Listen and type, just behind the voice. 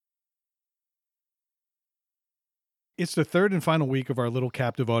It's the third and final week of our little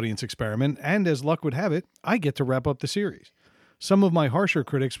captive audience experiment, and as luck would have it, I get to wrap up the series. Some of my harsher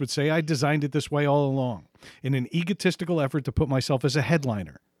critics would say I designed it this way all along, in an egotistical effort to put myself as a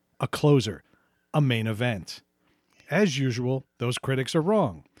headliner, a closer, a main event. As usual, those critics are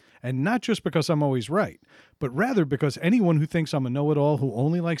wrong, and not just because I'm always right, but rather because anyone who thinks I'm a know-it-all who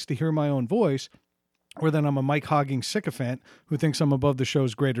only likes to hear my own voice, or that I'm a mic-hogging sycophant who thinks I'm above the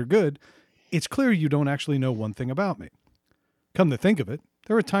show's greater good, it's clear you don't actually know one thing about me. Come to think of it,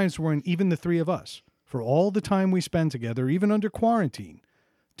 there are times when even the three of us, for all the time we spend together, even under quarantine,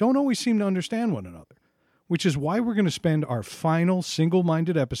 don't always seem to understand one another, which is why we're going to spend our final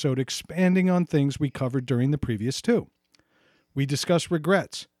single-minded episode expanding on things we covered during the previous two. We discuss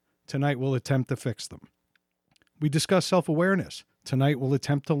regrets. Tonight we'll attempt to fix them. We discuss self-awareness. Tonight we'll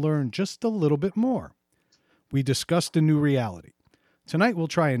attempt to learn just a little bit more. We discussed a new reality. Tonight we'll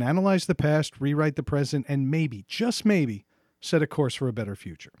try and analyze the past, rewrite the present, and maybe, just maybe, set a course for a better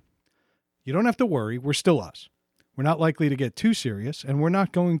future. You don't have to worry, we're still us. We're not likely to get too serious, and we're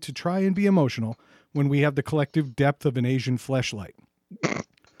not going to try and be emotional when we have the collective depth of an Asian fleshlight.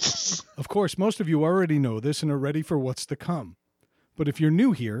 Of course, most of you already know this and are ready for what's to come. But if you're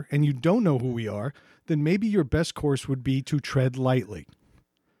new here and you don't know who we are, then maybe your best course would be to tread lightly.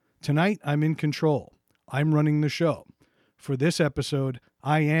 Tonight, I'm in control. I'm running the show. For this episode,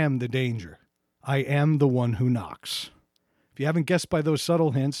 I am the danger. I am the one who knocks. If you haven't guessed by those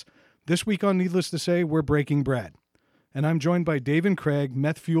subtle hints, this week on Needless to Say, we're breaking bread. And I'm joined by Dave and Craig,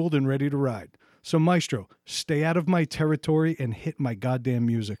 meth-fueled and ready to ride. So Maestro, stay out of my territory and hit my goddamn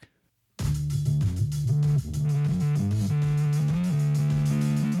music.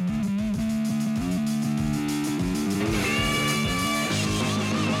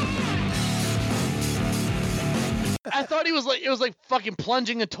 I thought it was like fucking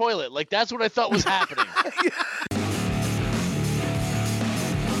plunging a toilet. Like that's what I thought was happening.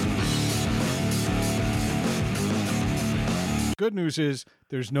 Good news is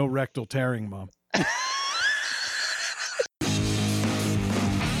there's no rectal tearing, Mom.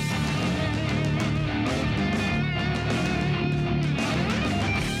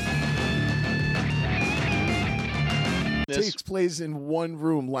 Takes place in one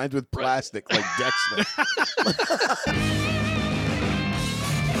room lined with plastic, like Dexter.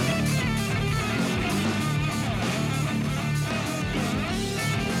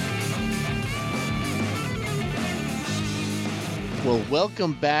 Well,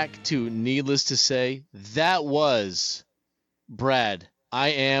 welcome back to Needless to Say. That was Brad. I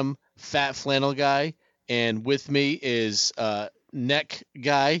am Fat Flannel Guy, and with me is Neck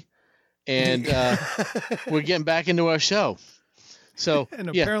Guy, and we're getting back into our show. So, and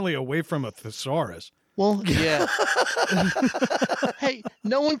apparently away from a thesaurus. Well, yeah. Hey,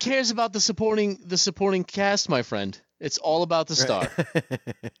 no one cares about the supporting cast, my friend. It's all about the star.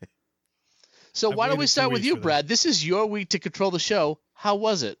 So why don't we start with you, Brad? This is your week to control the show. How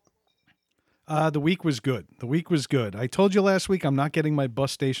was it? The week was good. I told you last week I'm not getting my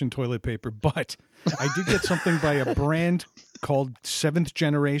bus station toilet paper, but I did get something by a brand called Seventh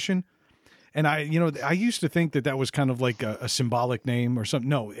Generation. And I used to think that was kind of like a symbolic name or something.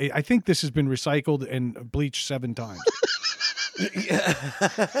 No, I think this has been recycled and bleached 7 times.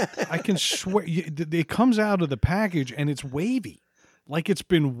 I can swear it comes out of the package and it's wavy, like it's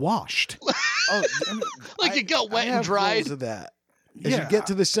been washed. Oh, like it got wet and dried. Of that. As you get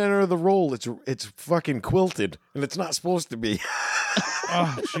to the center of the roll, it's fucking quilted, and it's not supposed to be.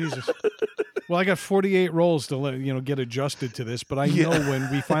 Oh, Jesus. Well, I got 48 rolls to get adjusted to this, but I know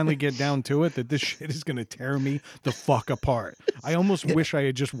when we finally get down to it that this shit is going to tear me the fuck apart. I almost wish I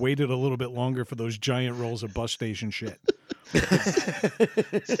had just waited a little bit longer for those giant rolls of bus station shit.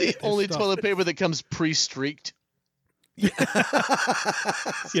 It's the only toilet paper that comes pre-streaked. Yeah,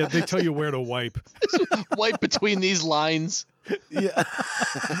 they tell you where to wipe. Wipe between these lines. Yeah.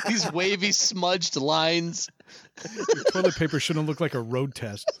 These wavy, smudged lines. Your toilet paper shouldn't look like a road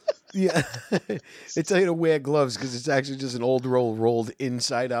test. Yeah. They tell you to wear gloves because it's actually just an old roll rolled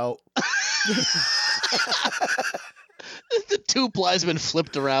inside out. The 2-ply's been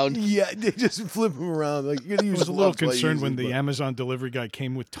flipped around. Yeah, they just flip them around. Like you're gonna use. I was a little concerned when the Amazon delivery guy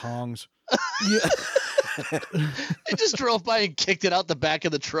came with tongs. Yeah. They just drove by and kicked it out the back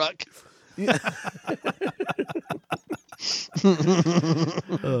of the truck. Yeah.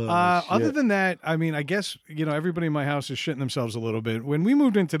 Other than that, I mean, I guess, everybody in my house is shitting themselves a little bit. When we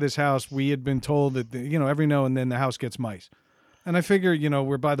moved into this house, we had been told that, every now and then the house gets mice. And I figure,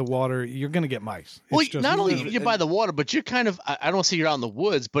 we're by the water, you're going to get mice. Well, not only you're by the water, but you're kind of, I don't say you're out in the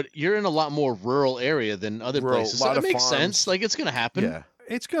woods, but you're in a lot more rural area than other places. So it makes sense. Like, it's going to happen. Yeah.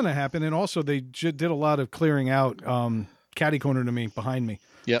 It's going to happen. And also, they did a lot of clearing out catty corner to me, behind me.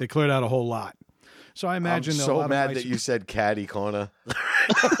 Yep. They cleared out a whole lot. So I imagine I'm a so lot mad of mice. that you said catty corner.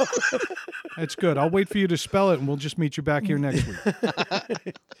 It's good. I'll wait for you to spell it, and we'll just meet you back here next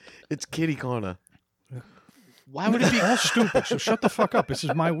week. It's kitty corner. Why would it be? All stupid. So shut the fuck up. This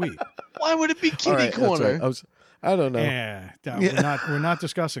is my week. Why would it be All kitty right, that's corner? right. I don't know. Yeah, we're not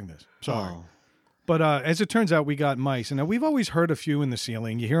discussing this. Sorry. Oh. But as it turns out, we got mice, and now we've always heard a few in the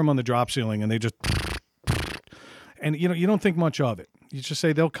ceiling. You hear them on the drop ceiling, and they just, and you don't think much of it. You just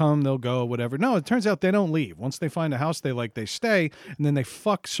say they'll come, they'll go, whatever. No, it turns out they don't leave. Once they find a house they like, they stay, and then they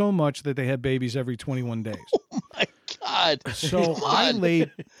fuck so much that they have babies every 21 days. Oh my God! So Come I on.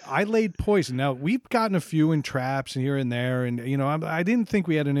 laid poison. Now we've gotten a few in traps here and there, and I didn't think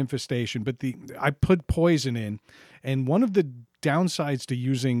we had an infestation, but I put poison in, and one of the downsides to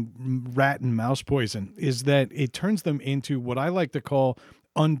using rat and mouse poison is that it turns them into what I like to call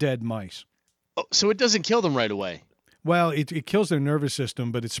undead mice. Oh, so it doesn't kill them right away. Well, it kills their nervous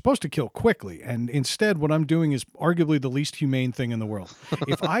system, but it's supposed to kill quickly. And instead, what I'm doing is arguably the least humane thing in the world.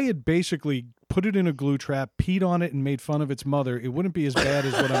 If I had basically put it in a glue trap, peed on it, and made fun of its mother, it wouldn't be as bad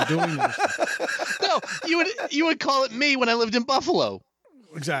as what I'm doing. No, you would call it me when I lived in Buffalo.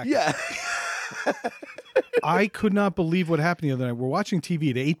 Exactly. Yeah. I could not believe what happened the other night. We're watching TV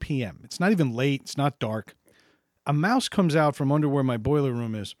at 8 p.m. It's not even late. It's not dark. A mouse comes out from under where my boiler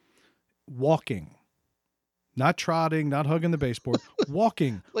room is, walking. Not trotting, not hugging the baseboard,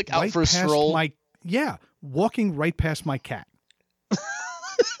 walking. Like out right for a past stroll? Walking right past my cat.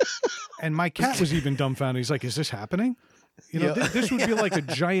 And my cat was even dumbfounded. He's like, is this happening? This would be like a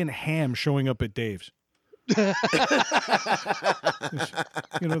giant ham showing up at Dave's.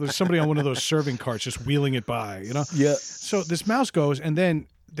 There's somebody on one of those serving carts just wheeling it by, Yeah. So this mouse goes, and then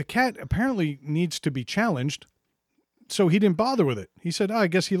the cat apparently needs to be challenged, so he didn't bother with it. He said, I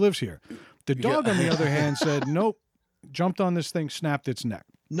guess he lives here. The dog, on the other hand, said, nope, jumped on this thing, snapped its neck.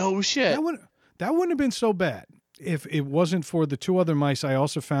 No shit. That wouldn't have been so bad if it wasn't for the two other mice I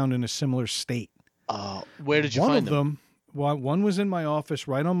also found in a similar state. Where did you find them? One was in my office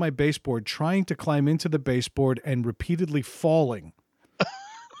right on my baseboard, trying to climb into the baseboard and repeatedly falling.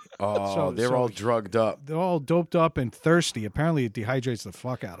 Oh, they're all drugged up. They're all doped up and thirsty. Apparently, it dehydrates the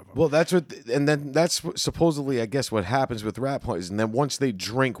fuck out of them. Well, then that's supposedly, I guess, what happens with rat poison. Then once they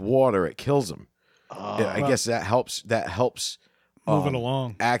drink water, it kills them. I guess that helps. Move it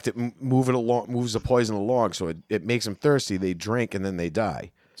along. Moves the poison along, so it makes them thirsty. They drink and then they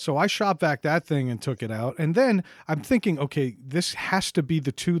die. So I shop vac that thing and took it out. And then I'm thinking, okay, this has to be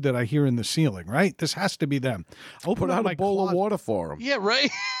the two that I hear in the ceiling, right? This has to be them. Put out a bowl of water for them. Yeah,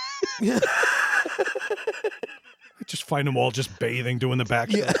 right. I just find them all just bathing, doing the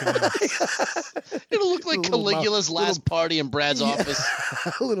back. It'll look like Caligula's last party in Brad's office.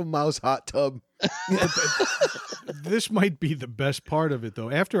 A little mouse hot tub. This might be the best part of it, though.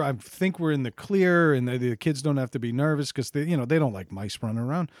 After I think we're in the clear and the kids don't have to be nervous because they don't like mice running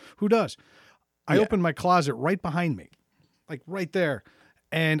around. Who does? I opened my closet right behind me, like right there.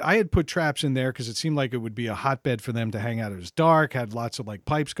 And I had put traps in there because it seemed like it would be a hotbed for them to hang out. It was dark, had lots of like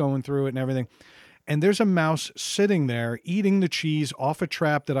pipes going through it and everything. And there's a mouse sitting there eating the cheese off a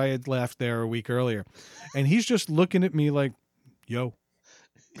trap that I had left there a week earlier. And he's just looking at me like, yo.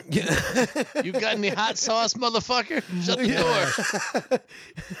 You got any hot sauce, motherfucker? Shut the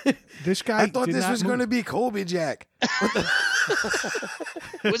door. This guy I thought this was going to be Colby Jack.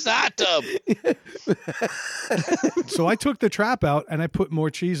 What's the hot tub? So I took the trap out and I put more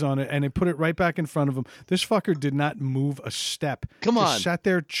cheese on it and I put it right back in front of him. This fucker did not move a step. Come Just on. sat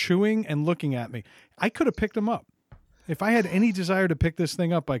there chewing and looking at me. I could have picked him up. If I had any desire to pick this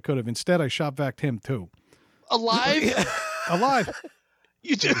thing up, I could have. Instead, I shop vac'd him too. Alive? Alive.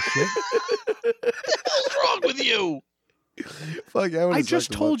 You do. What the hell's wrong with you? Fuck, I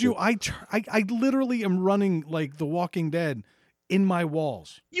just told you, I literally am running like The Walking Dead in my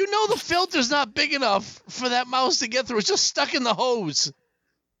walls. You know the filter's not big enough for that mouse to get through. It's just stuck in the hose.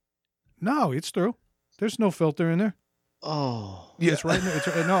 No, it's through. There's no filter in there. Oh. Yeah. It's right in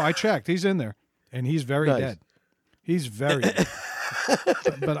there. No, I checked. He's in there. And he's very Nice. dead. He's very dead.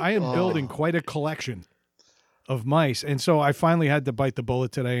 But I am building quite a collection of mice. And so I finally had to bite the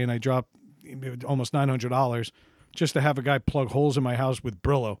bullet today, and I dropped almost $900 just to have a guy plug holes in my house with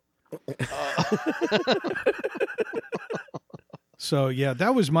Brillo. So, yeah,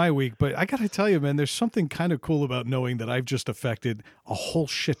 that was my week. But I got to tell you, man, there's something kind of cool about knowing that I've just affected a whole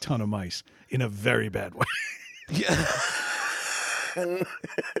shit ton of mice in a very bad way. Yeah.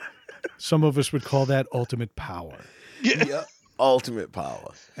 Some of us would call that ultimate power. Yeah. ultimate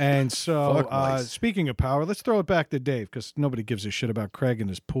power. And so, Fuck mice. speaking of power, let's throw it back to Dave because nobody gives a shit about Craig and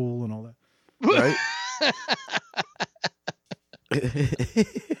his pool and all that. Right?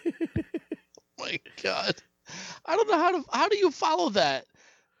 My God, I don't know how do you follow that?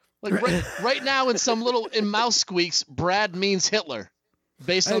 Like right now in Mouse Squeaks, Brad means Hitler,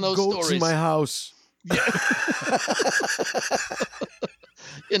 based I on had those goats stories. in my house.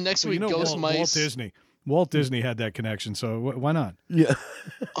 And next week, Ghost Mice. Walt Disney had that connection, so why not? Yeah.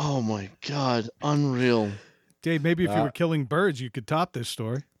 Oh my God, unreal. Dave, maybe if you were killing birds, you could top this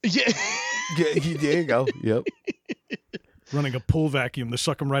story. Yeah. Yeah, there you go. Yep. Running a pool vacuum to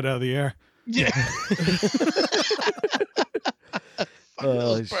suck them right out of the air. Yeah.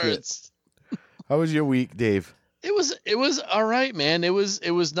 Those Shit. birds. How was your week, Dave? It was all right, man. It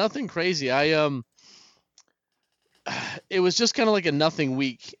was nothing crazy. It was just kind of like a nothing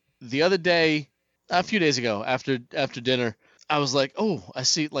week. The other day, a few days ago, after dinner, I was like, oh, I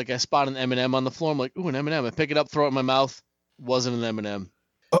spot an M&M on the floor. I'm like, ooh, an M&M. I pick it up, throw it in my mouth. Wasn't an M&M.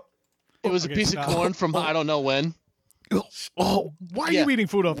 It was a piece of corn from I don't know when. Oh, why are you eating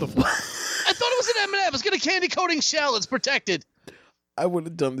food off the floor? I thought it was an M&M. It's got a candy coating shell. It's protected. I would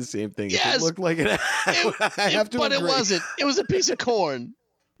have done the same thing. Yes. If it looked like it. I have to but agree. it wasn't. It was a piece of corn.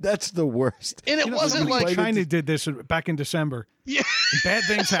 That's the worst. And it wasn't like China did this back in December. Yeah. And bad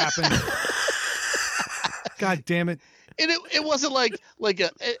things happened. God damn it. And it wasn't it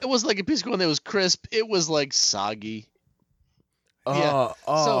was like a piece of corn that was crisp. It was like soggy. Yeah.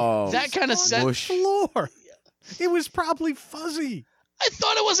 So that kind of set mush. Floor. It was probably fuzzy. I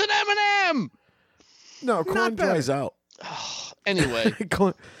thought it was an M&M. No, corn dries out. Anyway,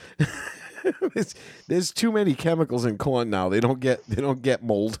 Corn- there's too many chemicals in corn now. They don't get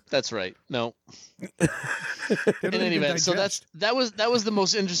mold. that's right. No. They In don't any even event, so digest. that was the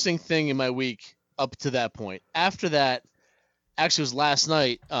most interesting thing in my week up to that point. After that, actually, it was last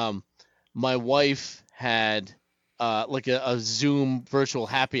night. My wife had like a Zoom virtual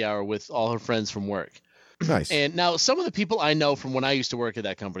happy hour with all her friends from work. Nice. And now some of the people I know from when I used to work at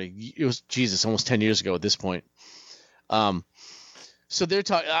that company, it was almost 10 years ago at this point. So they're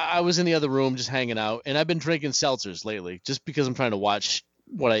talking. I was in the other room just hanging out, and I've been drinking seltzers lately, just because I'm trying to watch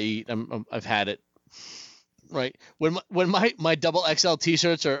what I eat. I've had it. Right when my double XL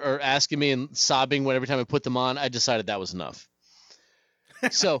T-shirts are asking me and sobbing every time I put them on, I decided that was enough.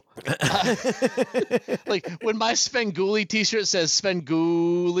 So, like when my Svengoolie T-shirt says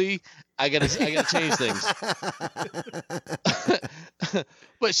Svengoolie, I gotta change things.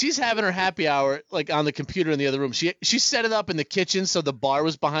 But she's having her happy hour like on the computer in the other room. She set it up in the kitchen so the bar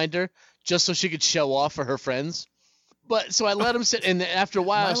was behind her, just so she could show off for her friends. But so I let him sit, and after a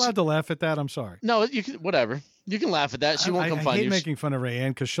while, Am I allowed to laugh at that? I'm sorry. no, you can whatever. You can laugh at that. She won't come I find hate you. making fun of Rayanne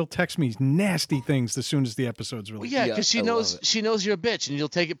because she'll text me nasty things as soon as the episode's Well, released. yeah, Yeah, because I love it. she knows you're a bitch and you'll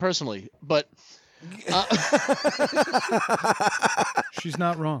take it personally. But She's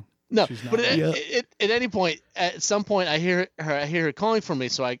not wrong. no, She's not but wrong. at any point, at some point, I hear her calling for me,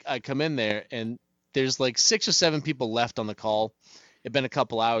 so I come in there and there's like 6 or 7 people left on the call. It'd been a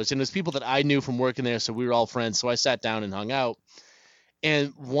couple hours, and it was people that I knew from working there, so we were all friends. So I sat down and hung out.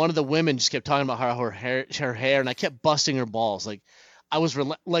 And one of the women just kept talking about how her hair, and I kept busting her balls. Like I was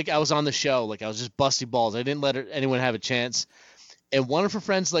I was on the show, like I was just busting balls. I didn't let anyone have a chance. And one of her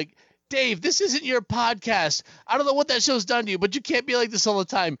friends like, Dave, this isn't your podcast. I don't know what that show's done to you, but you can't be like this all the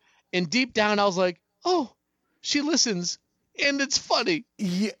time. And deep down, I was like, oh, she listens, and it's funny.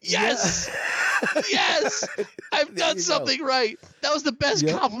 Yes. Yes, I've done something right. That was the best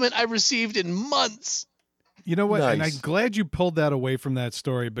compliment I received in months. You know what? Nice. And I'm glad you pulled that away from that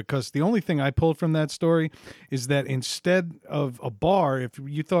story because the only thing I pulled from that story is that instead of a bar, if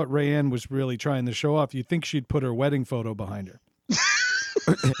you thought Rayanne was really trying to show off, you'd think she'd put her wedding photo behind her.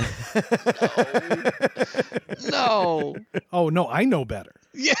 No. Oh, no, I know better.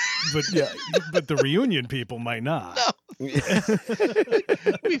 Yeah. But the reunion people might not.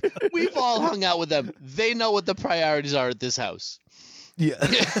 We've all hung out with them. They know what the priorities are at this house. Yeah.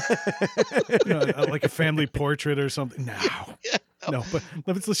 You know, like a family portrait or something. No, but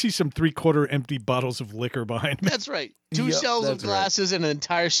let's see some 3/4 empty bottles of liquor behind me. That's right. 2 Yep, shelves of that's right. glasses and an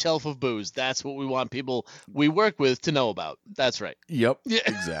entire shelf of booze. That's what we want people we work with to know about. That's right. Yep. Yeah.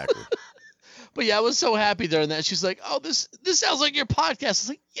 Exactly. But yeah, I was so happy during that. She's like, "Oh, this sounds like your podcast." I was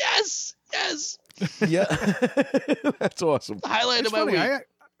like, "Yes, yes." Yeah. That's awesome. The highlight It's of my funny. week.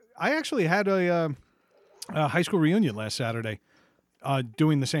 I actually had a high school reunion last Saturday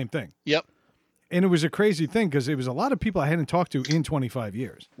doing the same thing. Yep. And it was a crazy thing because it was a lot of people I hadn't talked to in 25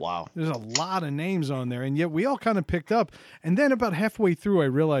 years. Wow. There's a lot of names on there, and yet we all kind of picked up. And then about halfway through, I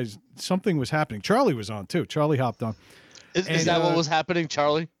realized something was happening. Charlie was on, too. Charlie hopped on. Is that what was happening,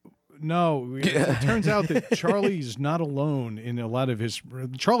 Charlie? No, it turns out that Charlie's not alone in a lot of his.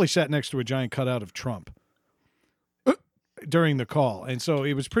 Charlie sat next to a giant cutout of Trump during the call, and so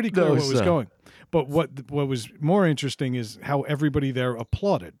it was pretty clear what was going. But what was more interesting is how everybody there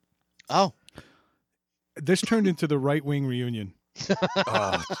applauded. Oh, this turned into the right-wing reunion.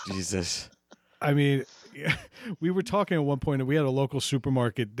 Oh, Jesus. I mean, we were talking at one point, and we had a local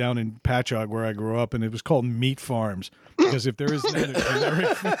supermarket down in Patchogue where I grew up, and it was called Meat Farms. Because if there is not a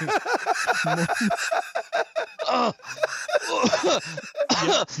generic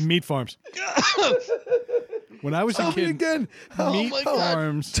thing, Meat Farms. When I was a kid, again, Meat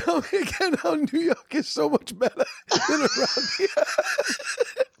Farms. Tell me again how New York is so much better than around here.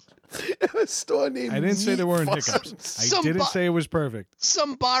 A store named I didn't say there weren't Meat hiccups. I didn't say it was perfect.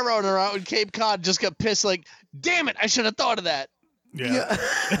 Some bar owner out in Cape Cod just got pissed like, damn it, I should have thought of that. Yeah.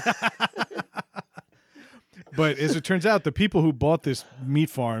 But as it turns out, the people who bought this Meat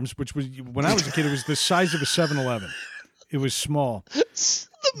Farms, which was, when I was a kid, it was the size of a 7-Eleven. It was small. The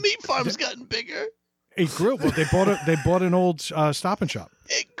Meat Farm's gotten bigger. It grew. Well, they bought an old Stop and Shop.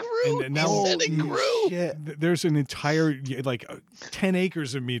 It grew. And now it grew. There's an entire 10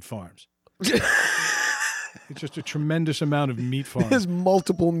 acres of meat farms. It's just a tremendous amount of meat farms. There's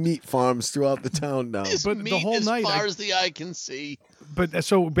multiple meat farms throughout the town now. But meat the whole as night, far as the eye can see. But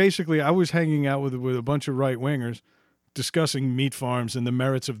so basically, I was hanging out with a bunch of right wingers, discussing meat farms and the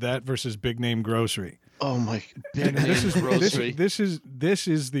merits of that versus big name grocery. Oh my! This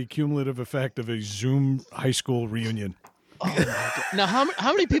is the cumulative effect of a Zoom high school reunion. Oh my God. Now,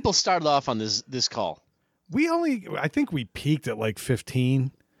 how many people started off on this call? I think we peaked at like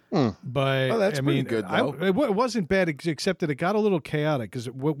 15. But that's pretty good, though. It wasn't bad, except that it got a little chaotic because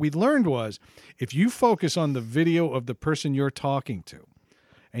what we learned was if you focus on the video of the person you're talking to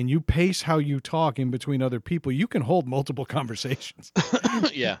and you pace how you talk in between other people, you can hold multiple conversations.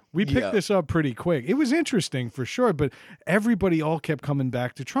 Yeah. We picked this up pretty quick. It was interesting for sure, but everybody all kept coming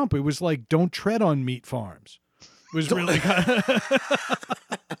back to Trump. It was like, don't tread on meat farms. It was really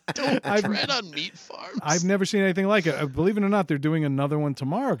Don't tread on meat farms. I've never seen anything like it. Believe it or not, they're doing another one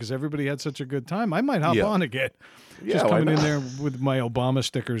tomorrow because everybody had such a good time. I might hop on again. Just coming in there with my Obama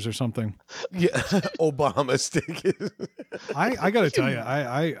stickers or something. Yeah, Obama stickers. I got to tell you,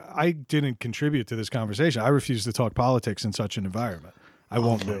 I didn't contribute to this conversation. I refuse to talk politics in such an environment. I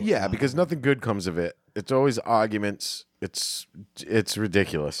won't do it. Yeah, because nothing good comes of it. It's always arguments. It's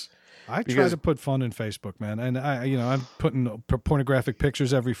ridiculous. I try to put fun in Facebook, man, and I'm putting pornographic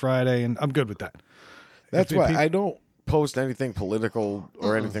pictures every Friday, and I'm good with that. That's why I don't post anything political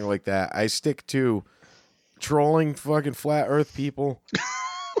or anything like that. I stick to trolling fucking flat Earth people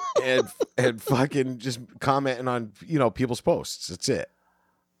and fucking just commenting on people's posts. That's it.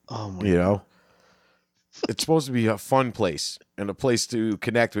 Oh my God. It's supposed to be a fun place and a place to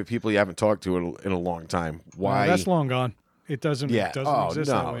connect with people you haven't talked to in a long time. Why? That's long gone. It doesn't. Yeah. It doesn't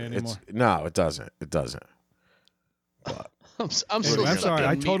exist that way anymore. No, it doesn't. It doesn't. But I'm still I'm stuck sorry. on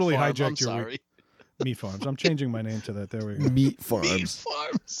I meat totally farm. hijacked I'm your sorry. Meat Farms. I'm changing my name to that. There we go. Meat farms. Meat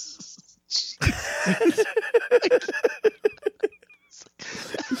farms.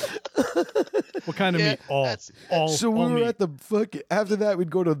 What kind of meat? All. So we were at the fucking. After that,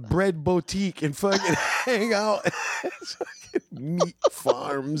 we'd go to Bread Boutique and fucking hang out. Meat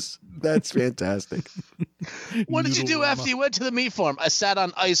farms. That's fantastic. What did you do after you went to the meat farm? I sat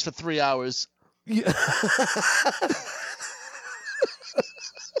on ice for 3 hours. Yeah.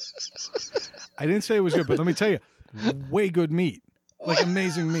 I didn't say it was good, but let me tell you, way good meat. Like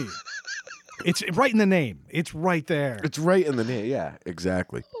amazing meat. It's right in the name. It's right there. It's right in the name. Yeah,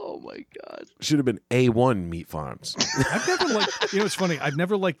 exactly. Oh my God. Should have been A1 Meat Farms. I've never liked. It's funny. I've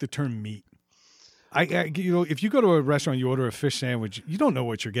never liked the term meat. If you go to a restaurant, you order a fish sandwich, you don't know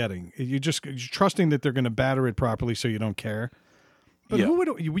what you're getting. You're trusting that they're going to batter it properly, so you don't care. But Yeah.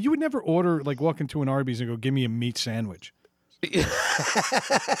 you would never order, like, walk into an Arby's and go, "Give me a meat sandwich."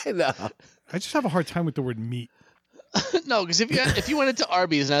 No. I just have a hard time with the word meat. No, because if you went into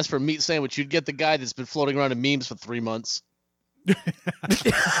Arby's and asked for a meat sandwich, you'd get the guy that's been floating around in memes for 3 months. I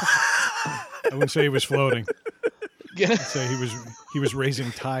wouldn't say he was floating. Yeah. I'd say he was raising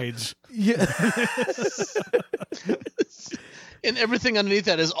tides. Yeah. And everything underneath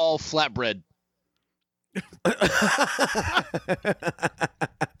that is all flatbread.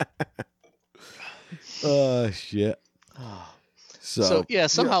 Oh, shit. So yeah,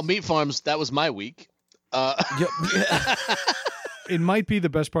 somehow meat farms, that was my week. Yep. It might be the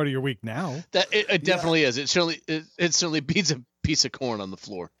best part of your week now. That it definitely is. It certainly beats a piece of corn on the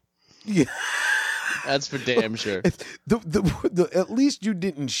floor. Yeah. That's for damn sure. At least you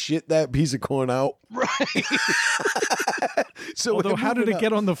didn't shit that piece of corn out. Right. So Although, how did it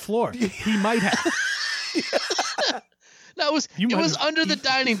get on the floor? He might have. No, it was under the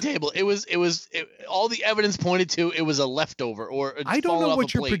dining table. It was all the evidence pointed to it was a leftover or I don't know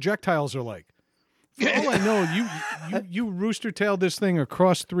what your plate. projectiles are like. For all I know, you rooster-tailed this thing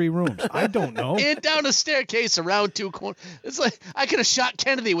across 3 rooms. I don't know. And down a staircase around 2 corn. It's like I could have shot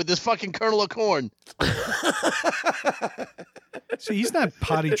Kennedy with this fucking kernel of corn. See, he's not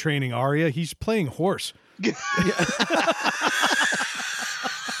potty training Arya. He's playing horse.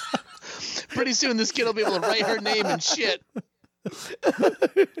 Pretty soon, this kid will be able to write her name and shit.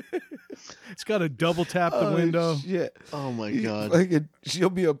 It's got to double tap the window. Shit. Oh my god.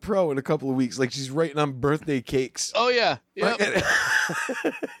 She'll be a pro in a couple of weeks. Like she's writing on birthday cakes. Oh yeah. Yep.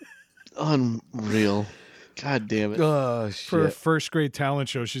 Unreal. God damn it. Oh shit. For a first grade talent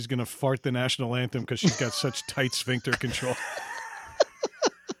show, she's going to fart the national anthem because she's got such tight sphincter control.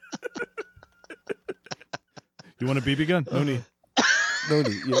 You want a BB gun? No need. No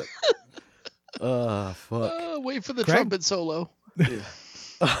need. Yeah. Fuck. Wait for the Craig? trumpet solo.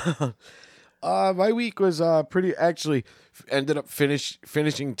 My week was pretty. Actually, ended up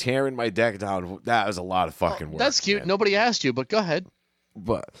finishing tearing my deck down. That was a lot of fucking work. That's cute. man. Nobody asked you, but go ahead.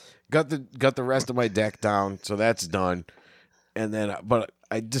 But got the rest of my deck down, so that's done. And then, but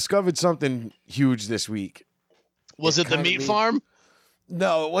I discovered something huge this week. Was it the kinda meat farm?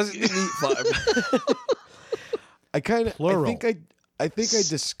 No, it wasn't the meat farm. I Plural. I think I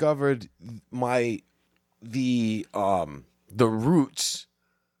discovered the roots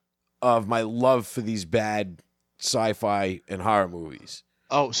of my love for these bad sci-fi and horror movies.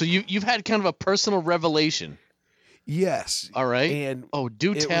 Oh, so you've had kind of a personal revelation. Yes. All right. And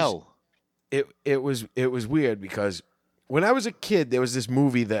do it tell. it was weird because when I was a kid, there was this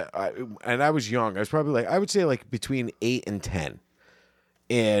movie that I was young. I was probably I would say between 8 and 10.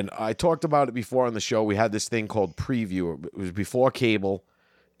 And I talked about it before on the show. We had this thing called Preview. It was before cable.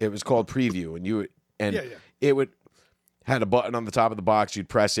 It was called Preview, it would had a button on the top of the box. You'd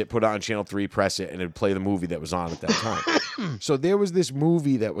press it, put it on channel 3, press it, and it'd play the movie that was on at that time. So there was this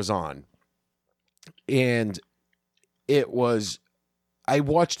movie that was on, and I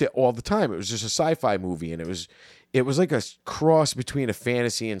watched it all the time. It was just a sci-fi movie, and it was like a cross between a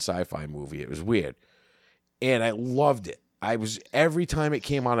fantasy and sci-fi movie. It was weird, and I loved it. Every time it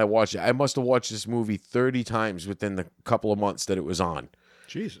came on, I watched it. I must have watched this movie 30 times within the couple of months that it was on.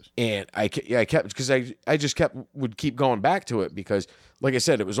 Jesus. And I kept, because I just would keep going back to it because, like I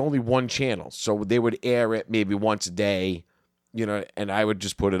said, it was only one channel. So they would air it maybe once a day, and I would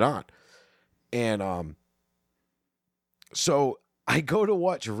just put it on. And so I go to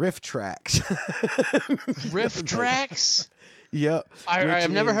watch Riff Tracks. Riff Tracks? Yeah.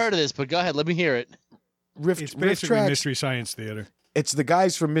 I've never heard of this, but go ahead. Let me hear it. It's basically Mystery Science Theater. It's the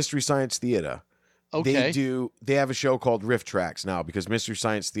guys from Mystery Science Theater. Okay. They have a show called Riff Tracks now because Mystery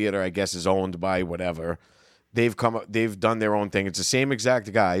Science Theater, I guess, is owned by whatever. They've done their own thing. It's the same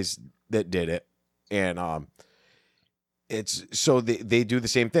exact guys that did it. And it's so they do the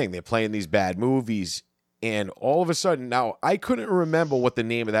same thing. They're playing these bad movies. And all of a sudden, now I couldn't remember what the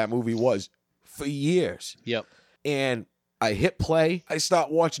name of that movie was for years. Yep. And I hit play. I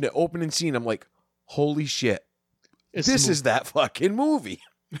start watching the opening scene. I'm like, holy shit. This is that fucking movie.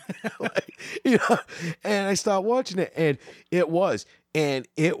 And I start watching it, and it was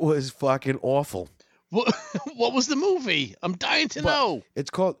fucking awful. What was the movie? I'm dying to know. It's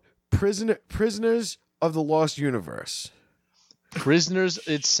called Prisoners of the Lost Universe. Prisoners.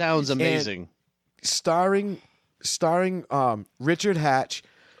 It sounds amazing. And starring Richard Hatch.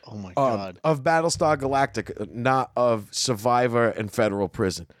 Oh my god. Of Battlestar Galactica, not of Survivor and Federal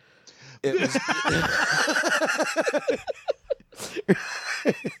Prison. It was.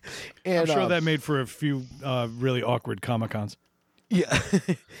 I'm sure that made for a few really awkward Comic-Cons. Yeah.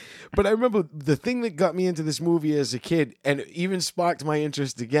 But I remember the thing that got me into this movie as a kid, and it even sparked my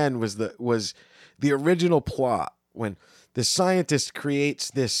interest again, was the original plot when the scientist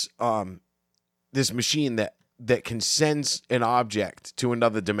creates this machine that can sense an object to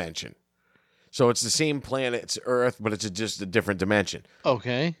another dimension. So it's the same planet, it's Earth, but it's just a different dimension.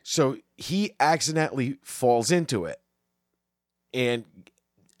 Okay. So he accidentally falls into it. And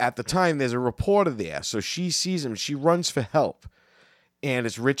at the time, there's a reporter there. So she sees him. She runs for help. And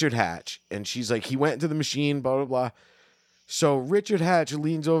it's Richard Hatch. And she's like, he went into the machine, blah, blah, blah. So Richard Hatch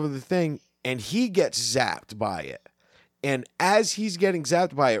leans over the thing, and he gets zapped by it. And as he's getting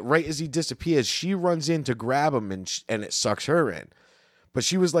zapped by it, right as he disappears, she runs in to grab him, and it sucks her in. But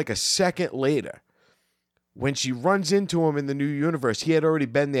she was like a second later. When she runs into him in the new universe, he had already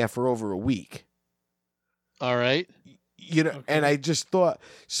been there for over a week. All right. You know, Okay. and I just thought,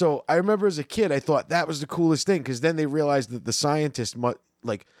 so I remember as a kid, I thought that was the coolest thing, because then they realized that the scientist,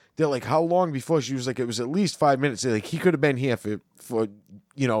 they're like, how long before? She was like, it was at least 5 minutes. They're like, he could have been here for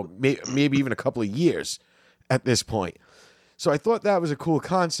you know, maybe even a couple of years at this point. So I thought that was a cool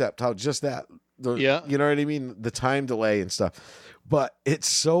concept, how just that, Yeah. you know what I mean? The time delay and stuff. But it's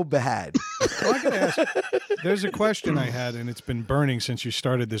so bad. Well, I gotta ask, there's a question I had, and it's been burning since you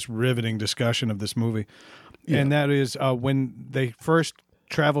started this riveting discussion of this movie. And that is, when they first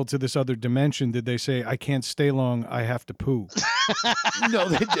traveled to this other dimension, did they say, I can't stay long, I have to poo? No,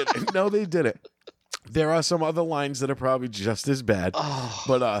 they didn't. No, they didn't. There are some other lines that are probably just as bad.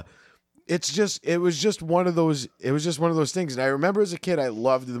 But it was just one of those things. And I remember as a kid, I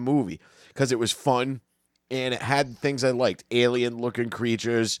loved the movie because it was fun and it had things I liked. Alien looking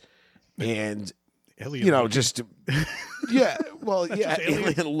creatures and Alien, you know, just yeah, well, yeah,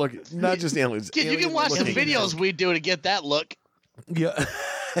 alien look, not just aliens. Kid, you can watch the videos we do to get that look. Yeah.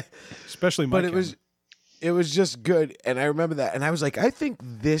 especially my But it was just good, and I remember that, and I was like, I think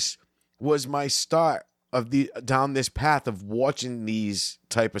this was my start of down this path of watching these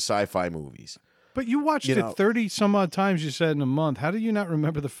type of sci-fi movies. But you watched You it know. 30 some odd times, you said, in a month. How do you not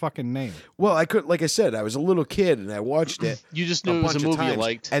remember the fucking name? Well, I could, like I said, I was a little kid and I watched it. You just knew it was a bunch of movie you times,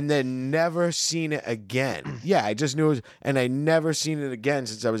 liked. and then never seen it again. Yeah, I just knew it was, and I never seen it again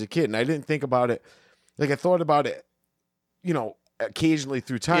since I was a kid, and I didn't think about it. Like I thought about it, you know, occasionally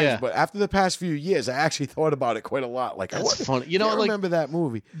through times, Yeah. but after the past few years, I actually thought about it quite a lot. Like, That's I funny. You know, can't like remember that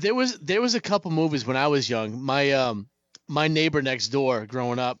movie. there was a couple movies when I was young. My neighbor next door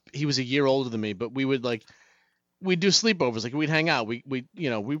growing up, he was a year older than me, but we'd do sleepovers, like we'd hang out. We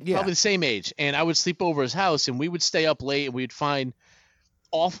Yeah. probably the same age, and I would sleep over his house, and we would stay up late, and we'd find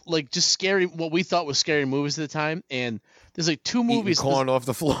just scary, what we thought was scary movies at the time. And there's like two movies. Eating corn off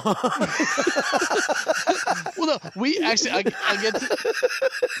the floor. Well, no, we actually, I get to,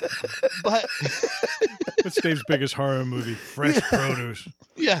 but What's Dave's biggest horror movie? Fresh Produce.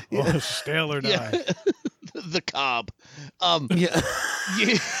 yeah, Oh, stale or die. yeah. The Cobb. Yeah.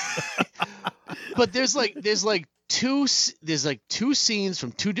 Yeah. But there's two scenes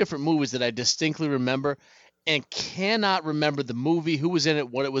from two different movies that I distinctly remember and cannot remember the movie, who was in it,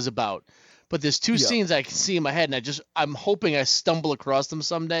 what it was about. But there's two scenes I can see in my head, and I'm hoping I stumble across them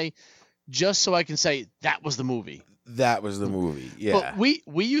someday, just so I can say that was the movie. That was the movie. Yeah. But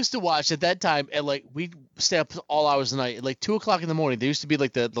we used to watch at that time, and like we'd stay up all hours of the night. At like 2:00 in the morning, there used to be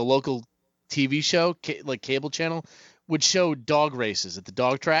like the local TV show, like cable channel, would show dog races at the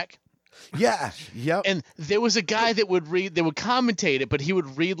dog track. Yeah. Yep. And there was a guy that would commentate it, but he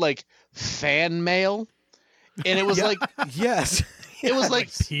would read like fan mail, and it was like Yes. it was like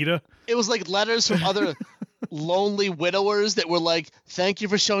PETA. it was like letters from other lonely widowers that were like, "Thank you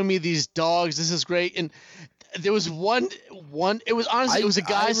for showing me these dogs. This is great." And there was one. It was honestly, it was a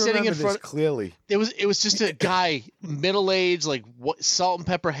guy I sitting in remember front. this clearly. It was just a guy, middle aged, like salt and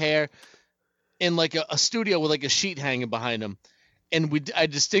pepper hair, in like a studio with like a sheet hanging behind him. And I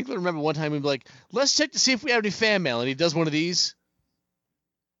distinctly remember one time he'd be like, "Let's check to see if we have any fan mail," and he does one of these.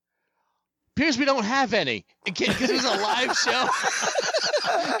 Appears we don't have any, because it was a live show.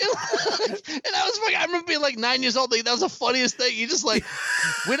 And I remember being like 9 years old. Like, that was the funniest thing. You just like,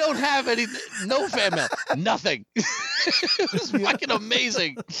 we don't have any, no fan mail, nothing. It was fucking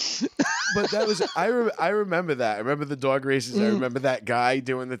amazing. But that was I remember that. I remember the dog races. I remember that guy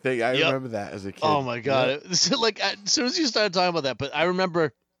doing the thing. I Yep. remember that as a kid. Oh my god! Yeah. So, like, as soon as you started talking about that, but I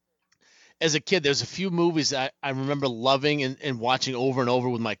remember as a kid, there's a few movies that I remember loving and watching over and over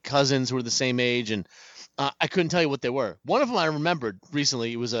with my cousins who were the same age, and I couldn't tell you what they were. One of them I remembered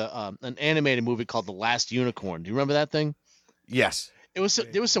recently. It was an animated movie called The Last Unicorn. Do you remember that thing? Yes. There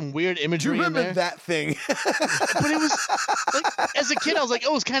was some weird Do imagery you in remember there. that thing? But it was like, as a kid, I was like,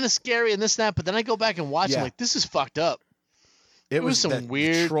 oh, it's kind of scary and this and that. But then I go back and watch it, Yeah. I'm like, this is fucked up. It was some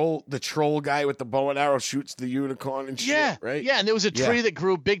weird- the troll guy with the bow and arrow shoots the unicorn and shit. Yeah, Right. Yeah, and there was a tree Yeah. that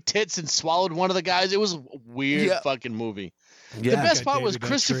grew big tits and swallowed one of the guys. It was a weird fucking movie. Yeah. The best Got part was David that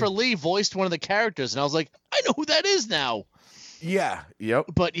Christopher tree. Lee voiced one of the characters, and I was like, I know who that is now. Yeah. Yep.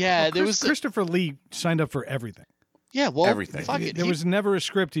 But yeah, there was Christopher Lee signed up for everything. everything. Fuck it. There was never a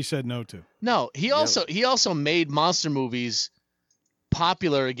script he said no to. No, he also made monster movies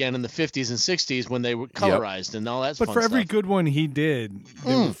popular again in the 50s and 60s when they were colorized and all that. But fun for every stuff. good one he did,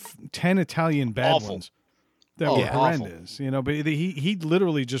 there were 10 Italian bad Awful. ones that Oh, were yeah. horrendous. You know, but he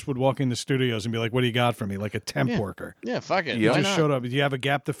literally just would walk into studios and be like, "What do you got for me?" Like a temp worker. Yeah, fuck it. Yeah. Why Just not? showed up. Do you have a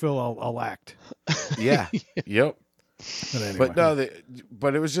gap to fill? I'll act. Yeah. Yep. But anyway, But no,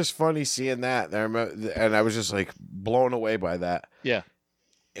 but it was just funny seeing that. I remember, and I was just like blown away by that. Yeah.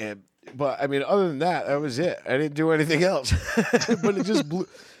 And But I mean, other than that, that was it. I didn't do anything else. But it just blew.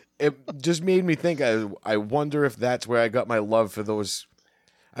 It just made me think. I wonder if that's where I got my love for those.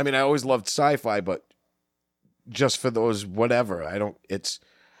 I mean, I always loved sci-fi, but just for those whatever. I don't. It's.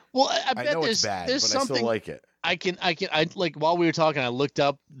 Well, I bet know there's it's bad, there's but something I still like it. I like while we were talking, I looked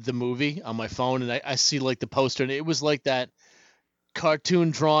up the movie on my phone and I see like the poster and it was like that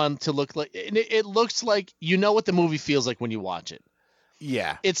cartoon drawn to look like, and it looks like, you know what the movie feels like when you watch it.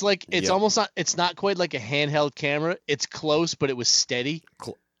 Yeah. It's like, it's Yep. almost not, it's not quite like a handheld camera. It's close, but it was steady.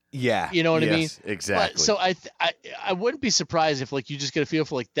 Yeah. You know what I mean? Yes, exactly. But, so I wouldn't be surprised if like you just get a feel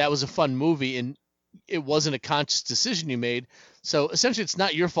for like that was a fun movie and it wasn't a conscious decision you made. So essentially it's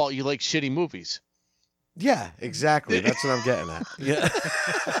not your fault you like shitty movies. Yeah, exactly. That's what I'm getting at. Yeah.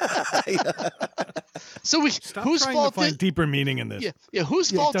 So Stop whose trying fault to find is, deeper meaning in this. yeah,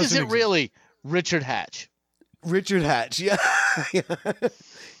 whose fault is doesn't it exist. really? Richard Hatch. Richard Hatch. Yeah.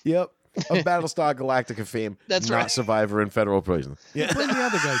 Yep. Of Battlestar Galactica fame. That's not right. Survivor and Federal Prison. Yeah. Blame the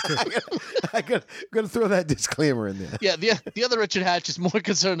other guy too. I gotta throw that disclaimer in there. Yeah, the other Richard Hatch is more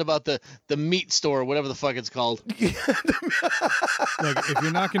concerned about the meat store or whatever the fuck it's called. Look, if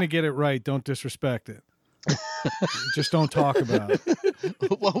you're not going to get it right, don't disrespect it. Just don't talk about it.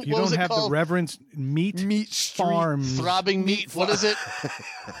 What You was don't it have the called? reverence. Meat Street Farms. Throbbing meat. What is it?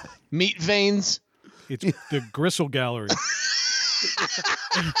 Meat veins. It's the Gristle Gallery.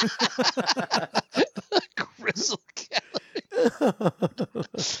 Gristle Gallery.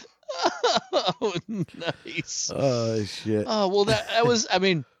 Oh, nice. Oh shit. Oh, well, that was, I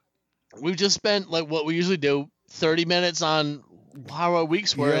mean, we've just spent like what we usually do, 30 minutes on how our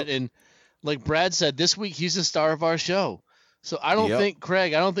weeks were. Yep. And like Brad said, this week he's the star of our show. So I don't Yep. think,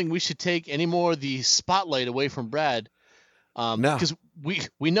 Craig, I don't think we should take any more of the spotlight away from Brad. No. Because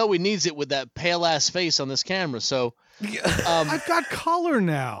we know he needs it with that pale ass face on this camera. So, I've got color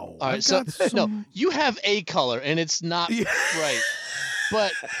now. all right, I've so got some... no, you have a color and it's not right.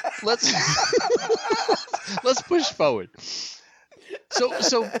 But let's let's push forward. So I'm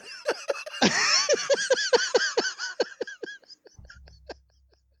sorry.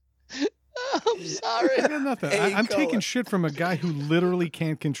 I got nothing. I'm taking shit from a guy who literally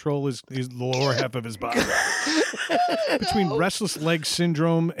can't control his lower half of his body. Between restless leg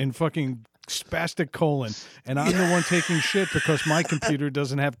syndrome and fucking spastic colon. And I'm the one taking shit because my computer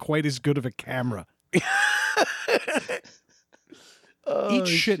doesn't have quite as good of a camera. Eat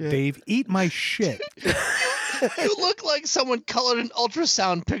shit, Dave. Eat my shit. You look like someone colored an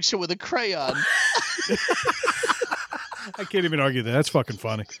ultrasound picture with a crayon. I can't even argue that. That's fucking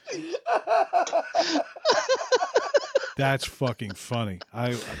funny. That's fucking funny.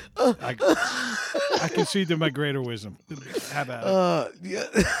 I concede to my greater wisdom. How about it? Yeah.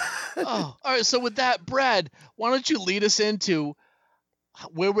 Oh, all right. So with that, Brad, why don't you lead us into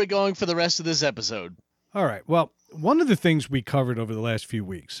where we're going for the rest of this episode? All right. Well, one of the things we covered over the last few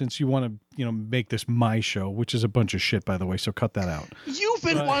weeks, since you want to, make this my show, which is a bunch of shit, by the way, so cut that out. You've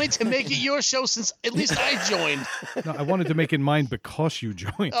been wanting to make it your show since at least I joined. No, I wanted to make it mine because you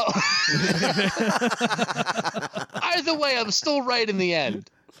joined. Oh. Either way, I'm still right in the end.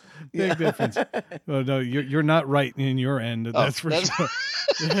 Big difference. Oh, no, you're not right in your end. That's for sure.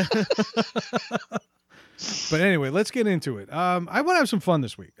 But anyway, let's get into it. I want to have some fun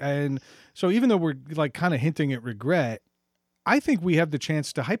this week. And so even though we're like kind of hinting at regret, I think we have the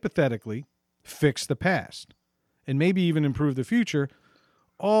chance to hypothetically fix the past and maybe even improve the future,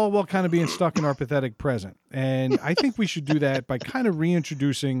 all while kind of being stuck in our pathetic present. And I think we should do that by kind of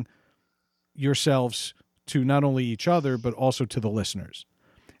reintroducing yourselves to not only each other, but also to the listeners.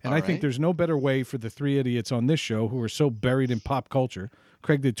 And All I think right. there's no better way for the three idiots on this show who are so buried in pop culture.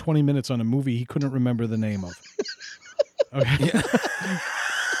 Craig did 20 minutes on a movie he couldn't remember the name of. Okay. Yeah.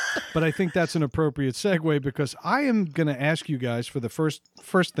 But I think that's an appropriate segue because I am going to ask you guys for the first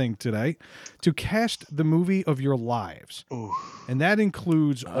thing today to cast the movie of your lives. Ooh. And that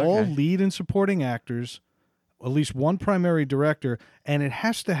includes all lead and supporting actors, at least one primary director, and it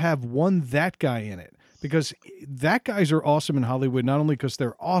has to have one that guy in it. Because that guys are awesome in Hollywood, not only because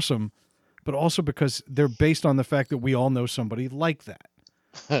they're awesome, but also because they're based on the fact that we all know somebody like that.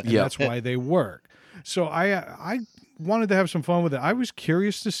 And that's why they work. So I wanted to have some fun with it. I was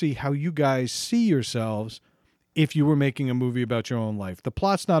curious to see how you guys see yourselves if you were making a movie about your own life. The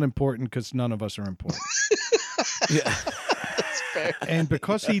plot's not important because none of us are important. Yeah. That's fair. And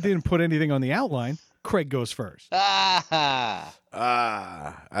because he didn't put anything on the outline, Craig goes first. But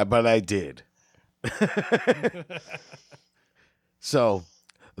I did. So,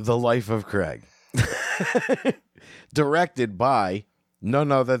 The Life of Craig. Directed by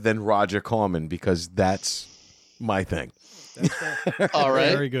none other than Roger Corman, because that's my thing. All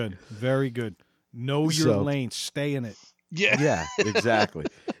right. Very good. Very good. Know your So- lane. Stay in it. Yeah. Yeah, exactly.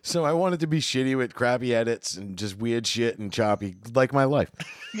 So I wanted to be shitty with crappy edits and just weird shit and choppy, like my life.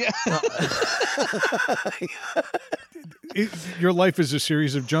 Yeah. Your life is a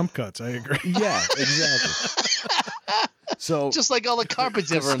series of jump cuts. I agree. Yeah, exactly. So Just like all the carpets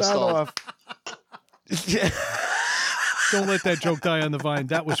to ever start installed. off, yeah, Don't let that joke die on the vine.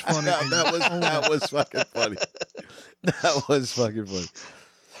 That was funny. that was fucking funny. That was fucking funny.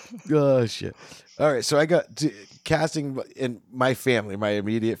 Oh shit! All right, so I got casting in my family, my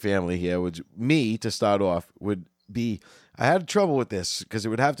immediate family here. Would me to start off would be. I had trouble with this because it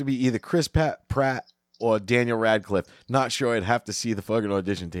would have to be either Chris Pratt or Daniel Radcliffe. Not sure. I'd have to see the fucking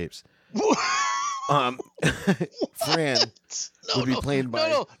audition tapes. Fran would be played by.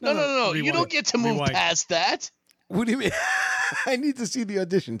 No. You Rewind. don't get to move Rewind. past that. What do you mean? I need to see the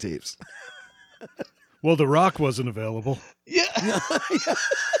audition tapes. Well, The Rock wasn't available. Yeah.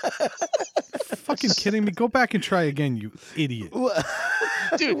 Fucking kidding me? Go back and try again, you idiot.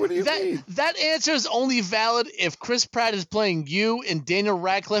 Dude, What do you mean? that answer is only valid if Chris Pratt is playing you and Daniel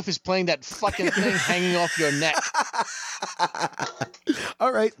Radcliffe is playing that fucking thing hanging off your neck.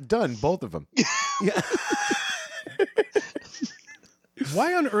 All right, done. Both of them. Yeah.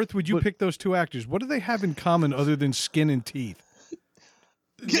 Why on earth would you pick those two actors? What do they have in common other than skin and teeth?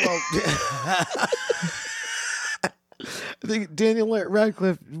 Well, I think Daniel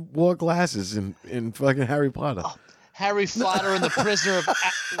Radcliffe wore glasses in fucking Harry Potter. Harry Potter and the Prisoner of...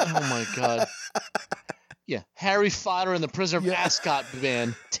 Oh, my God. Yeah, Harry Potter and the Prisoner of Ascot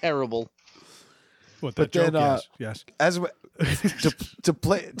band. Terrible. What, But that joke? then, Yes. As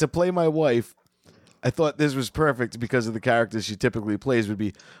to play my wife, I thought this was perfect because of the characters she typically plays would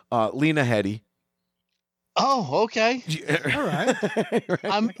be Lena Headey. Oh, okay. All right.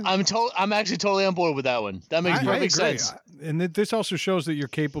 I'm actually totally on board with that one. That makes I perfect agree. sense. And this also shows that you're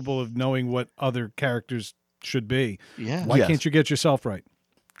capable of knowing what other characters should be. Yeah. Why Yes. can't you get yourself right?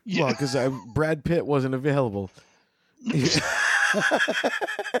 Yeah. Well, because Brad Pitt wasn't available.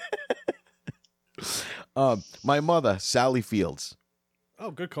 My mother, Sally Fields.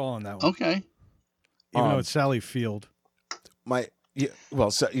 Oh, good call on that one. Okay. Even though it's Sally Field.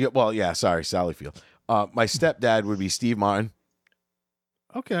 Sorry, Sally Field. My stepdad would be Steve Martin,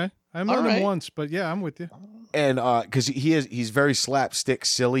 Okay. I met All him right. once, but yeah, I'm with you. and because he's very slapstick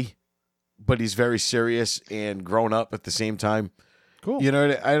silly, but he's very serious and grown up at the same time. Cool. You know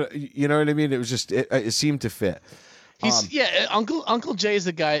what I mean? It was just it seemed to fit. He's Uncle Jay is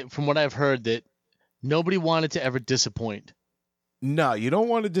the guy, from what I've heard, that nobody wanted to ever disappoint. No, you don't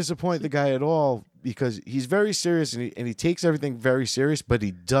want to disappoint the guy at all because he's very serious and he takes everything very serious, but he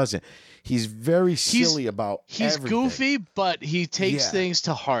doesn't. He's very silly about He's everything. goofy, but he takes Yeah. things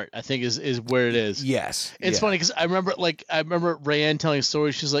to heart, I think is where it is. Yes. It's yeah. funny because I remember Rayanne telling a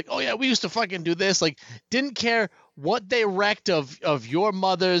story. She's like, "Oh yeah, we used to fucking do this. Like, didn't care what they wrecked of your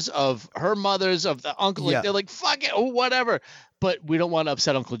mothers, of her mothers, of the uncle. Like, Yeah. they're like, fuck it, or whatever. But we don't want to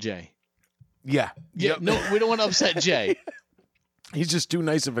upset Uncle Jay. Yeah. Yeah, Yep. no, we don't want to upset Jay. He's just too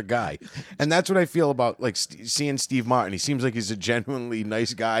nice of a guy. And that's what I feel about like seeing Steve Martin. He seems like he's a genuinely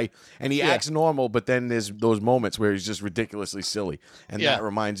nice guy and he acts normal, but then there's those moments where he's just ridiculously silly. And Yeah. that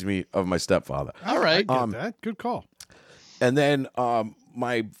reminds me of my stepfather. All right. I get that. Good call. And then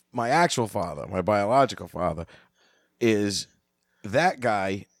my actual father, my biological father, is that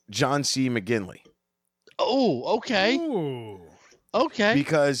guy, John C. McGinley. Oh, okay, Ooh. okay.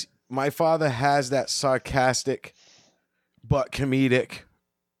 Because my father has that sarcastic but comedic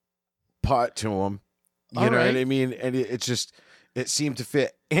part to him. You All know right. what I mean? And it just it seemed to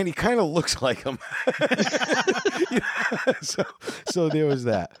fit. And he kind of looks like him. so there was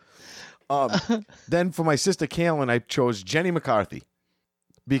that. Then for my sister Kaylin, I chose Jenny McCarthy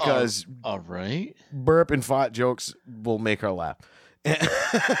because All right. burp and fart jokes will make her laugh.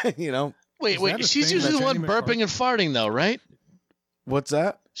 You know? Wait, Is that a she's thing, usually that the one Jenny burping and farting, though, right? What's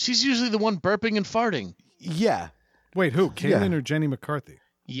that? She's usually the one burping and farting. Yeah. Wait, who? Kaylin Yeah. or Jenny McCarthy?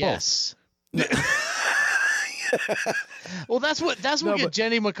 Yes. Well, that's what No, got but-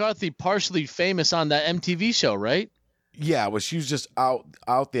 Jenny McCarthy partially famous on that MTV show, right? Yeah, well, she was just out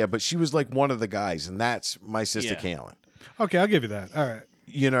there, but she was like one of the guys, and that's my sister Yeah. Kaylin. Okay, I'll give you that. All right.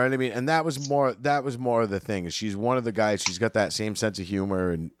 You know what I mean? And that was more of the thing. She's one of the guys. She's got that same sense of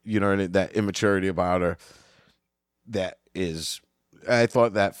humor and that immaturity about her. That is, I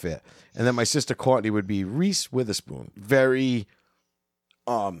thought that fit. And then my sister Courtney would be Reese Witherspoon. Very,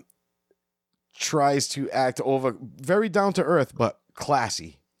 tries to act very down to earth, but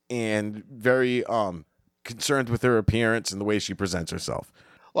classy and very concerned with her appearance and the way she presents herself.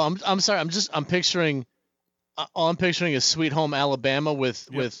 Well, I'm sorry. I'm picturing All I'm picturing is Sweet Home Alabama with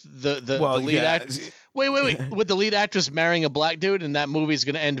the lead actor. Wait. With the lead actress marrying a black dude, and that movie is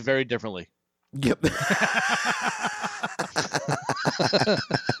going to end very differently. Yep.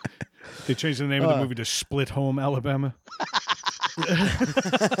 They changed the name of the movie to Split Home Alabama.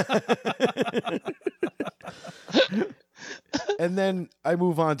 And then I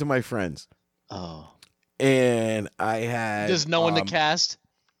move on to my friends. Oh. And I had... There's no one to cast?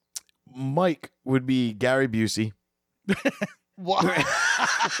 Mike would be Gary Busey. What?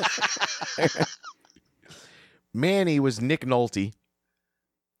 Manny was Nick Nolte.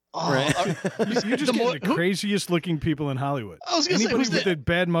 Oh, You're just getting the craziest looking people in Hollywood. I was going to say, anybody with a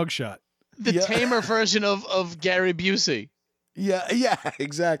bad mugshot. The tamer version of Gary Busey. Yeah,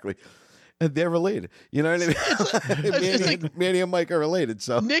 exactly. And they're related. You know what I mean? Manny and Mike are related.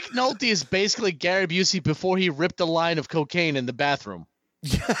 So Nick Nolte is basically Gary Busey before he ripped a line of cocaine in the bathroom.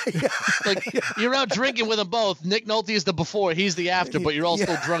 You're out drinking with them both. Nick Nolte is the before, he's the after, but you're all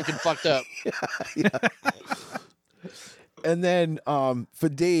still drunk and fucked up. Yeah. And then for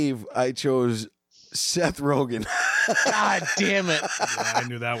Dave, I chose Seth Rogen. God damn it! Yeah, I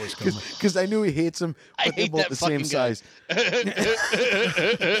knew that was coming because I knew he hates him. But they're both the same size.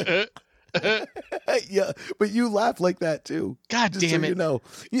 Yeah, but you laugh like that too. God damn it! You know.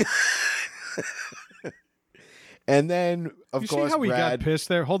 Yeah. And then, of course, see how he Brad, got pissed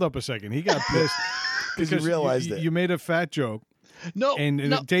there? Hold up a second. He got pissed because he realized it. You made a fat joke. No,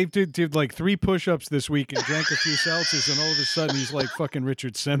 and Dave did like 3 push-ups this week and drank a few seltzers, and all of a sudden he's like fucking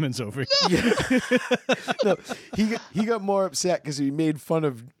Richard Simmons over here. No, he got more upset because he made fun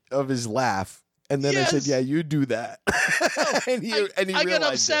of his laugh, and then I said, "Yeah, you do that." and he I got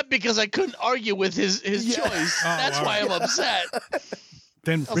upset because I couldn't argue with his choice. That's why I'm upset.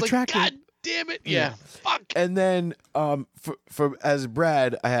 Then I was retract like, God damn it! Yeah, fuck. And then for as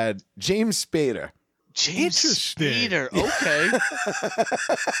Brad, I had James Spader. James Spader, okay.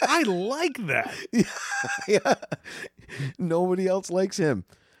 I like that. Yeah. Nobody else likes him.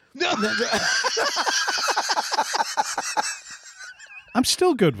 No. I'm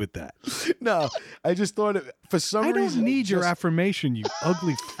still good with that. No, I just thought for some reason. I don't need your affirmation, you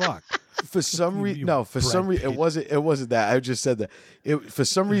ugly fuck. For some reason, no. For some reason, it wasn't that. I just said that. For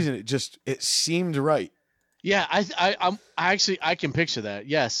some reason, it seemed right. Yeah, I can picture that.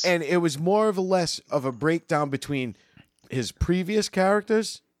 Yes, and it was more of a less of a breakdown between his previous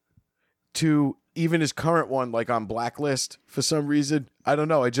characters to even his current one, like on Blacklist. For some reason, I don't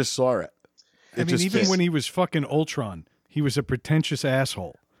know. I just saw it. Even when he was fucking Ultron, he was a pretentious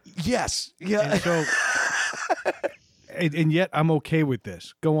asshole. Yes. Yeah. And so, and yet I'm okay with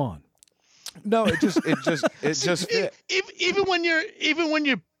this. Go on. No, it just fit. Even when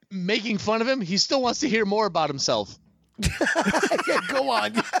you're making fun of him, he still wants to hear more about himself. Yeah, go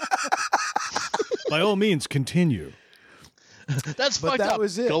on. By all means, continue. That's fucked up.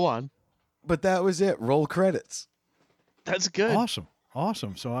 Was it. Go on. But that was it. Roll credits. That's good. Awesome.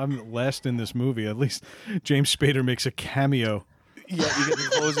 So I'm last in this movie. At least James Spader makes a cameo. Yeah, you get the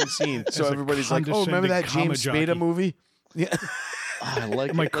closing scene. So everybody's like, "Oh, remember that James Spader movie?" Yeah. I like.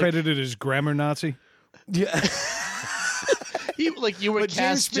 Am I credited as grammar Nazi? Yeah. You were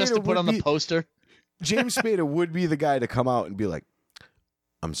cast just to put on the poster. James Spader would be the guy to come out and be like,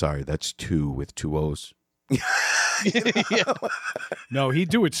 "I'm sorry, that's 2 with 2 O's." Yeah. No, he'd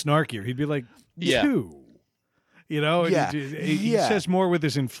do it snarkier. He'd be like, 2. You know? Yeah. He says more with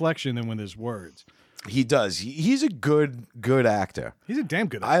his inflection than with his words. He does. He's a good actor. He's a damn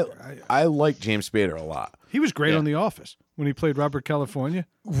good actor. I like James Spader a lot. He was great on The Office when he played Robert California.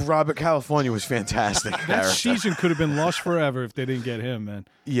 Robert California was fantastic. That season could have been lost forever if they didn't get him, man.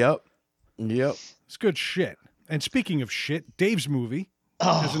 Yep. It's good shit. And speaking of shit, Dave's movie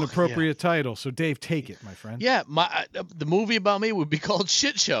has an appropriate title. So Dave, take it, my friend. Yeah, the movie about me would be called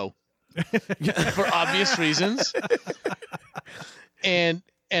Shit Show for obvious reasons. And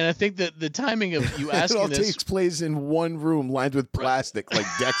I think that the timing of you asking it all this takes place in one room lined with plastic, like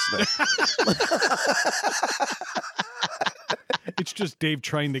Dexter. It's just Dave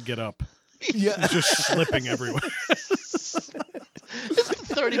trying to get up. Yeah, he's just slipping everywhere. It's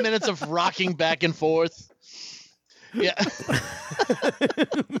 30 minutes of rocking back and forth. Yeah.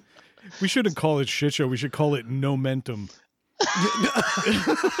 We shouldn't call it Shit Show. We should call it No-mentum.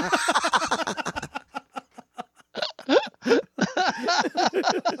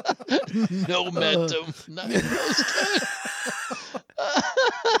 No-mentum.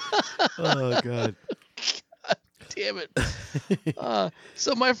 Oh, God. Damn it.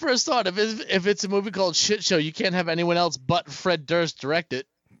 So my first thought, if it's a movie called Shit Show, you can't have anyone else but Fred Durst direct it.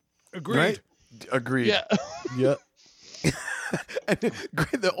 Agreed. Right? Agreed. Yeah. Yep. And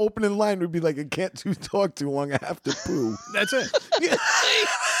the opening line would be like, I can't talk too long, I have to poo. That's it.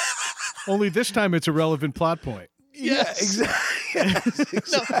 Only this time it's a relevant plot point. Yes. Yeah,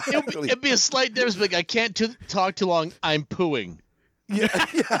 exactly. No, it'd be a slight difference. Like, I can't talk too long. I'm pooing. Yeah,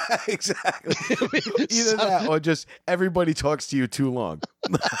 exactly. Either that or just everybody talks to you too long.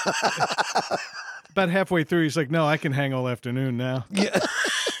 About halfway through, he's like, no, I can hang all afternoon now. Yeah.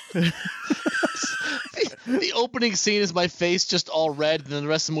 The opening scene is my face just all red, and then the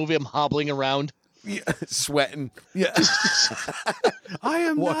rest of the movie I'm hobbling around. Yeah. Sweating. Yeah. I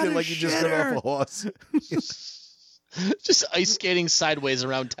am walking not a like you just got off a horse. Just ice skating sideways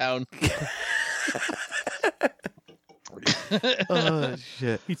around town. Oh,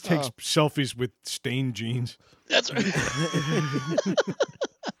 shit. He takes selfies with stained jeans. That's right.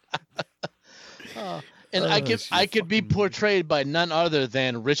 And I could be portrayed by none other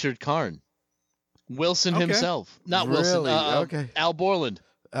than Richard Karn. Wilson Okay. himself. Not Really? Wilson. Okay. Al Borland.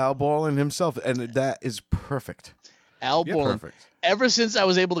 Al Borland himself, and that is perfect. Al Borland. Perfect. Ever since I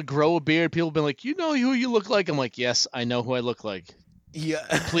was able to grow a beard, people have been like, you know who you look like? I'm like, yes, I know who I look like. Yeah.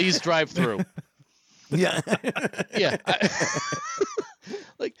 Please drive through. Yeah. Yeah.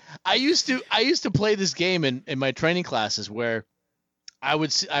 Like I used to play this game in my training classes where I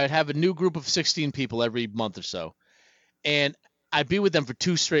would have a new group of 16 people every month or so, and I'd be with them for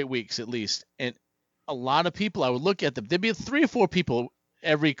 2 straight weeks at least. And a lot of people, I would look at them. There'd be 3 or 4 people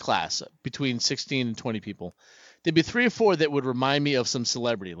every class, between 16 and 20 people. There'd be 3 or 4 that would remind me of some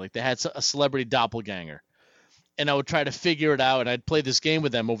celebrity, like they had a celebrity doppelganger. And I would try to figure it out, and I'd play this game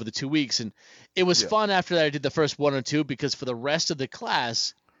with them over the 2 weeks. And it was fun after that I did the first 1 or 2, because for the rest of the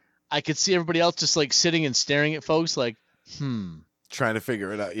class, I could see everybody else just like sitting and staring at folks like, Trying to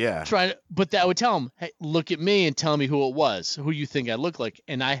figure it out. Yeah. But I would tell them, hey, look at me and tell me who it was, who you think I look like.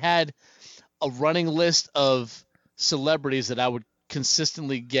 And I had a running list of celebrities that I would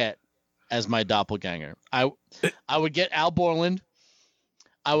consistently get as my doppelganger. I would get Al Borland.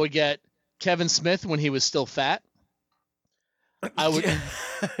 I would get Kevin Smith when he was still fat. I would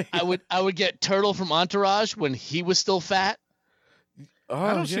get Turtle from Entourage when he was still fat. Oh,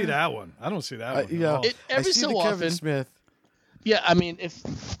 I don't see that one. I don't see that one. Yeah. At all. Every I see so the often. Kevin Smith. Yeah, I mean, if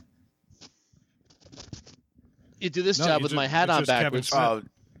you do this job with my hat on backwards, Kevin Oh,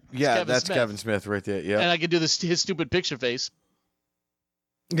 yeah, Kevin that's Smith. Kevin Smith right there. Yeah. and I could do his stupid picture face.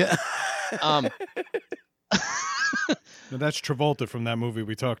 Yeah. No, that's Travolta from that movie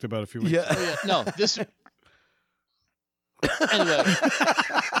we talked about a few weeks ago. Oh, yeah. No, this. Anyway.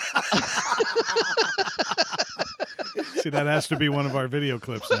 See, that has to be one of our video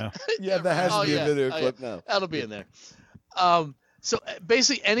clips now. Yeah, that has to be a video clip yeah. now. That'll be in there. So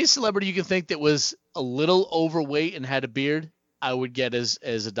basically, any celebrity you can think that was a little overweight and had a beard, I would get as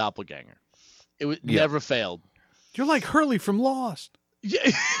a doppelganger. It would never failed. You're like Hurley from Lost. Yeah.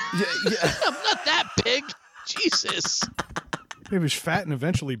 Yeah. I'm not that big. Jesus. He was fat and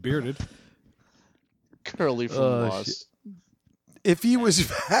eventually bearded. Curly from Lost. If he was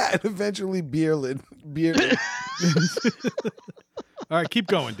fat, eventually bearded. All right, keep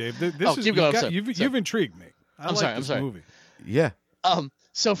going, Dave. This is keep going. I'm sorry. You've intrigued me. I like I'm this sorry. movie. Yeah.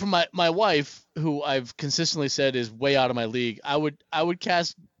 So for my wife, who I've consistently said is way out of my league, I would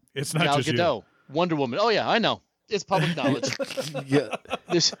cast It's not Gal just Gadot, Wonder Woman. Oh yeah, I know. It's public knowledge. Yeah.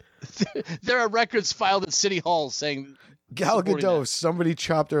 There are records filed at City Hall saying Gal supporting Gadot, that. somebody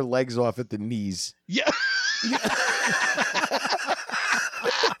chopped her legs off at the knees. Yeah.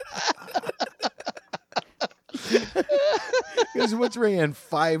 Because what's Rayanne,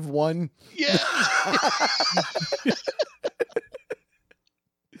 5'1"? Yeah.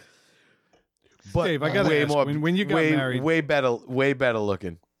 But Dave, I gotta ask, when you got married- way better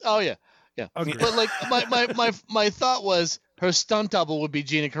looking. Oh yeah. Yeah. Okay. But like my thought was her stunt double would be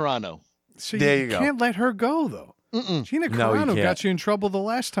Gina Carano. So There you you go. can't let her go, though. Gina No, you Carano can't. got you in trouble the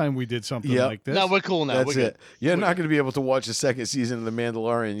last time we did something Yep. like this. No, we're cool now. That's We're it. You're not going to be able to watch the second season of The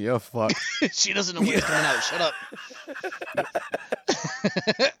Mandalorian. You're fucked. good. She doesn't know what's coming out. Shut up.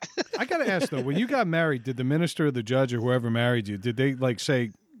 I got to ask, though, when you got married, did the minister or the judge or whoever married you, did they like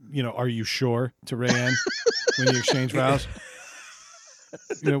say, are you sure to Rayanne when you exchange vows?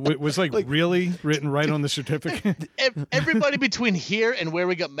 Was like really written right on the certificate? Everybody between here and where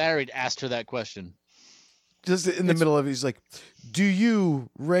we got married asked her that question. Just in the middle of it, he's like, do you,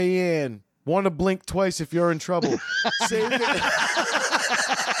 Rayanne, want to blink twice if you're in trouble? Save it.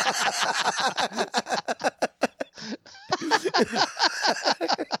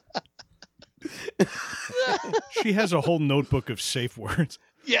 She has a whole notebook of safe words.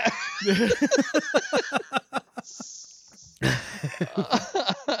 Yeah.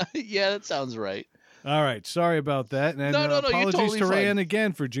 Yeah, that sounds right. All right. Sorry about that. And No, you're apologies totally to fine. Rayanne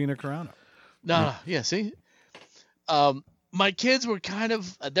again for Gina Carano. No, yeah, see? My kids were kind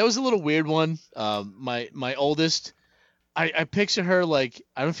of that was a little weird one. My oldest, I picture her like,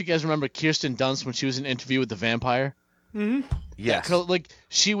 I don't know if you guys remember Kirsten Dunst when she was in Interview with the Vampire. Yes. Like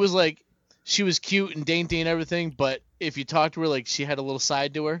she was cute and dainty and everything, but if you talked to her, like she had a little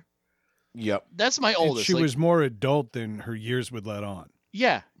side to her. Yep. That's my oldest. She like, was more adult than her years would let on.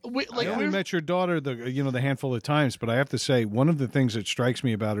 yeah. I only met your daughter the handful of times, but I have to say one of the things that strikes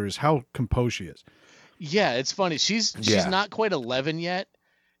me about her is how composed she is. Yeah, it's funny. She's not quite 11 yet,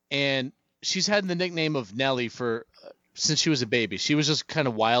 and she's had the nickname of Nellie for since she was a baby. She was just kind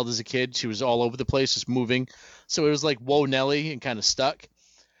of wild as a kid. She was all over the place, just moving. So it was like, whoa, Nellie, and kind of stuck.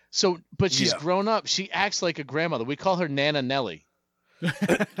 So, but she's grown up. She acts like a grandmother. We call her Nana Nellie.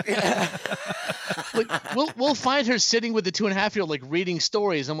 Like we'll find her sitting with the 2.5-year-old, like reading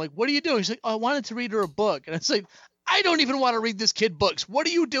stories. I'm like, what are you doing? She's like, oh, I wanted to read her a book, and it's like, I don't even want to read this kid books. What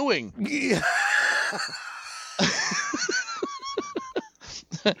are you doing? Yeah.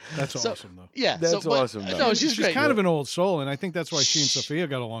 That's awesome, though. Yeah, That's awesome, though. No, she's great. kind of an old soul, and I think that's why she and Sophia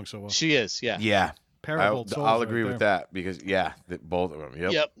got along so well. She is, yeah. Yeah. Pair of old souls I'll right agree there. with that because both of them.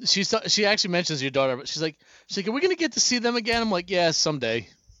 Yep. Yep. She actually mentions your daughter, but she's like, are we gonna get to see them again? I'm like, yeah, someday,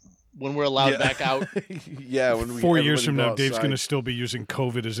 when we're allowed back out. Yeah. When 4 years everybody from go now, Dave's outside. going to still be using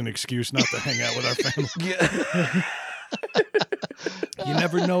COVID as an excuse not to hang out with our family. Yeah. You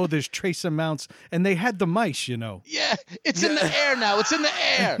never know. There's trace amounts, and they had the mice. Yeah, it's in the air now. It's in the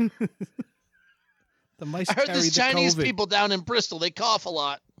air. The mice I heard carry there's the Chinese COVID. people down in Bristol. They cough a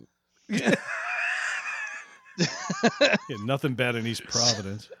lot. Yeah, nothing bad in East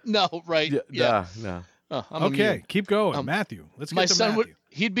Providence. No, right? Yeah. No. Oh, I'm Okay, immune. keep going, Matthew. Let's My get to son Matthew.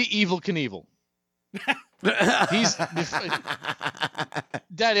 he'd be Evil Knievel. He's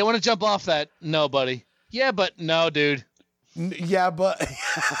Daddy, I want to jump off that. No, buddy. Yeah, but no, dude. Yeah, but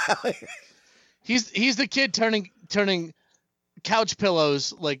He's the kid turning couch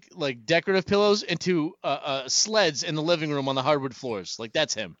pillows, like decorative pillows, into sleds in the living room on the hardwood floors. Like,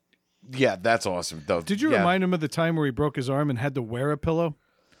 that's him. yeah, that's awesome though. Did you remind him of the time where he broke his arm and had to wear a pillow?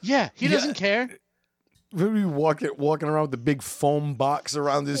 Yeah, he doesn't care. Maybe walking around with the big foam box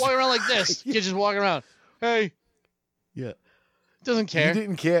around his. Walking around like this. Kid just walking around. Hey, Yeah, doesn't care. he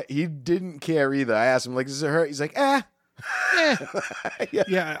didn't care. He didn't care either. I asked him like, "Does it hurt?" He's like, "Ah." Eh.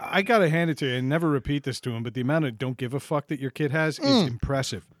 Yeah, I gotta hand it to you, and never repeat this to him, but the amount of don't give a fuck that your kid has is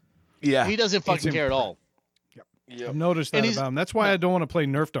impressive. Yeah, He doesn't fucking care at all. I've noticed that And he's- about him. That's why I don't want to play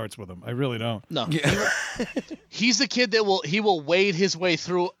Nerf darts with him. I really don't. No. Yeah. He's the kid that will wade his way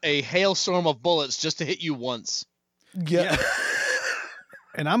through a hailstorm of bullets just to hit you once. yeah.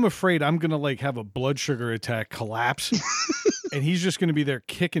 And I'm afraid I'm gonna like have a blood sugar attack, collapse, and he's just gonna be there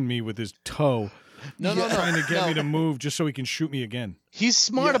kicking me with his toe, No, trying to get no. me to move just so he can shoot me again. He's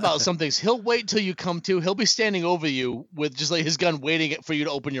smart about some things. He'll wait till you come to. He'll be standing over you with just like his gun waiting for you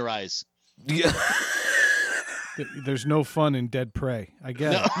to open your eyes. Yeah. There's no fun in dead prey. I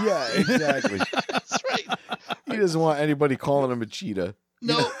get it. Yeah, exactly. That's right. He doesn't want anybody calling him a cheetah.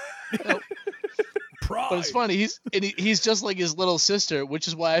 No. But it's funny. He's just like his little sister, which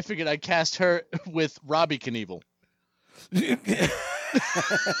is why I figured I'd cast her with Robbie Knievel.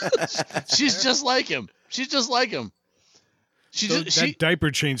 She's just like him. She's just like him. That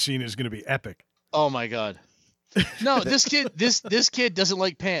diaper change scene is going to be epic. Oh my god. No, this kid doesn't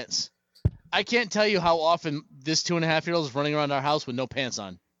like pants. I can't tell you how often this 2.5-year-old is running around our house with no pants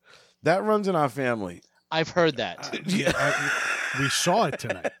on. That runs in our family. I've heard that. We saw it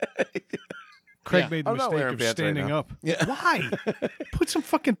tonight. Craig Yeah. made the I'm not mistake wearing of pants right standing now. up. Yeah. Why? Put some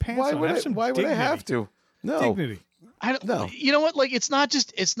fucking pants Why on. would Have I? some Why would I dignity. have to? No. Dignity. I don't. No. You know what? Like, it's not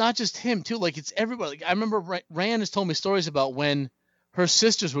just him too. Like, it's everybody. Like, I remember Ryan has told me stories about when her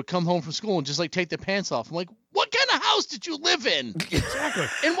sisters would come home from school and just like take their pants off. I'm like, what kind of house did you live in? Exactly.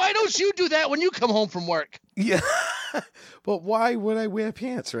 And why don't you do that when you come home from work? Yeah. But why would I wear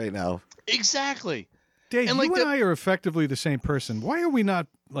pants right now? Exactly. Dave, And, you like, and I are effectively the same person. Why are we not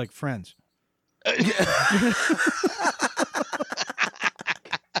like friends?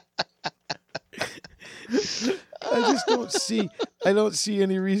 I don't see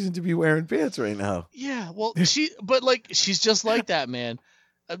any reason to be wearing pants right now. Yeah. Well, she's just like that, man.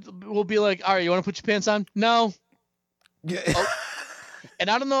 We'll be like, all right, you want to put your pants on? No. Yeah. And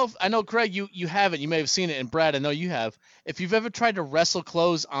I don't know I know, Craig, you haven't. You may have seen it, and Brad, I know you have. If you've ever tried to wrestle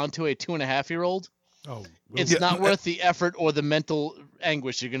clothes onto a 2.5-year-old, Oh, it's not worth the effort or the mental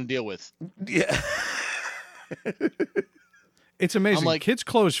anguish you're going to deal with. Yeah. It's amazing. I'm like- Kids'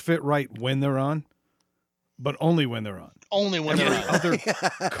 clothes fit right when they're on, but only when they're on. Only when they're on. Other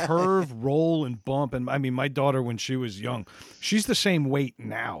curve, roll, and bump. And I mean, my daughter, when she was young, she's the same weight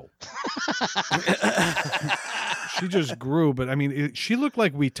now. She just grew, but I mean, she looked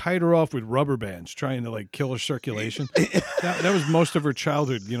like we tied her off with rubber bands trying to like kill her circulation. that was most of her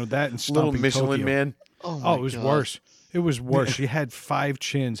childhood, you know, that and stomping Little Michelin Tokyo. man. Oh, It was worse. It was worse. She had 5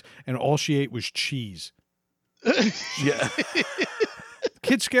 chins, and all she ate was cheese. Yeah.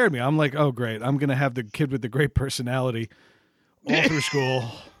 Kid scared me. I'm like, oh, great. I'm going to have the kid with the great personality all through school.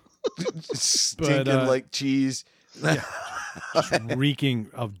 Stinking like cheese. Just reeking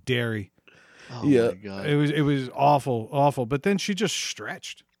of dairy. Oh, Yeah. my God. It was awful. But then she just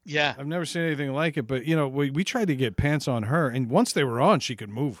stretched. Yeah. I've never seen anything like it. But, you know, we tried to get pants on her, and once they were on, she could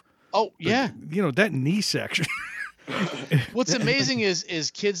move. Oh, yeah. But, you know, that knee section. What's amazing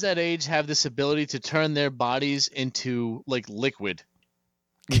is kids that age have this ability to turn their bodies into like liquid.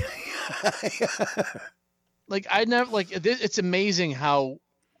 Like I never like it's amazing how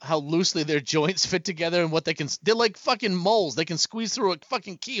loosely their joints fit together and what they're like fucking moles. They can squeeze through a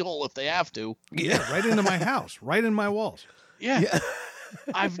fucking keyhole if they have to. Yeah, right into my house, right in my walls. Yeah.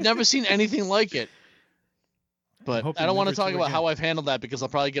 I've never seen anything like it. But hope I you don't want to never talk do about again. how I've handled that because I'll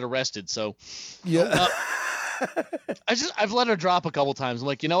probably get arrested. So Yeah. I've let her drop a couple times. I'm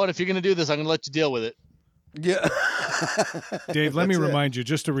like, you know what? If you're gonna do this, I'm gonna let you deal with it. Yeah. Dave, let me That's it. remind you,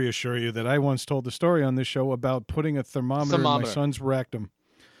 just to reassure you, that I once told the story on this show about putting a thermometer in my son's rectum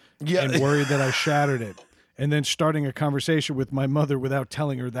Yeah. and worried that I shattered it, and then starting a conversation with my mother without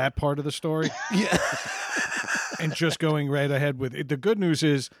telling her that part of the story, Yeah. and just going right ahead with it. The good news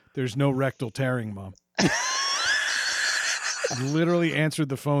is there's no rectal tearing, Mom. Literally answered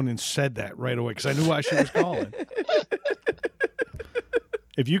the phone and said that right away because I knew why she was calling.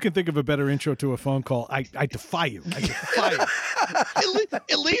 If you can think of a better intro to a phone call, I defy you. I defy you.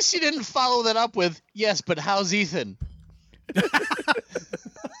 At least you didn't follow that up with, yes, but how's Ethan?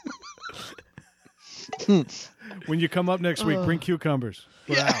 When you come up next week, bring cucumbers.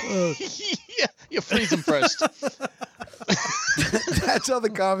 We're out. Yeah, you freeze them first. That's how the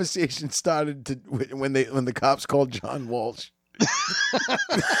conversation started when the cops called John Walsh.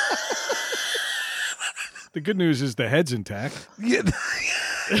 The good news is the head's intact. Yeah.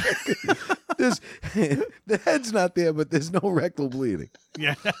 The head's not there, but there's no rectal bleeding.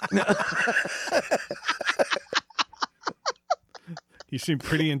 Yeah. You seem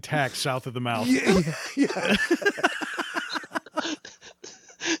pretty intact south of the mouth. Yeah.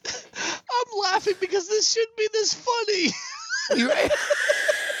 I'm laughing because this shouldn't be this funny. You're right.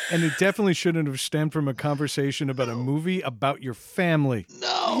 And it definitely shouldn't have stemmed from a conversation about a movie about your family.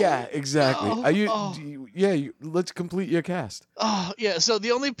 No. Yeah, exactly. No. Are you? Oh. Let's complete your cast. Oh, yeah. So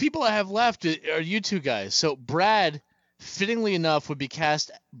the only people I have left are you two guys. So Brad, fittingly enough, would be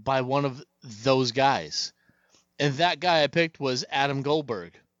cast by one of those guys. And that guy I picked was Adam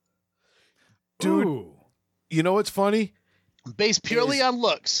Goldberg. Dude. Ooh. You know what's funny? Based purely on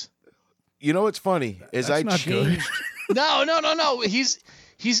looks. You know what's funny is That's I not good. changed. No.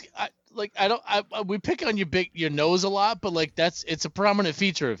 We pick on your nose a lot, but like it's a prominent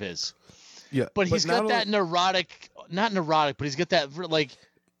feature of his. Yeah, But he's not got that neurotic, not neurotic, but he's got that like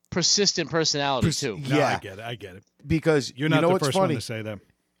persistent personality too. No, Yeah. I get it. because You're you not know the what's first funny one to say that.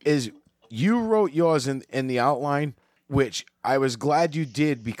 is you wrote yours in the outline, which I was glad you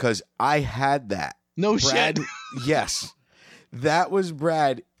did because I had that. No Brad, shit. yes, that was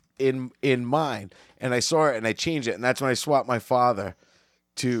Brad in mine, and I saw it and I changed it, and that's when I swapped my father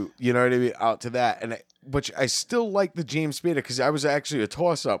to, you know what I mean, out to that, but I still like the James Spader because I was actually a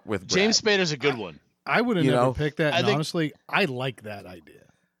toss up with Brad. James Spader's a good one. I would have You never know, picked that. I And think- honestly, I like that idea.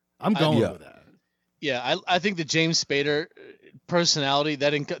 I'm going Yeah. with that. Yeah, I think the James Spader personality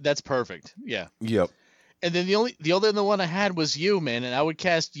that's perfect. Yeah. Yep. And then the other one I had was you, man, and I would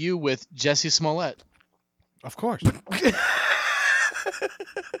cast you with Jesse Smollett. Of course.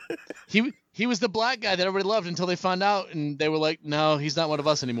 He was the black guy that everybody loved until they found out, and they were like, "No, he's not one of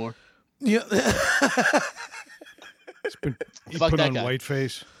us anymore." Yeah. He Fuck put that on guy. white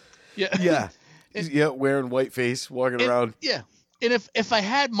face. Yeah. Yeah. Yeah, wearing white face, walking around. Yeah. And if I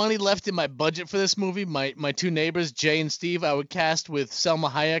had money left in my budget for this movie, my two neighbors, Jay and Steve, I would cast with Selma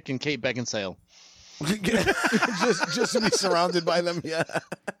Hayek and Kate Beckinsale. just to be surrounded by them. Yeah.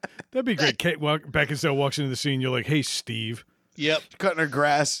 That'd be great. Kate Beckinsale walks into the scene. You're like, "Hey, Steve." Yep. Cutting her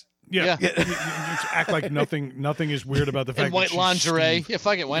grass. Yeah. Yeah. You just act like nothing is weird about the fact And white that she's lingerie. Steve. Yeah,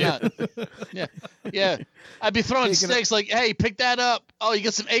 fuck it. Why not? Yeah. Yeah. I'd be throwing Taking a- sticks like, hey, pick that up. Oh, you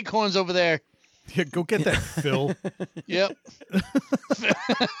got some acorns over there. Yeah, go get that, Phil. Yep.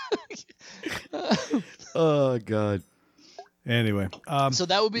 Oh God. Anyway, So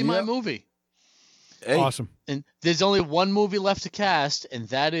that would be my Yep. movie. Hey, Awesome. And there's only one movie left to cast, and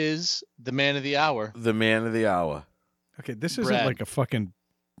that is The Man of the Hour. the man of the hour. Okay, this isn't Brad. like a fucking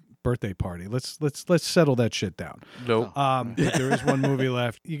birthday party. Let's settle that shit down. Nope. But there is one movie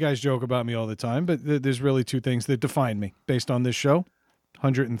left. You guys joke about me all the time, but there's really two things that define me based on this show.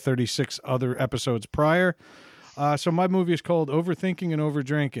 136 other episodes prior. So my movie is called Overthinking and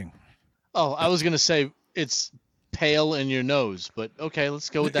Overdrinking. Oh, I was gonna say it's Pale in Your Nose, but okay, let's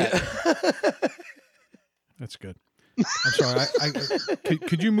go with that. That's good. I'm sorry.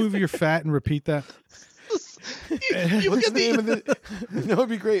 Could you move your fat and repeat that? You What's get the name the, of the? That would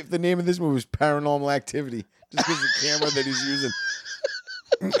be great if the name of this movie was Paranormal Activity. Just because the camera that he's using.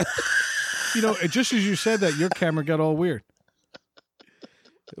 You know, just as you said that, your camera got all weird.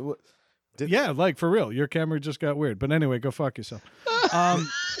 What- Yeah, like for real. Your camera just got weird. But anyway, go fuck yourself.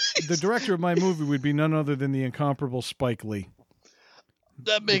 The director of my movie would be none other than the incomparable Spike Lee.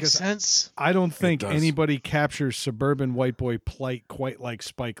 that makes because sense. I don't think does. anybody captures suburban white boy plight quite like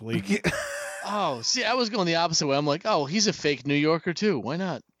Spike Lee. Oh, see, I was going the opposite way. I'm like, oh, he's a fake New Yorker too. Why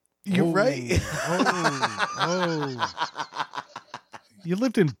not? You're right. You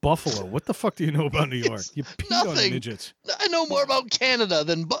lived in Buffalo. What the fuck do you know about New York? You peed on Nothing. midgets. I know more about Canada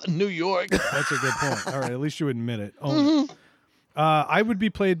than New York. That's a good point. All right, at least you admit it. I would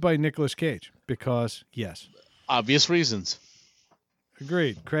be played by Nicolas Cage because, yes. Obvious reasons.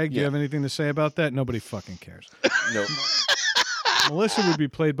 Agreed. Craig, do you Yeah. have anything to say about that? Nobody fucking cares. Nope. Melissa would be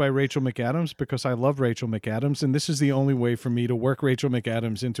played by Rachel McAdams because I love Rachel McAdams, and this is the only way for me to work Rachel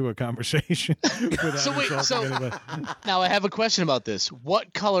McAdams into a conversation without So wait, insulting so- anybody. Now I have a question about this.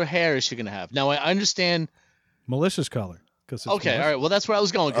 What color hair is she gonna have? Now I understand. Melissa's color. Because Okay, all right. Well, that's where I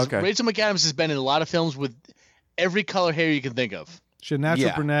was going. 'Cause Okay. Rachel McAdams has been in a lot of films with every color hair you can think of. She had natural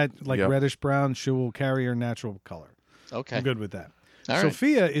Yeah. brunette, like Yep. reddish brown. She will carry her natural color. Okay. I'm good with that. All right.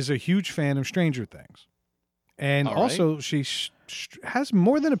 Sophia is a huge fan of Stranger Things. And All right. also, she has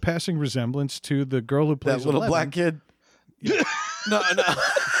more than a passing resemblance to the girl who plays That little 11. black kid. No.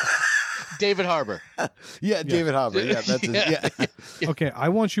 David Harbour. Yeah, David Harbour. Yeah, that's it. Yeah. Okay, I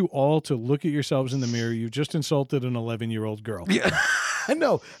want you all to look at yourselves in the mirror. You just insulted an 11-year-old girl. Yeah. I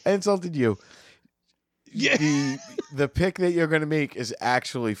know. I insulted you. Yeah. The pick that you're going to make is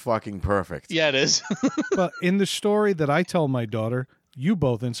actually fucking perfect. Yeah, it is. But in the story that I tell my daughter, you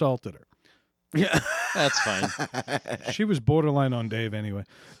both insulted her. Yeah. That's fine. She was borderline on Dave anyway.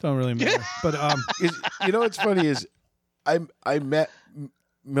 Don't really matter. But You know what's funny is I met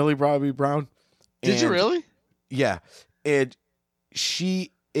Millie Bobby Brown. Did you and- really? Yeah. And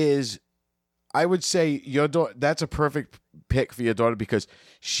she is, I would say your daughter, that's a perfect pick for your daughter because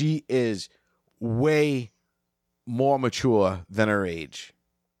she is way more mature than her age.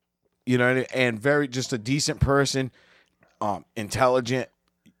 You know what I mean? And very, just a decent person, intelligent,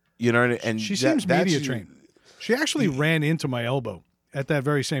 you know what I mean? And she that- seems that's- media trained. She actually ran into my elbow at that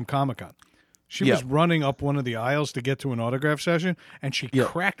very same Comic-Con. She was Yeah. running up one of the aisles to get to an autograph session, and she Yeah.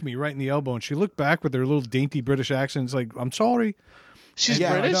 cracked me right in the elbow. And she looked back with her little dainty British accent. It's like, I'm sorry. She's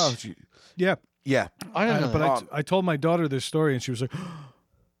Yeah, British. I know. She- Yeah. yeah. I don't know. But I told my daughter this story, and she was like,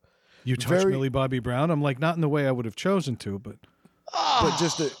 you touched Very- Millie Bobby Brown? I'm like, not in the way I would have chosen to, but But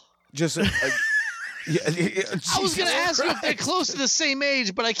just a yeah, I was going to Jesus ask you if they're Christ. close to the same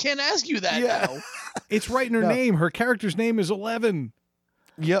age, but I can't ask you that Yeah. now. it's right in her No. name. Her character's name is 11.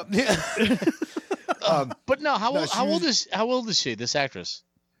 Yep. Yeah. But no, how No, old, she how was- old is she? How old is she? This actress?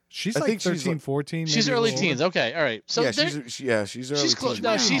 She's I like think 13, she's like- 14. She's maybe a early little teens. older. Okay, all right. So yeah, they're- she's early. she's close- teens.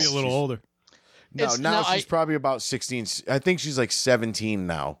 no, Maybe she's- a little older. No, It's- now no, she's probably about 16. I think she's like 17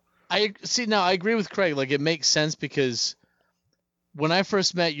 now. I see. Now I agree with Craig. Like it makes sense because when I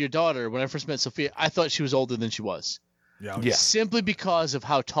first met your daughter, when I first met Sophia, I thought she was older than she was. Yeah. Yeah. Simply because of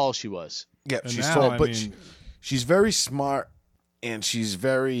how tall she was. Yeah, And she's now, tall, I but mean- she's very smart and she's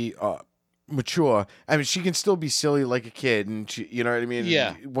very mature. I mean, she can still be silly like a kid, and she, you know what I mean.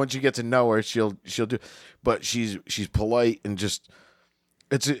 Yeah. Once you get to know her, she'll do. But she's polite and just.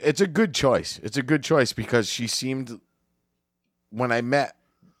 It's a good choice. It's a good choice because she seemed. When I met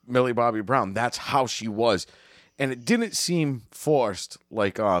Millie Bobby Brown, that's how she was, and it didn't seem forced.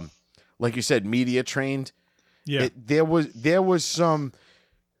 Like you said, media trained. Yeah. There was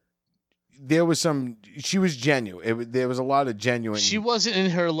some. She was genuine. There was a lot of genuine. She wasn't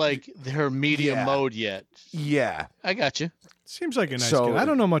in her her media Yeah. mode yet. Yeah. I got you. Seems like a nice So- kid. I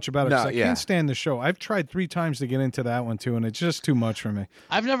don't know much about it 'cause No, I yeah. can't stand the show. I've tried 3 times to get into that one too, and it's just too much for me.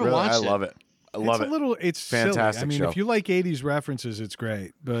 I've never Really, watched I love it. I love it's it. a little, it's Fantastic silly. I mean, show. if you like 80s references, it's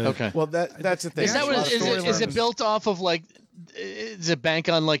great. But Okay. Well, that's the thing. Is that what There's it, a lot is? of It, is it storylines. built off of like? Is it bank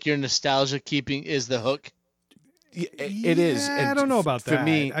on like your nostalgia keeping is the hook? It is. Yeah, I And don't know about for that.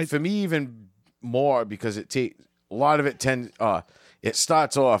 me, I- for me, even more because a lot of it it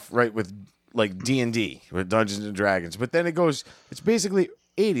starts off right with like D&D with Dungeons and Dragons, but then it's basically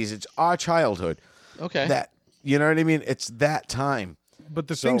 80s. It's our childhood. Okay. That, you know what I mean? It's that time. But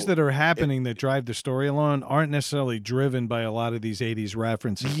the things that are happening that drive the story along aren't necessarily driven by a lot of these 80s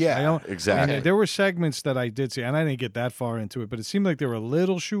references. Yeah, exactly. And there were segments that I did see, and I didn't get that far into it, but it seemed like they were a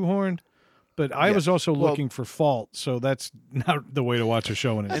little shoehorned. But I was also looking for fault, so that's not the way to watch a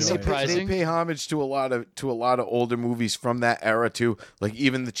show and enjoy it. They pay homage to a lot of older movies from that era too. Like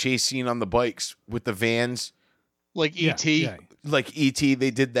even the chase scene on the bikes with the vans, like E.T. Yeah. like E.T.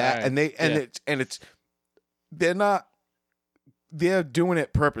 They did that, Right. they're doing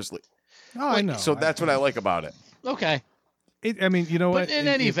it purposely. Oh, I know. So that's what I like about it. Okay. I mean, you know But what? in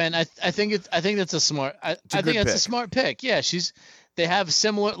any event, I think that's a smart. I think that's a smart pick. Yeah, they have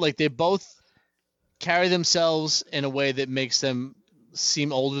similar. Like they both carry themselves in a way that makes them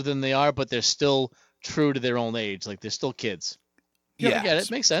seem older than they are, but they're still true to their own age. Like they're still kids. Yeah, I get it.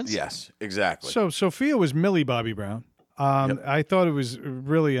 Makes sense. Yes, exactly. So Sophia was Millie Bobby Brown. I thought it was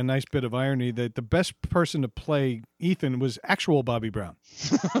really a nice bit of irony that the best person to play Ethan was actual Bobby Brown.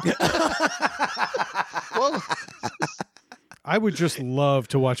 Well, I would just love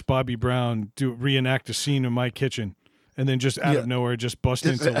to watch Bobby Brown reenact a scene in my kitchen and then just out of nowhere just bust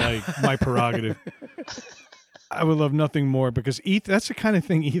into like My Prerogative. I would love nothing more because that's the kind of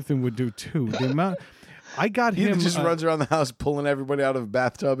thing Ethan would do too. The amount I got him just runs around the house pulling everybody out of a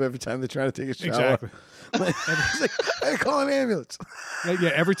bathtub every time they try to take a shower. Exactly. He's like, I call an ambulance.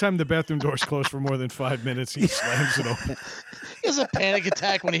 Yeah, every time the bathroom door's closed for more than 5 minutes, he slams it open. he has a panic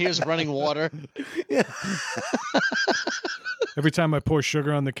attack when he hears running water. Yeah. Every time I pour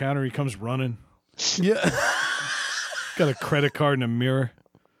sugar on the counter, he comes running. Yeah. Got a credit card and a mirror.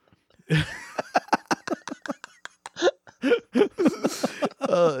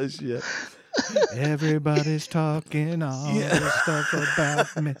 Oh shit. Everybody's talking all this stuff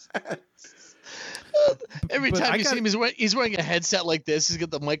about me. Every time you see him, he's wearing a headset like this. He's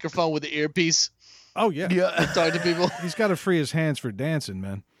got the microphone with the earpiece. Oh yeah, talking to people. He's got to free his hands for dancing,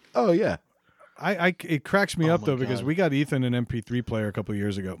 man. Oh yeah. It cracks me up though because we got Ethan an MP3 player a couple of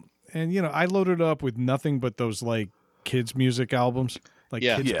years ago, and I loaded it up with nothing but those like kids music albums, like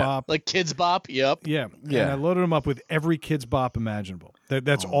Kids Bop, like Kids Bop. Yep. Yeah. And I loaded him up with every Kids Bop imaginable.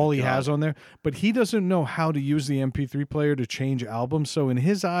 That's all he has on there. But he doesn't know how to use the MP3 player to change albums. So in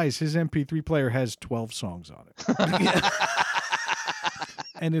his eyes, his MP3 player has 12 songs on it.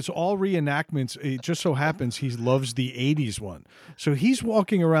 And it's all reenactments. It just so happens he loves the 80s one. So he's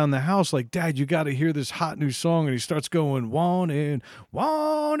walking around the house like, Dad, you got to hear this hot new song. And he starts going, wanted, dead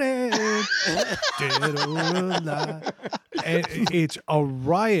or alive. And it's a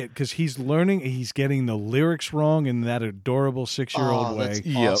riot because he's learning. He's getting the lyrics wrong in that adorable 6-year-old way.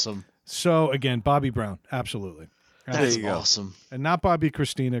 That's awesome. So again, Bobby Brown. Absolutely. That's awesome. And not Bobby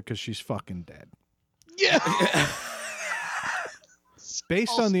Christina because she's fucking dead. Yeah.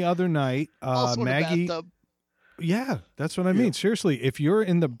 Based on the other night, Maggie. Yeah, that's what I mean. Seriously, if you're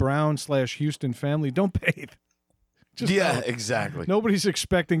in the Brown/Houston family, don't bathe. Exactly. Nobody's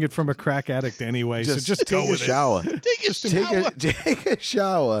expecting it from a crack addict anyway. So just take a shower. Take a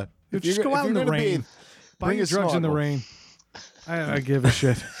shower. Just go out in the rain. Buy your drugs in the rain. I give a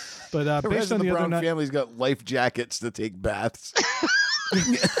shit. But based on the Brown other night, family's got life jackets to take baths.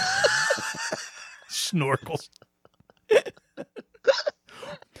 Snorkels.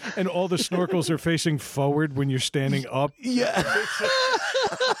 And all the snorkels are facing forward when you're standing up. Yeah.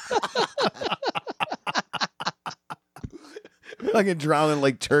 Fucking drowning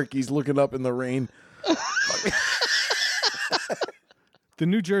like turkeys looking up in the rain. The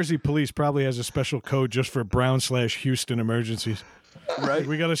New Jersey police probably has a special code just for Brown/Houston emergencies. Right.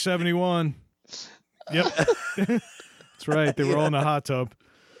 We got a 71. Yep. That's right. They were all in a hot tub.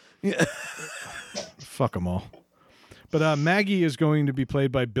 Yeah. Fuck them all. But Maggie is going to be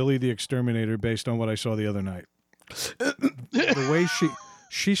played by Billy the Exterminator based on what I saw the other night. The way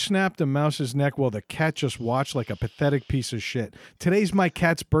she snapped a mouse's neck while the cat just watched like a pathetic piece of shit. Today's my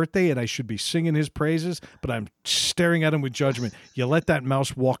cat's birthday and I should be singing his praises, but I'm staring at him with judgment. You let that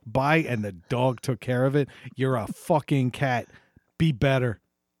mouse walk by and the dog took care of it. You're a fucking cat. Be better.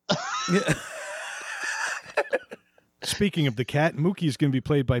 Speaking of the cat, Mookie is going to be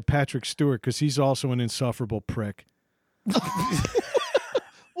played by Patrick Stewart because he's also an insufferable prick.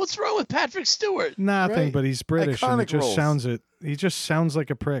 What's wrong with Patrick Stewart? Nothing, right. But he's British and he just sounds like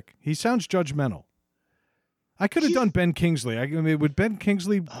a prick. He sounds judgmental. I could have done Ben Kingsley. I mean, would Ben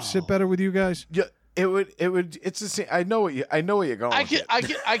Kingsley sit better with you guys? Yeah, it would. It's the same. I know where you're going. I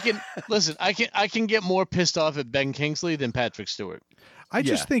can listen. I can get more pissed off at Ben Kingsley than Patrick Stewart. I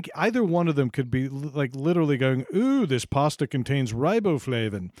just think either one of them could be like literally going, "Ooh, this pasta contains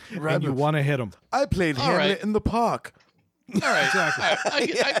riboflavin," and you want to hit them. I played All Hamlet right. in the park. All right,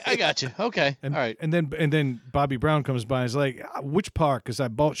 exactly. I got you. Okay, And, all right. and then Bobby Brown comes by and is like, "Which park? Because I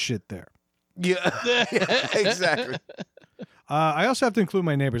bought shit there." Yeah, exactly. I also have to include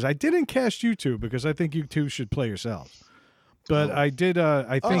my neighbors. I didn't cast you two because I think you two should play yourselves. But I did.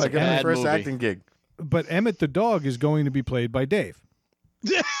 I think. I got my bad first movie. acting gig. But Emmett the dog is going to be played by Dave.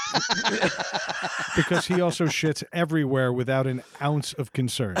 Because he also shits everywhere without an ounce of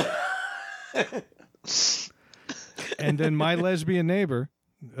concern. And then my lesbian neighbor,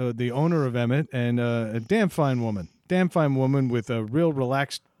 the owner of Emmett, and a damn fine woman with a real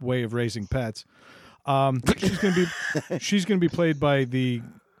relaxed way of raising pets. She's gonna be played by the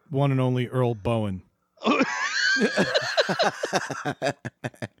one and only Earl Bowen.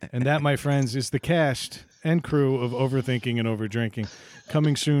 And that, my friends, is the cast and crew of Overthinking and Overdrinking.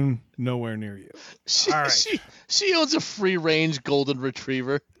 Coming soon, nowhere near you. She owns a free-range golden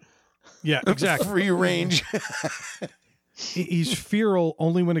retriever. Yeah, exactly. Free range. He's feral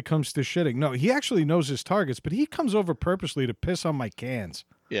only when it comes to shitting. No, he actually knows his targets, but he comes over purposely to piss on my cans.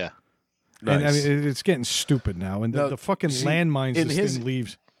 Yeah. And I Nice. mean, it's getting stupid now. And No, the fucking see, landmines in this his- thing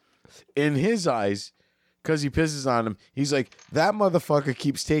leaves. In his eyes, because he pisses on him, he's like, that motherfucker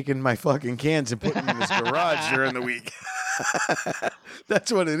keeps taking my fucking cans and putting them in his garage during the week.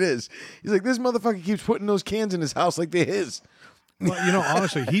 That's what it is. He's like, this motherfucker keeps putting those cans in his house like they're his. Well, you know,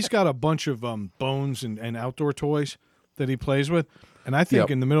 honestly, he's got a bunch of bones and outdoor toys that he plays with. And I think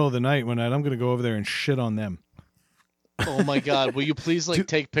Yep. in the middle of the night one night, I'm going to go over there and shit on them. Oh my God! Will you please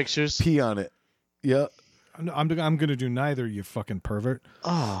take pictures? Pee on it. Yeah. I'm going to do neither, you fucking pervert.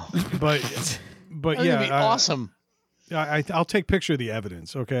 Oh, But that'd yeah, be awesome. I'll take picture of the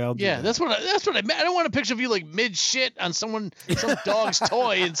evidence. Okay, I'll do Yeah, that. that's what I meant. I don't want a picture of you like mid shit on some dog's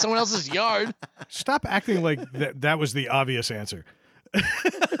toy in someone else's yard. Stop acting like that was the obvious answer.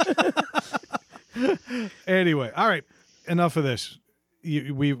 Anyway, all right, enough of this.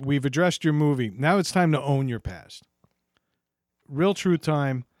 We've addressed your movie. Now it's time to own your past. Real true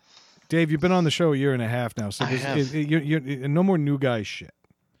time. Dave, you've been on the show a year and a half now, so I have. you're no more new guy shit.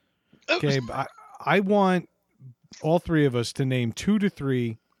 Okay, but I want all three of us to name 2 to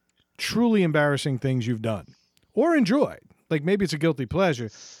 3 truly embarrassing things you've done or enjoyed. Like maybe it's a guilty pleasure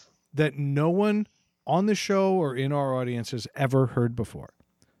that no one on the show or in our audience has ever heard before.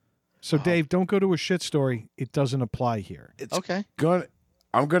 So, Dave, don't go to a shit story. It doesn't apply here. It's Okay.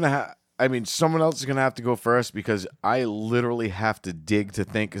 I'm going to have, I mean, someone else is going to have to go first because I literally have to dig to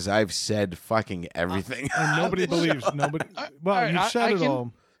think because I've said fucking everything. And nobody believes. Nobody. Well, all right, you've said I it can-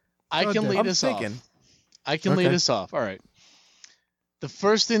 all. I Go can ahead. lead I'm us thinking. off. I can lead Okay. us off. All right. The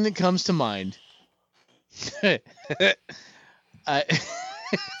first thing that comes to mind.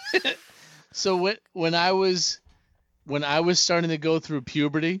 So when I was starting to go through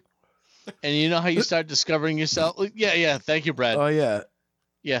puberty, and you know how you start discovering yourself. Yeah. Thank you, Brad. Oh, yeah.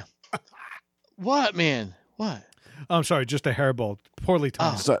 Yeah. What, man? What? I'm sorry, just a hairball. Poorly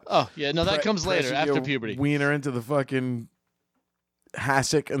timed. So, Oh, yeah. No, that comes later pressing after your puberty. Wiener into the fucking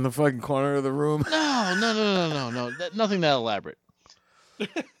hassock in the fucking corner of the room. No. Nothing that elaborate.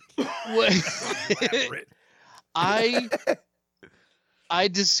 What- I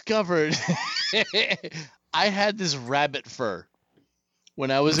discovered I had this rabbit fur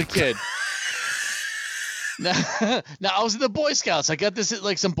when I was a kid. Now I was in the Boy Scouts. I got this at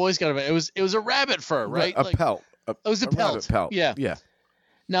like some Boy Scout event. It was a rabbit fur, right? A Like, pelt. it was a rabbit pelt. pelt. Yeah. Yeah.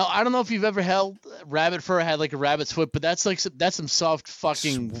 Now I don't know if you've ever held rabbit fur, had like a rabbit's foot, but that's some soft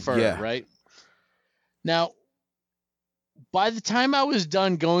fucking fur, yeah. right? Now, by the time I was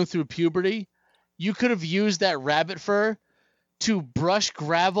done going through puberty, you could have used that rabbit fur to brush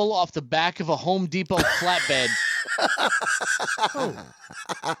gravel off the back of a Home Depot flatbed.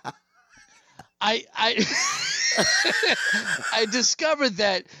 I I discovered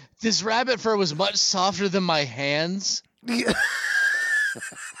that this rabbit fur was much softer than my hands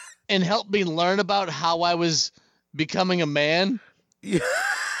and helped me learn about how I was becoming a man. Yeah.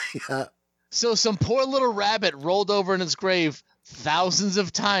 So some poor little rabbit rolled over in its grave thousands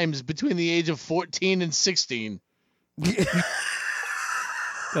of times between the age of 14 and 16.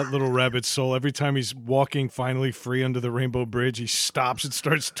 That little rabbit's soul. Every time he's walking finally free under the Rainbow Bridge, he stops and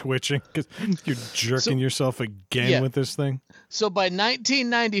starts twitching because you're jerking yourself again Yeah. with this thing. So by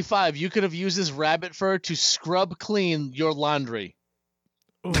 1995, you could have used this rabbit fur to scrub clean your laundry.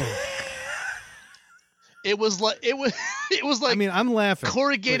 Oh. It was like I mean, I'm laughing.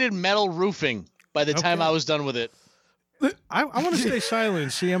 corrugated metal roofing by the time Okay. I was done with it. I want to stay silent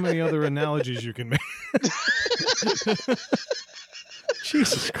and see how many other analogies you can make.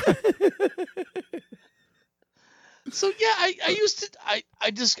 Jesus Christ. So yeah, I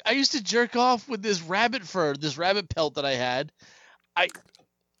used to jerk off with this rabbit fur, this rabbit pelt that I had.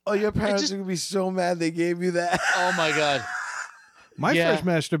 Oh, your parents are gonna be so mad they gave you that. Oh my god. My Yeah. first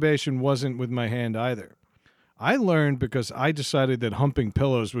masturbation wasn't with my hand either. I learned because I decided that humping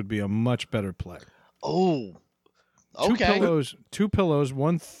pillows would be a much better play. Oh. Okay. Two pillows,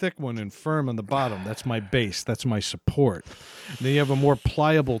 one thick one and firm on the bottom. That's my base. That's my support. And then you have a more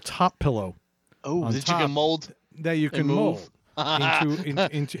pliable top pillow Oh, on that you top. can mold. that you can move. mold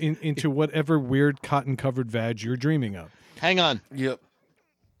into whatever weird cotton covered vag you're dreaming of. Hang on. Yep.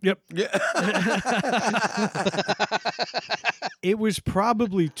 Yep. Yeah. It was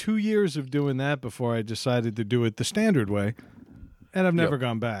probably 2 years of doing that before I decided to do it the standard way. And I've never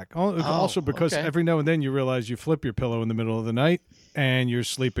gone back. Also because okay. every now and then you realize you flip your pillow in the middle of the night and you're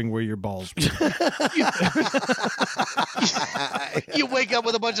sleeping where your balls were. You wake up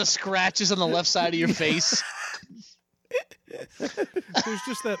with a bunch of scratches on the left side of your face. There's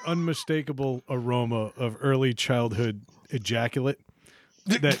just that unmistakable aroma of early childhood ejaculate.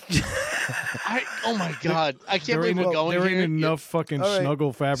 That Oh my god. I can't believe we're going there here. ain't enough fucking All right.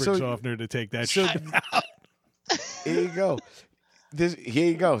 snuggle fabric So- softener to take that shit. Here you go. Here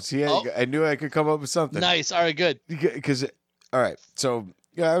you go. See, I knew I could come up with something. Nice. All right, good. Because, all right. So,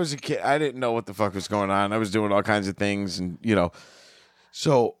 yeah, I was a kid. I didn't know what the fuck was going on. I was doing all kinds of things, and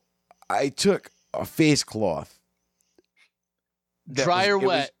so I took a face cloth. that Dry or it was-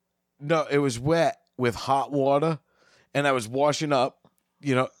 wet? No, it was wet with hot water, and I was washing up.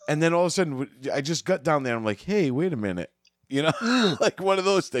 And then all of a sudden, I just got down there. I'm like, hey, wait a minute. Like one of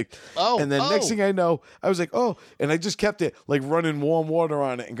those things. Oh, and then next thing I know, I was like, oh, and I just kept it like running warm water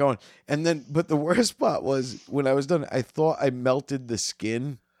on it and going. And then, but the worst part was when I was done, I thought I melted the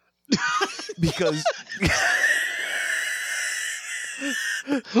skin because.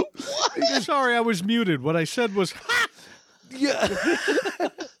 Sorry, I was muted. What I said was, Yeah.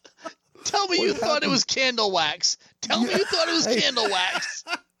 Tell me you thought it was candle wax. Tell me you thought it was candle wax.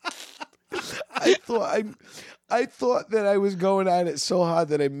 I thought that I was going at it so hard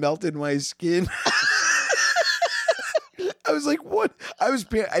that I melted my skin. I was like, what? I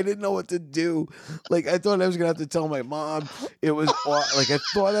didn't know what to do. Like, I thought I was going to have to tell my mom. It was like, I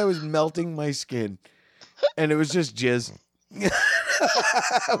thought I was melting my skin. And it was just jizz.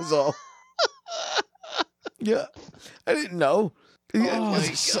 That was all. Yeah. I didn't know. Oh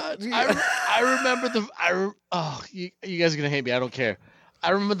my god! I remember you guys are gonna hate me. I don't care. I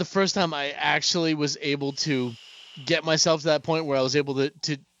remember the first time I actually was able to get myself to that point where I was able to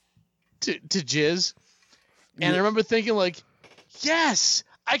jizz, and I remember thinking like, yes,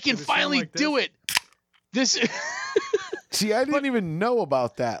 I can Does it sound finally like do it. This. See, I didn't even know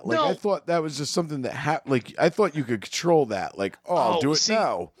about that. Like, No. I thought that was just something that happened. Like, I thought you could control that. Like, I'll do it see,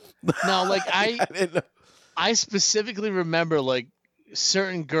 now. No, like I didn't know. I specifically remember like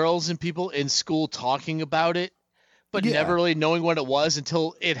certain girls and people in school talking about it, but Yeah. never really knowing what it was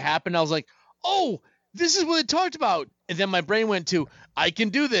until it happened. I was like, oh, this is what it talked about. And then my brain went to, I can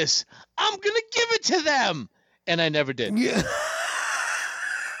do this. I'm going to give it to them. And I never did. Yeah.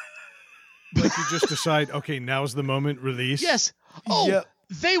 like you just decide, okay, now's the moment, release. Yes. Oh, Yep.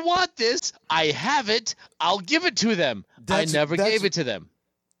 they want this. I have it. I'll give it to them. I never gave it to them.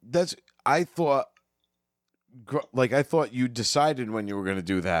 I thought you decided when you were going to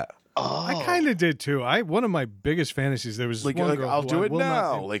do that. Oh. I kind of did too. One of my biggest fantasies, there was Like, one like girl I'll who do I it will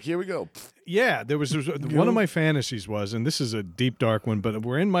now. not- Like, here we go. Yeah, there was one of my fantasies was, and this is a deep, dark one, but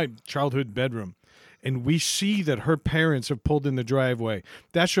we're in my childhood bedroom, and we see that her parents have pulled in the driveway.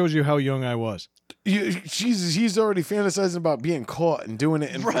 That shows you how young I was. He's already fantasizing about being caught and doing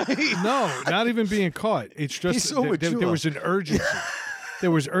it. No, not even being caught. It's just He's so there mature. was an urgency.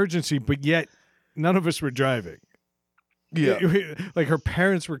 There was urgency, but yet none of us were driving. Yeah. Like her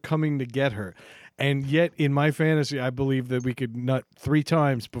parents were coming to get her. And yet in my fantasy, I believe that we could nut 3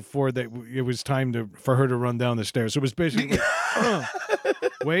 times before that it was time for her to run down the stairs. So it was basically,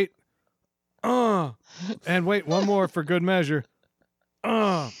 wait, and wait, one more for good measure.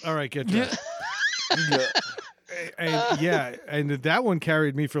 All right, get that. And that one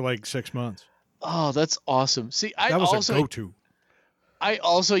carried me for like 6 months. Oh, that's awesome. See, That was a go-to. I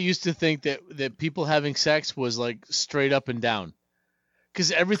also used to think that people having sex was like straight up and down,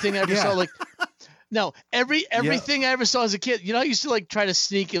 because everything I ever saw, like, no, everything I ever saw as a kid, I used to like try to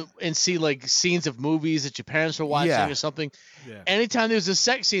sneak and see like scenes of movies that your parents were watching or something. Yeah. Anytime there was a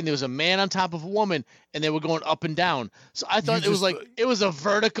sex scene, there was a man on top of a woman, and they were going up and down. So I thought it was a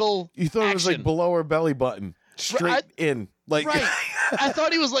vertical. You thought it was like action. below her belly button, straight in. Like, Right. I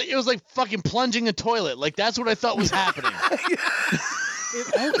thought it was like fucking plunging a toilet. Like that's what I thought was happening.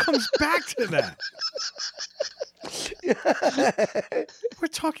 It all comes back to that. We're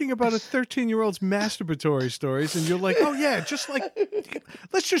talking about a 13-year-old's masturbatory stories, and you're like, oh, yeah, just like,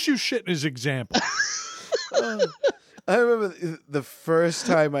 let's just use shit as example. I remember the first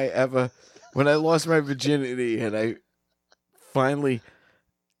time when I lost my virginity and I finally,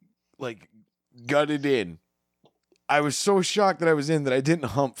 like, got it in. I was so shocked that I was in that I didn't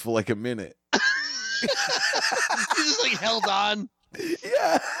hump for like a minute. You just like held on.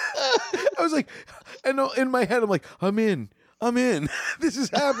 Yeah. I was like, and in my head, I'm like, I'm in. This is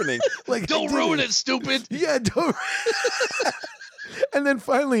happening. Like, don't ruin it, stupid. Yeah, don't. And then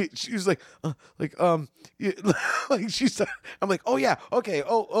finally, she was like, yeah, like she's. I'm like, oh yeah, okay,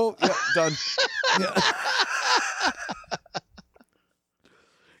 oh yeah, done. Yeah.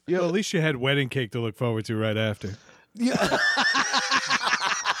 Yeah, well, at least you had wedding cake to look forward to right after. Yeah.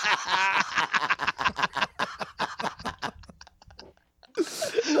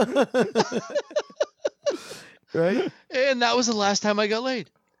 Right? And that was the last time I got laid.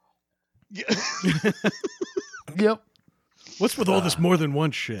 Yep. What's with all this more than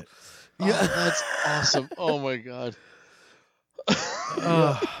one shit? Yeah, that's awesome. Oh my god.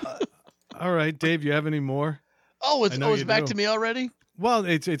 All right, Dave, you have any more? Oh, it's back do. to me already? Well,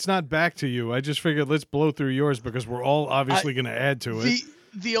 it's not back to you. I just figured let's blow through yours because we're all obviously going to add to it.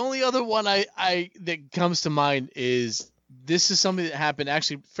 The only other one I that comes to mind is this is something that happened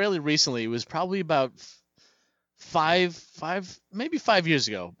actually fairly recently. It was probably about 5 years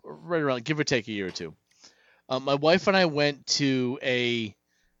ago, right around, give or take a year or two. My wife and I went to a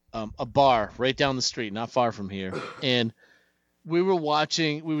bar right down the street, not far from here, and we were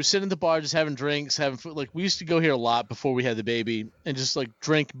sitting at the bar just having drinks, having food. Like, we used to go here a lot before we had the baby and just like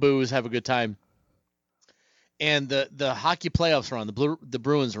drink, booze, have a good time. And the hockey playoffs were on, the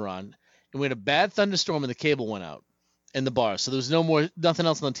Bruins were on, and we had a bad thunderstorm and the cable went out in the bar. So there was nothing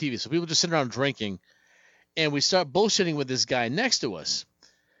else on the TV. So people just sitting around drinking, and we start bullshitting with this guy next to us.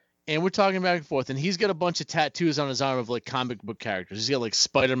 And we're talking back and forth, and he's got a bunch of tattoos on his arm of like comic book characters. He's got like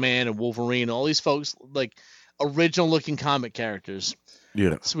Spider-Man and Wolverine, all these folks, like original looking comic characters.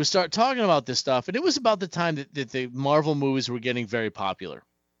 Yeah. So we start talking about this stuff, and it was about the time that the Marvel movies were getting very popular.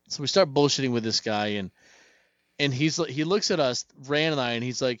 So we start bullshitting with this guy, and he looks at us, Rand and I, and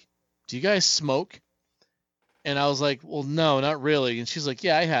he's like, "Do you guys smoke?" And I was like, "Well, no, not really." And she's like,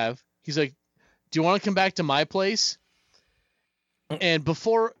 "Yeah, I have." He's like, "Do you want to come back to my place?" And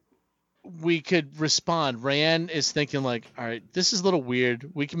before we could respond, Rayanne is thinking like, all right, this is a little weird.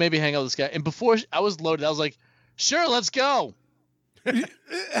 We can maybe hang out with this guy. And before I was loaded, I was like, sure, let's go.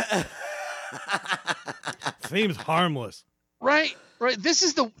 Seems harmless. Right. This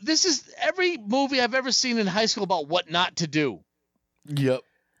is every movie I've ever seen in high school about what not to do. Yep.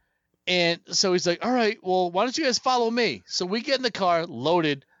 And so he's like, all right, well, why don't you guys follow me? So we get in the car,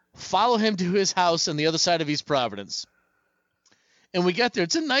 loaded, follow him to his house on the other side of East Providence. And we get there.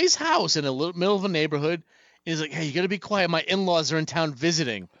 It's a nice house in the middle of a neighborhood. And he's like, hey, you got to be quiet. My in-laws are in town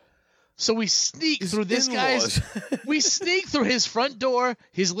visiting. So we sneak through this guy's – we sneak through his front door,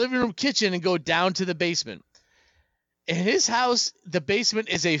 his living room, kitchen, and go down to the basement. In his house, the basement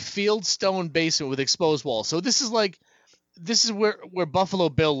is a fieldstone basement with exposed walls. So this is where Buffalo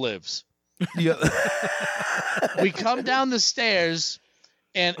Bill lives. Yeah. We come down the stairs –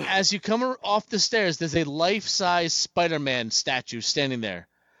 and as you come off the stairs, there's a life-size Spider-Man statue standing there,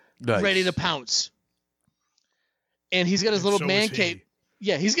 ready to pounce. And he's got his little man cave.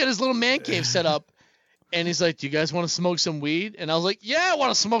 Yeah, he's got his little man cave set up. And he's like, do you guys want to smoke some weed? And I was like, yeah, I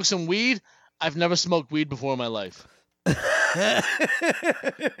want to smoke some weed. I've never smoked weed before in my life. Nice.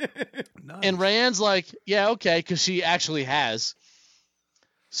 And Rayanne's like, yeah, okay, because she actually has.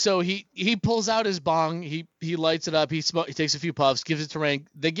 So he pulls out his bong, he lights it up, he takes a few puffs, gives it to Rayanne.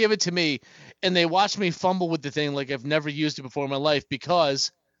 They give it to me, and they watch me fumble with the thing like I've never used it before in my life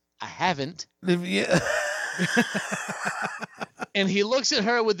because I haven't. Yeah. And he looks at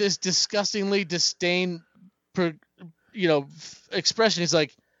her with this disgustingly disdain, expression. He's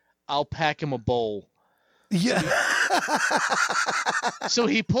like, "I'll pack him a bowl." Yeah. So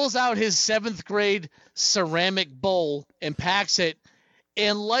he pulls out his 7th grade ceramic bowl and packs it.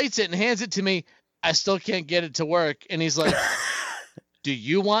 And lights it and hands it to me. I still can't get it to work. And he's like, do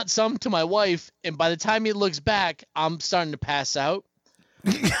you want some? To my wife. And by the time he looks back, I'm starting to pass out.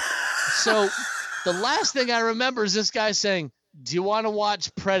 So the last thing I remember is this guy saying, do you want to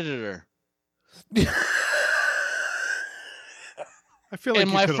watch Predator? I feel like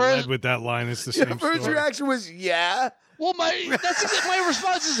and you could have led with that line. It's the same Your first story. reaction was, yeah. Well, my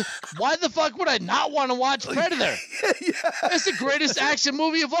response is, why the fuck would I not want to watch Predator? Yeah. It's the greatest action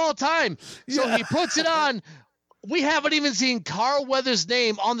movie of all time. So he puts it on. We haven't even seen Carl Weathers'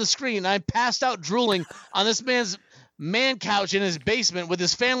 name on the screen. I'm passed out drooling on this man's man couch in his basement with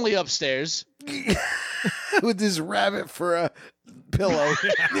his family upstairs. With this rabbit for a pillow.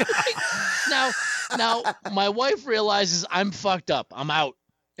 Now, my wife realizes I'm fucked up. I'm out.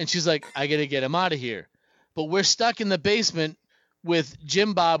 And she's like, I got to get him out of here. But we're stuck in the basement with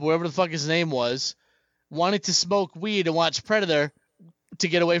Jim Bob, wherever the fuck his name was, wanting to smoke weed and watch Predator to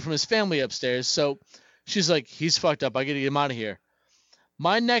get away from his family upstairs. So she's like, he's fucked up. I got to get him out of here.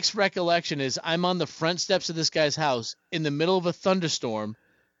 My next recollection is I'm on the front steps of this guy's house in the middle of a thunderstorm,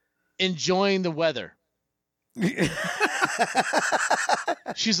 enjoying the weather.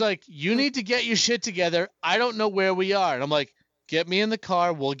 She's like, you need to get your shit together. I don't know where we are. And I'm like, get me in the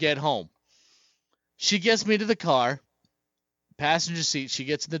car. We'll get home. She gets me to the car, passenger seat. She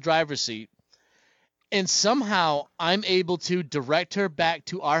gets in the driver's seat. And somehow I'm able to direct her back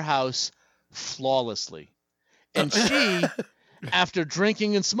to our house flawlessly. And she, after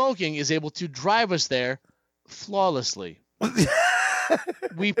drinking and smoking, is able to drive us there flawlessly.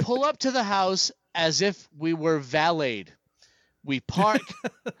 We pull up to the house as if we were valeted. We park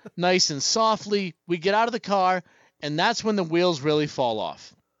nice and softly. We get out of the car, and that's when the wheels really fall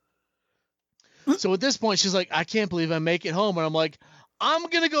off. So at this point, she's like, I can't believe I make it home. And I'm like, I'm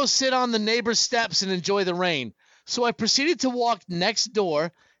going to go sit on the neighbor's steps and enjoy the rain. So I proceeded to walk next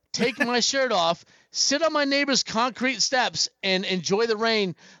door, take my shirt off, sit on my neighbor's concrete steps, and enjoy the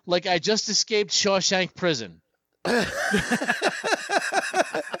rain like I just escaped Shawshank Prison.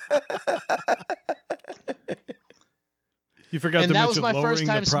 You forgot And to that was mention my lowering first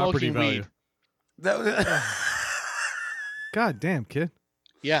time the property smoking value. weed. That was, God damn, kid.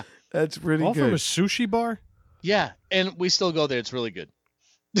 Yeah. that's pretty All from a good. sushi bar? Yeah. And we still go there. It's really good.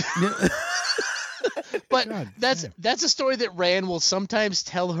 But God that's a story that Rand will sometimes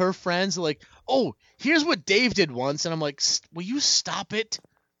tell her friends, like, oh, here's what Dave did once. And I'm like, will you stop it?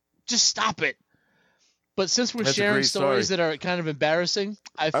 Just stop it. But since we're That's a sharing great stories story. that are kind of embarrassing,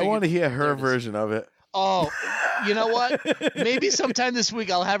 I want to hear her there it is. version of it. Oh, you know what? Maybe sometime this week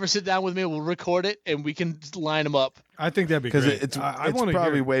I'll have her sit down with me. We'll record it and we can line them up. I think that'd be Because great. it's I it's wanna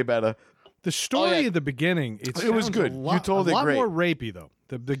probably hear way better. the story yeah. at the beginning. It was sounds good. A You lot, told a it lot great. more rapey though.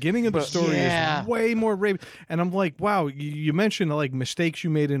 The beginning of the But- story Yeah. is way more rapey, and I'm like, wow. You mentioned like mistakes you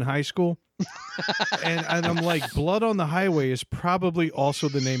made in high school, and I'm like, Blood on the Highway is probably also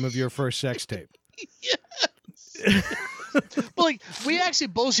the name of your first sex tape. But like, we actually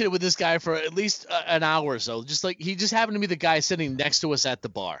bullshitted with this guy for at least an hour or so. Just like, he just happened to be the guy sitting next to us at the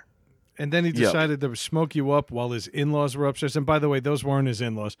bar. And then he Yep. decided to smoke you up while his in-laws were upstairs. And by the way, those weren't his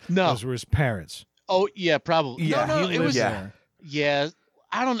in-laws. No. Those were his parents. Oh yeah, probably. Yeah, no, he it was. lived yeah. there. Yeah,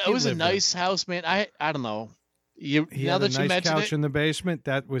 I don't know. He It was a lived there. nice house, man. I don't know. You He now had a that you nice mention couch it, in the basement.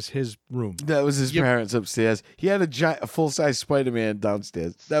 That was his room. That was his Yep. parents upstairs. He had a full-size Spider-Man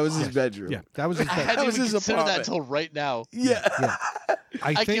downstairs. That was his bedroom. Yeah, that was his I bed. hadn't was even his considered that apartment. until right now. Yeah.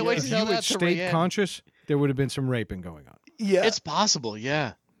 I think can't wait if to you tell had that to stayed Rayanne. conscious, there would have been some raping going on. Yeah. It's possible,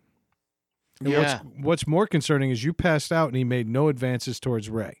 yeah. And Yeah. What's more concerning is you passed out and he made no advances towards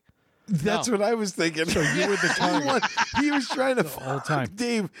Ray. That's No. what I was thinking. So you were the target. He was trying to whole time.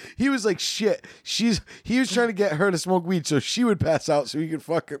 Dave. He was like, "Shit." He was trying to get her to smoke weed so she would pass out, so he could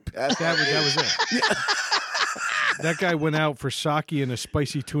fuck her pass That out. was it. That guy went out for sake and a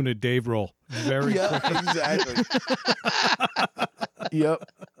spicy tuna Dave roll. Very quick. Yeah, exactly. Yep.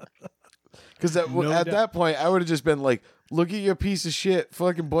 Because at No doubt. that point, I would have just been like, "Look at your piece of shit,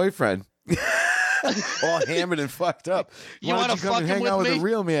 fucking boyfriend." All hammered and fucked up. You Why wanna don't you come fuck and him hang with out with me? a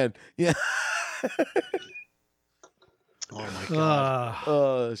real man? Yeah. Oh my god.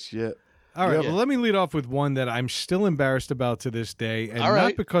 Oh shit. All right, Yeah. well, let me lead off with one that I'm still embarrassed about to this day, and All not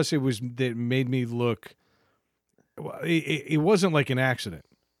right. because that made me look. Well, it wasn't like an accident.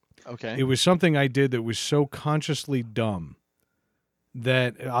 Okay. It was something I did that was so consciously dumb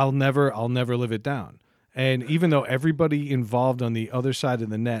that I'll never live it down. And even though everybody involved on the other side of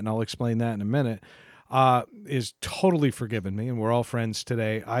the net, and I'll explain that in a minute, is totally forgiven me, and we're all friends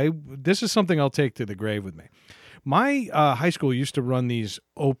today. This is something I'll take to the grave with me. My high school used to run these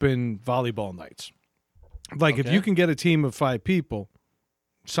open volleyball nights. Like if Okay. you can get a team of 5 people,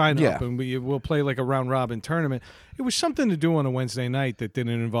 sign Yeah. up and we'll play like a round robin tournament. It was something to do on a Wednesday night that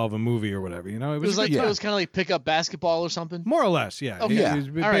didn't involve a movie or whatever. You know, it was a like good it time. was kind of like pick up basketball or something. More or less, yeah. Okay. Yeah. It was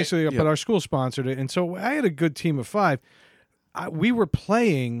All right. basically, Yep. but our school sponsored it, and so I had a good team of 5. We were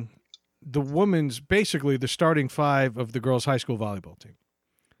playing the women's, basically the starting 5 of the girls' high school volleyball team,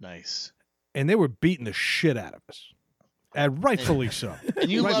 Nice. and they were beating the shit out of us, and rightfully so.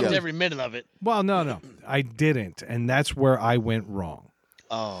 And you Right, loved yeah. every minute of it. Well, no, I didn't, and that's where I went wrong.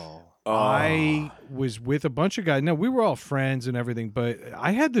 Oh. I was with a bunch of guys. Now, we were all friends and everything, but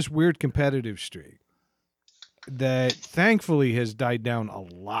I had this weird competitive streak that thankfully has died down a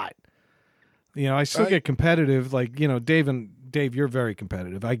lot. You know, I still get competitive. Like, you know, Dave, you're very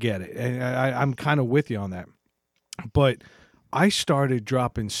competitive. I get it. And I'm kind of with you on that. But I started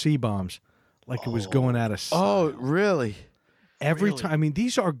dropping C-bombs like it was going out of sight. Oh, really? Every time. I mean,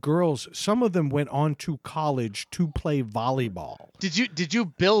 these are girls. Some of them went on to college to play volleyball. Did you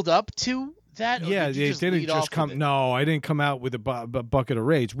build up to that? Yeah, they didn't just come. No, I didn't come out with a bucket of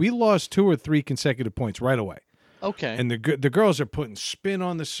rage. We lost 2 or 3 consecutive points right away. Okay. And the girls are putting spin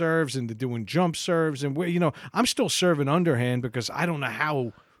on the serves and they're doing jump serves, and you know, I'm still serving underhand because I don't know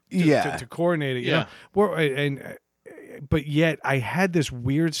how to coordinate it. You know? But yet I had this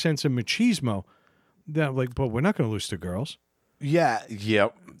weird sense of machismo that I'm like, but we're not going to lose to girls. Yeah.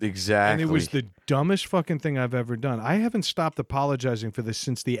 Yep. Exactly. And it was the dumbest fucking thing I've ever done. I haven't stopped apologizing for this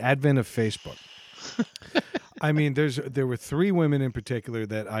since the advent of Facebook. I mean, there were 3 women in particular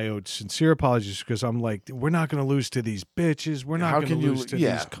that I owed sincere apologies because I'm like, we're not going to lose to these bitches. We're not going to lose to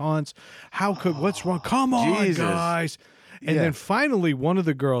these cunts. How could, what's wrong? Come on, guys. And then finally, one of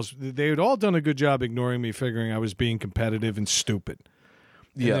the girls, they had all done a good job ignoring me, figuring I was being competitive and stupid.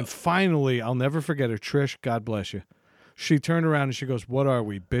 And then finally, I'll never forget her, Trish, God bless you. She turned around and she goes, what are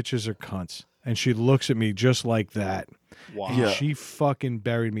we, bitches or cunts? And she looks at me just like that. Wow. And she fucking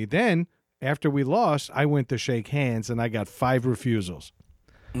buried me. Then, after we lost, I went to shake hands and I got 5 refusals.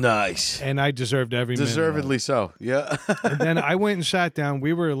 Nice. And I deserved every minute. Deservedly so. Yeah. And then I went and sat down.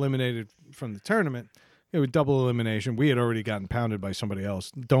 We were eliminated from the tournament. It was double elimination. We had already gotten pounded by somebody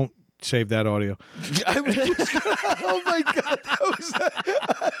else. Don't save that audio. Oh my God.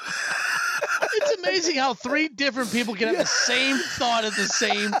 It's amazing how 3 different people can have the same thought at the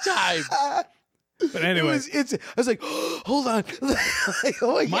same time. But anyway, I was like, oh, hold on.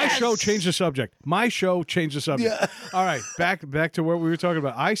 My show changed the subject. My show changed the subject. Yeah. All right, back to what we were talking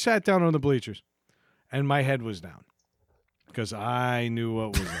about. I sat down on the bleachers, and my head was down because I knew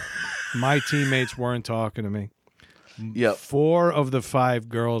what was up. My teammates weren't talking to me. Yep. 4 of the 5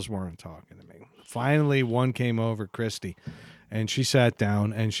 girls weren't talking to me. Finally, one came over, Christy, and she sat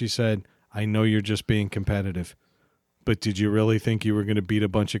down and she said, I know you're just being competitive, but did you really think you were going to beat a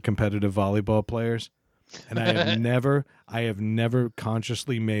bunch of competitive volleyball players? And I have never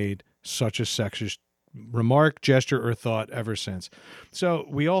consciously made such a sexist remark, gesture, or thought ever since. So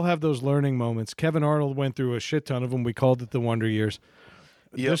we all have those learning moments. Kevin Arnold went through a shit ton of them. We called it the Wonder Years.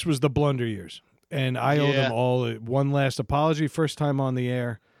 Yep. This was the blunder years. And I owe them all one last apology. First time on the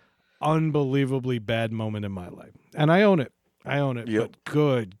air. Unbelievably bad moment in my life. And I own it. Yep. But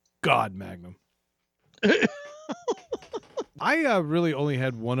good God, Magnum. I really only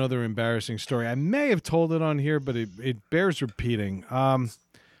had one other embarrassing story. I may have told it on here, but it bears repeating.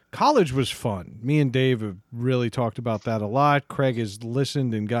 College was fun. Me and Dave have really talked about that a lot. Craig has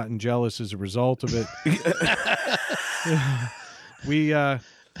listened and gotten jealous as a result of it. We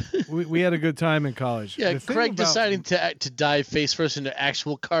had a good time in college. Yeah, Craig deciding to dive face first into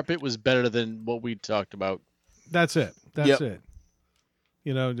actual carpet was better than what we talked about. That's it. That's it.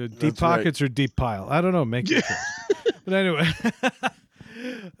 You know, the deep pockets or deep pile. I don't know. Make your choice. But anyway,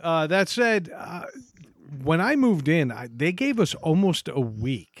 that said, when I moved in, they gave us almost a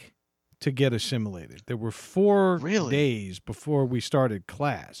week to get assimilated. There were 4 days before we started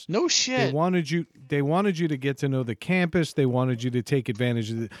class. No shit. They wanted you to get to know the campus. They wanted you to take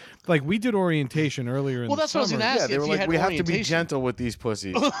advantage of it. Like, we did orientation earlier in the that's summer. what I was going to ask. They were like, we have to be gentle with these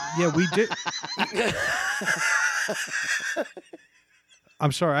pussies. Yeah, we did.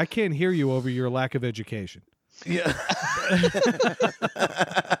 I'm sorry, I can't hear you over your lack of education. Yeah.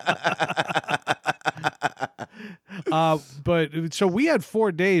 But so we had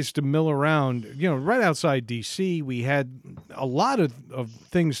 4 days to mill around, you know, right outside DC. We had a lot of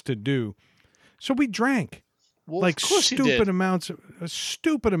things to do. So we drank like stupid amounts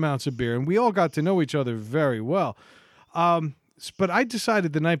of beer, and we all got to know each other very well. But I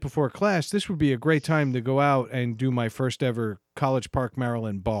decided the night before class this would be a great time to go out and do my first ever College Park,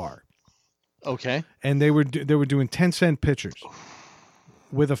 Maryland bar. Okay. And they were doing 10-cent pitchers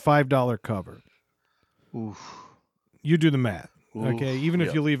with a $5 cover. Oof. You do the math. Oof. Okay, even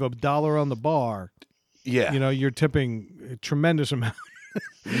if you leave $1 on the bar, you know, you're tipping a tremendous amount.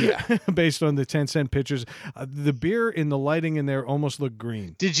 Based on the 10-cent pitchers. The beer in the lighting in there almost looked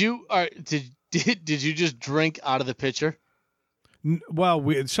green. Did you did you just drink out of the pitcher? Well,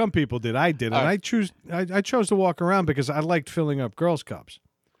 some people did. I did, and I chose to walk around because I liked filling up girls' cups,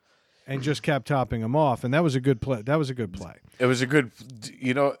 and just kept topping them off, and that was a good play. It was a good,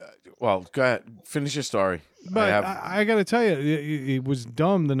 you know, Well, go ahead. Finish your story. But I got to tell you, it was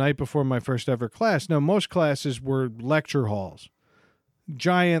dumb the night before my first ever class. Now, most classes were lecture halls,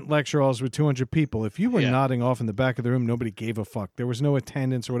 giant lecture halls with 200 people. If you were nodding off in the back of the room, nobody gave a fuck. There was no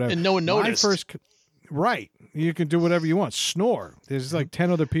attendance or whatever. And no one noticed. Right. You can do whatever you want. Snore. There's like 10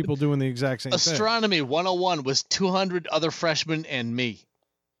 other people doing the exact same thing. Astronomy 101 was 200 other freshmen and me.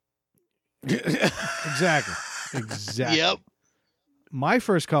 Exactly. Yep. My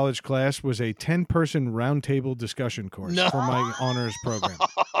first college class was a 10-person roundtable discussion course for my honors program.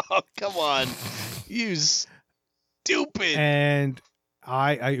 Oh, come on. You stupid. And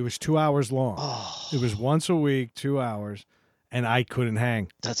it was 2 hours long. Oh. It was once a week, 2 hours, and I couldn't hang.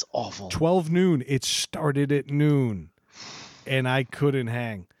 That's awful. 12 noon. It started at noon, and I couldn't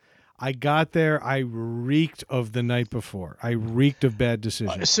hang. I got there. I reeked of the night before. I reeked of bad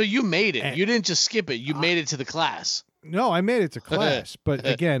decisions. So you made it. You didn't just skip it. You made it to the class. No, I made it to class. But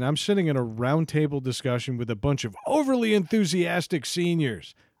again, I'm sitting in a roundtable discussion with a bunch of overly enthusiastic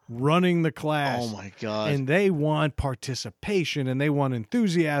seniors running the class. Oh, my God. And they want participation and they want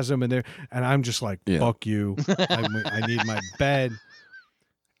enthusiasm. And I'm just like, fuck you. I need my bed.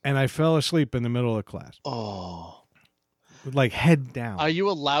 And I fell asleep in the middle of class. Oh. Like head down. Are you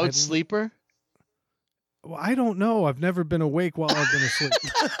a loud sleeper? Well, I don't know. I've never been awake while I've been asleep.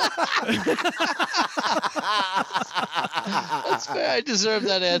 That's fair. I deserve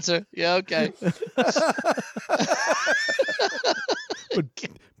that answer. Yeah, okay. But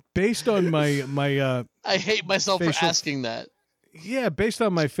based on my I hate myself for asking that. Yeah, based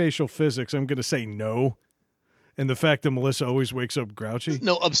on my facial physics, I'm going to say no. And the fact that Melissa always wakes up grouchy.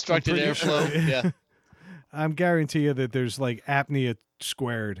 No obstructed airflow. Yeah. I'm guarantee you that there's like apnea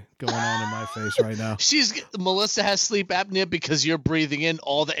squared going on in my face right now. Melissa has sleep apnea because you're breathing in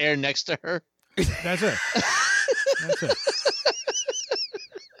all the air next to her. That's it. That's it.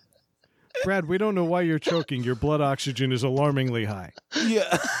 Brad, we don't know why you're choking. Your blood oxygen is alarmingly high.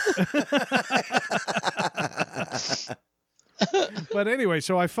 Yeah. But anyway,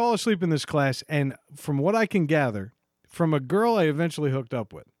 so I fall asleep in this class, and from what I can gather, from a girl I eventually hooked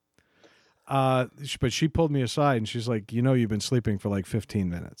up with, but she pulled me aside and she's like, you've been sleeping for like 15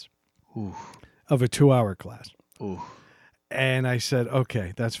 minutes of a 2-hour class. Ooh. And I said,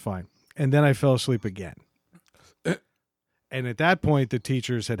 okay, that's fine. And then I fell asleep again. And at that point, the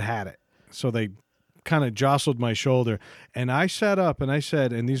teachers had it. So they kind of jostled my shoulder. And I sat up and I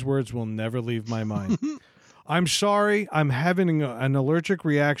said, and these words will never leave my mind, I'm sorry, I'm having an allergic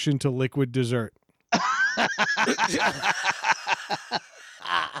reaction to liquid dessert.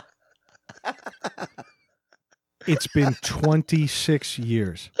 It's been 26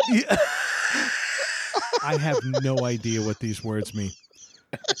 years. I have no idea what these words mean.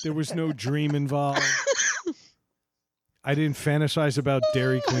 There was no dream involved. I didn't fantasize about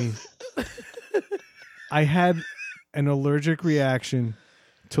Dairy Queen. I had an allergic reaction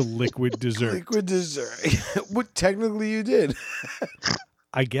to liquid dessert. Liquid dessert. What technically you did.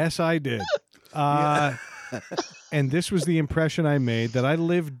 I guess I did. And this was the impression I made that I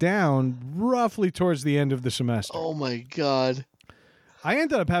lived down roughly towards the end of the semester. Oh, my God. I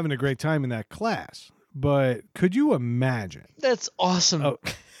ended up having a great time in that class, but could you imagine? That's awesome. Oh,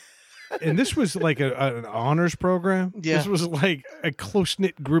 and this was like an honors program. Yeah. This was like a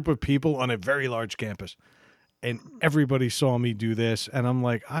close-knit group of people on a very large campus. And everybody saw me do this, and I'm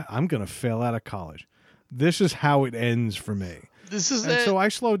like, I'm going to fail out of college. This is how it ends for me. So I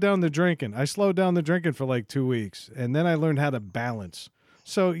slowed down the drinking. I slowed down the drinking for like 2 weeks, and then I learned how to balance.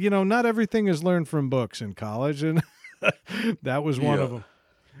 So, not everything is learned from books in college, and that was one of them.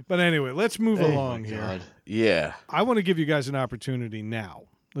 But anyway, let's move along here. God. Yeah. I want to give you guys an opportunity now.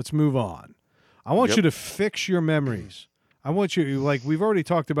 Let's move on. I want you to fix your memories. I want you, we've already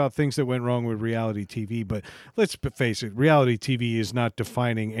talked about things that went wrong with reality TV, but let's face it, reality TV is not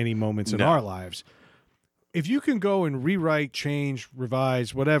defining any moments in our lives. If you can go and rewrite, change,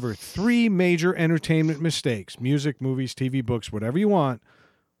 revise, whatever, 3 major entertainment mistakes, music, movies, TV, books, whatever you want,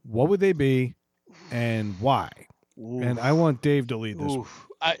 what would they be and why? Ooh. And I want Dave to lead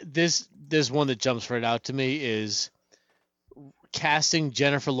this. There's one that jumps right out to me is casting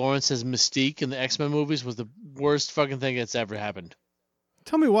Jennifer Lawrence as Mystique in the X-Men movies was the worst fucking thing that's ever happened.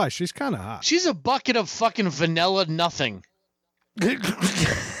 Tell me why. She's kind of hot. She's a bucket of fucking vanilla nothing.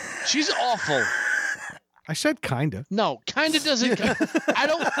 She's awful. I said kinda. No, kinda doesn't.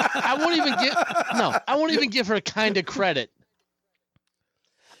 I won't even give her kinda credit.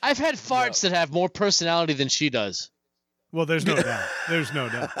 I've had farts that have more personality than she does. Well, there's no doubt. There's no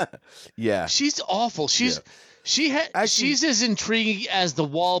doubt. Yeah. She's awful. She's as intriguing as the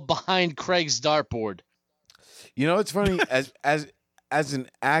wall behind Craig's dartboard. You know, it's funny as an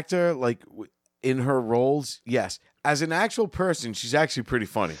actor, like in her roles, yes. As an actual person, she's actually pretty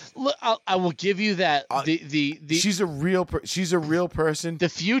funny. Look, I will give you that. The She's a real person. The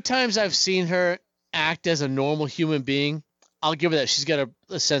few times I've seen her act as a normal human being, I'll give her that. She's got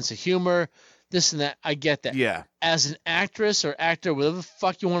a sense of humor, this and that. I get that. Yeah. As an actress or actor, whatever the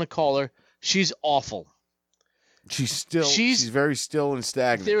fuck you want to call her, she's awful. She's very still and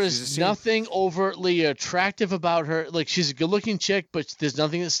stagnant. There is nothing overtly attractive about her. Like, she's a good-looking chick, but there's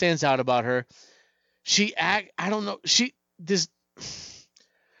nothing that stands out about her. I don't know. She's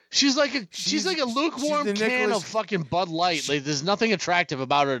like a lukewarm can of fucking Bud Light. Like, there's nothing attractive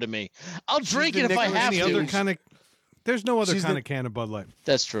about her to me. I'll drink it if I have to. There's no other kind of can of Bud Light.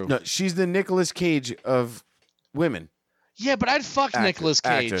 That's true. No, she's the Nicolas Cage of women. Yeah, but I'd fuck Nicolas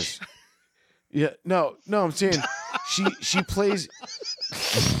Cage. Actors. Yeah, no, I'm saying she plays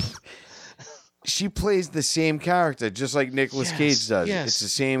the same character just like Nicolas Cage does. Yes. It's the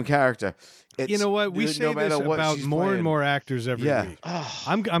same character. You know what? We say this about more and more actors every week.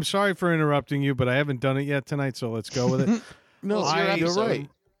 I'm sorry for interrupting you, but I haven't done it yet tonight, so let's go with it. No, you're right.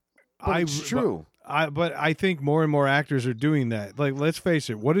 It's true. But I think more and more actors are doing that. Like, let's face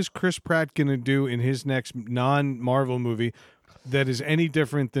it. What is Chris Pratt going to do in his next non-Marvel movie that is any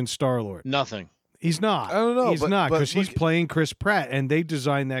different than Star-Lord? Nothing. He's not. I don't know. He's not, because he's playing Chris Pratt, and they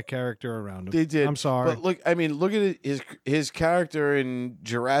designed that character around him. They did. I'm sorry. But look at it. His character in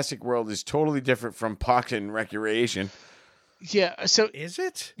Jurassic World is totally different from Parks and Recreation. Yeah. So is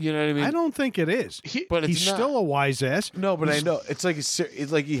it? You know what I mean? I don't think it is. But he's still a wise ass. No, but I know it's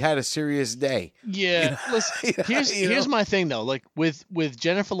like he had a serious day. Yeah. Listen, here's my thing though. Like with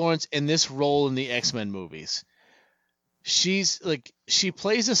Jennifer Lawrence in this role in the X-Men movies. She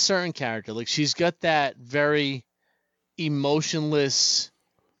plays a certain character. Like, she's got that very emotionless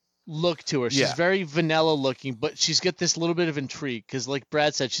look to her. She's very vanilla looking, but she's got this little bit of intrigue because, like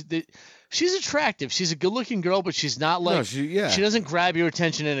Brad said, she's attractive. She's a good looking girl, but she's not like she doesn't grab your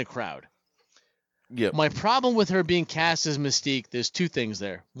attention in a crowd. Yeah. My problem with her being cast as Mystique, there's two things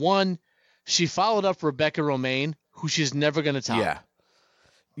there. One, she followed up Rebecca Romijn, who she's never going to top.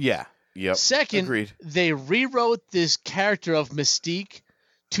 Yeah. Yep. Second, agreed. They rewrote this character of Mystique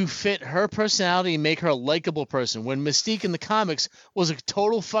to fit her personality and make her a likable person, when Mystique in the comics was a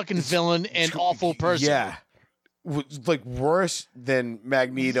total fucking villain and awful person. Yeah. Like worse than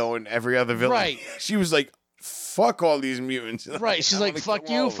Magneto and every other villain. Right. She was like, fuck all these mutants. Right. She's like, fuck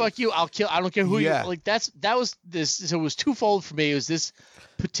you. I'll kill. I don't care who you. Like, that was this. So it was twofold for me. It was this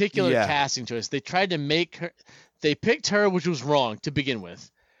particular casting choice. They tried to make her. They picked her, which was wrong to begin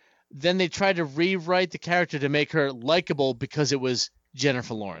with. Then they tried to rewrite the character to make her likable because it was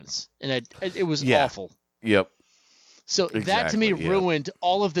Jennifer Lawrence, and it was awful. Yep. So that to me ruined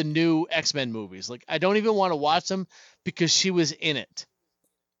all of the new X-Men movies. Like, I don't even want to watch them because she was in it.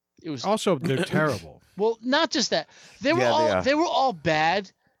 It was also they're terrible. Well, not just that. They were all bad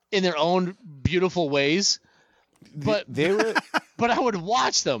in their own beautiful ways. But they were but I would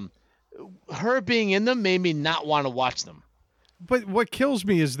watch them. Her being in them made me not want to watch them. But what kills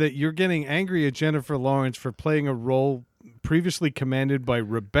me is that you're getting angry at Jennifer Lawrence for playing a role previously commanded by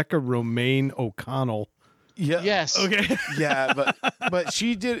Rebecca Romijn O'Connell. Yeah. Yes. Okay. Yeah, but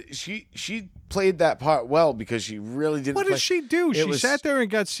she did. She played that part well because she really didn't. What did she do? She sat there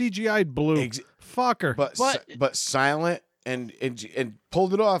and got CGI'd blue. Fuck her. But silent and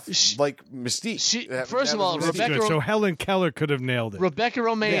pulled it off like Mystique. First of all, Rebecca. So Helen Keller could have nailed it. Rebecca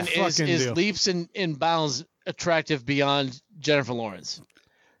Romijn is leaps and bounds attractive beyond Jennifer Lawrence.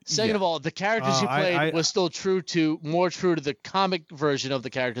 Second of all, the character she played was still more true to the comic version of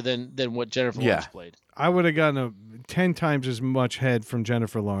the character than what Jennifer Lawrence played. I would have gotten 10 times as much head from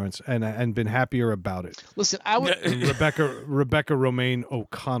Jennifer Lawrence and been happier about it. Listen, I would Rebecca Romijn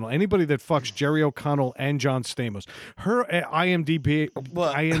O'Connell. Anybody that fucks Jerry O'Connell and John Stamos. Her IMDb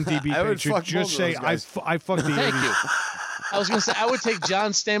page should just say I fucked the 80s. Thank you. I was going to say I would take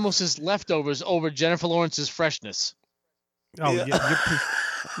John Stamos' leftovers over Jennifer Lawrence's freshness. Oh, yeah.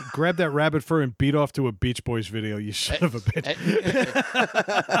 Grab that rabbit fur and beat off to a Beach Boys video, you son of a bitch.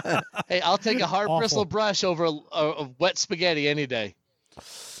 Hey, I'll take a hard bristle brush over a wet spaghetti any day.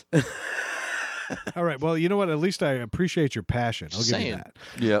 All right. Well, you know what? At least I appreciate your passion. I'll give you that.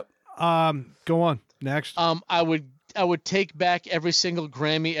 Yep. Go on. Next. I would take back every single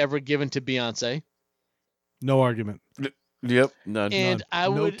Grammy ever given to Beyonce. No argument. Yep. None. And I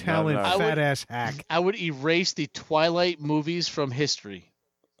would talent, fat ass hack. I would erase the Twilight movies from history.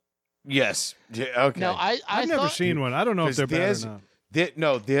 Yes. Yeah, okay. Now I've never seen one. I don't know if they're bad or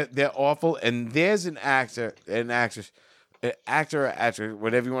not. They're awful. And there's an actor, an actress, actor or actress,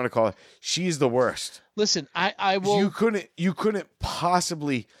 whatever you want to call it, she's the worst. Listen, I will. You couldn't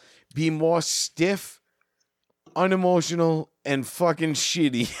possibly be more stiff, unemotional, and fucking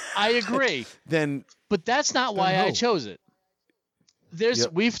shitty. I agree. But that's not why I chose it.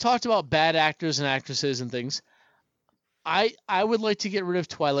 We've talked about bad actors and actresses and things. I would like to get rid of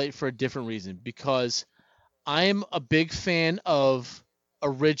Twilight for a different reason, because I'm a big fan of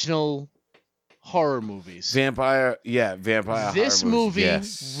original horror movies. Vampire This horror movie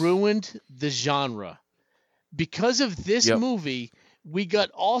yes. ruined the genre. Because of this movie, we got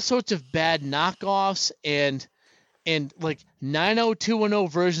all sorts of bad knockoffs and like 90210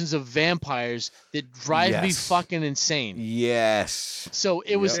 versions of vampires that drive me fucking insane. Yes. So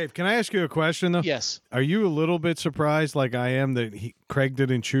it was. Dave, can I ask you a question though? Yes. Are you a little bit surprised, like I am, that Craig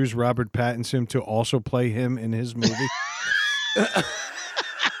didn't choose Robert Pattinson to also play him in his movie?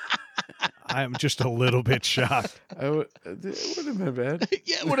 I'm just a little bit shocked. It would have been bad.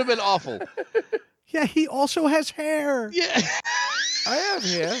 Yeah, it would have been awful. Yeah, he also has hair. Yeah. I have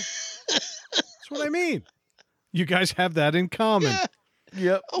hair. That's what I mean. You guys have that in common. Yeah.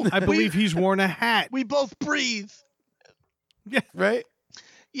 Yep. Oh, I believe he's worn a hat. We both breathe. Yeah. Right?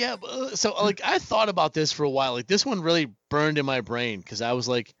 Yeah. So, like, I thought about this for a while. Like, this one really burned in my brain because I was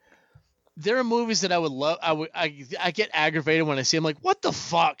like, there are movies that I would love. I get aggravated when I see them. Like, what the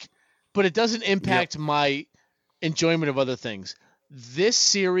fuck? But it doesn't impact my enjoyment of other things. This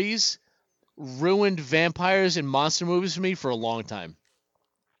series ruined vampires and monster movies for me for a long time.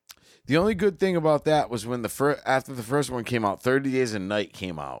 The only good thing about that was when after the first one came out, 30 Days a Night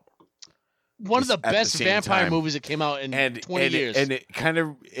came out. One of the best vampire time. movies that came out in 20 years. It kind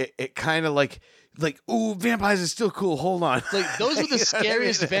of like, ooh, vampires are still cool. Hold on. Like, those were the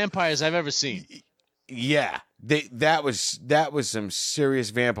scariest vampires I've ever seen. Yeah, that was some serious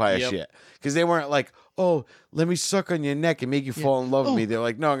vampire shit. Because they weren't like, oh, let me suck on your neck and make you fall in love with me. They're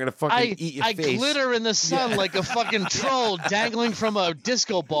like, no, I'm gonna fucking eat your face. I glitter in the sun like a fucking troll dangling from a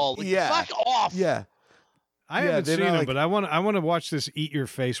disco ball. Like, fuck off. Yeah, I haven't seen him, but I want to watch this Eat Your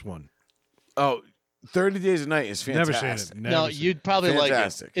Face one. Oh, 30 Days a Night is fantastic. Never seen it. No, you'd probably like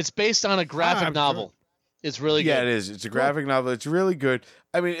it. It's based on a graphic novel. It's really good. Yeah, it is. It's a graphic novel. It's really good.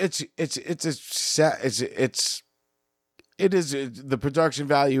 I mean, the production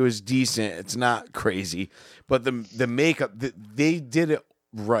value is decent. It's not crazy, but the makeup, they did it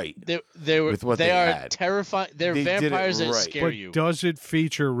right. They are had. terrifying. They're vampires that scare you. Does it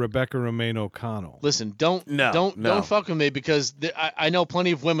feature Rebecca Romaine O'Connell? Listen, don't fuck with me, because I know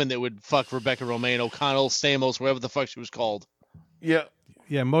plenty of women that would fuck Rebecca Romaine O'Connell, Stamos, whatever the fuck she was called. Yeah.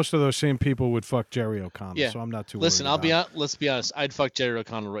 Yeah, most of those same people would fuck Jerry O'Connell, yeah. so I'm not too worried. Listen, let's be honest. I'd fuck Jerry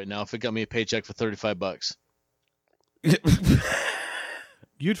O'Connell right now if it got me a paycheck for $35.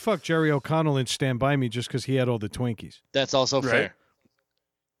 You'd fuck Jerry O'Connell and Stand By Me just because he had all the Twinkies. That's also fair.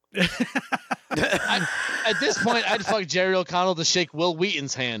 At this point, I'd fuck Jerry O'Connell to shake Will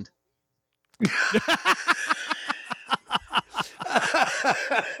Wheaton's hand.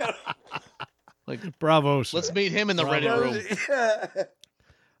 Like, bravo, sir. Let's meet him in the Reddit room.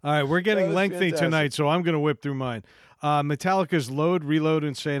 All right, we're getting lengthy fantastic. tonight, so I'm going to whip through mine. Metallica's Load, Reload,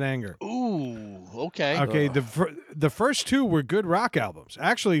 and Saint Anger. Ooh, okay. Okay, the first two were good rock albums.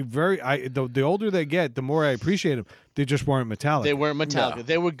 Actually, the older they get, the more I appreciate them. They just weren't Metallica. They weren't Metallica. No.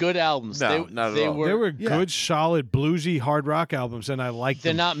 They were good albums. No, not at all. They were good, solid, bluesy, hard rock albums, and I liked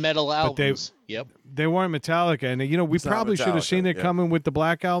them. They're not metal albums. They weren't Metallica, and we probably should have seen it coming with the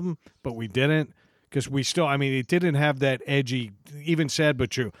Black Album, but we didn't, because it didn't have that edgy, even Sad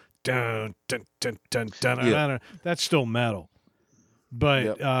But True. Dun, dun, dun, dun, dun, dun, dun. That's still metal.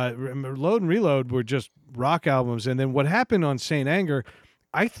 But Load and Reload were just rock albums. And then what happened on Saint Anger,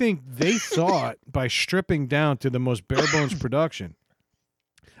 I think they thought by stripping down to the most bare bones production,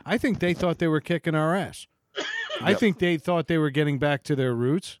 I think they thought they were kicking our ass. I think they thought they were getting back to their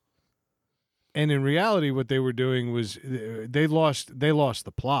roots. And in reality, what they were doing was they lost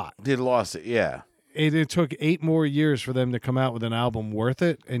the plot. They lost it, yeah. It took 8 more years for them to come out with an album worth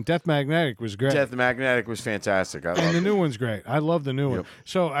it, and Death Magnetic was great. Death Magnetic was fantastic. And the new one's great. I love the new one.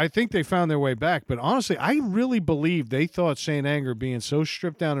 So I think they found their way back. But honestly, I really believe they thought Saint Anger being so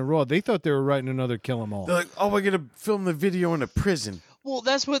stripped down and raw, they thought they were writing another Kill 'Em All. They're like, oh, we're going to film the video in a prison. Well,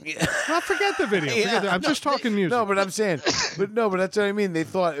 that's what. Well, forget the video. I'm just talking music. No, but I'm saying, but that's what I mean. They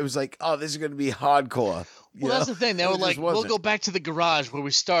thought it was like, oh, this is going to be hardcore. Well, that's the thing. They were like, we'll go back to the garage where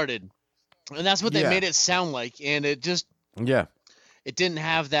we started. And that's what they made it sound like, and it just it didn't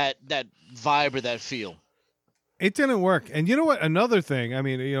have that vibe or that feel. It didn't work. And you know what? Another thing,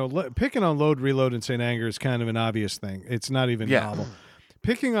 picking on Load, Reload, and Saint Anger is kind of an obvious thing. It's not even novel.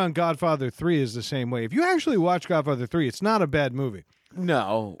 picking on Godfather 3 is the same way. If you actually watch Godfather 3, it's not a bad movie,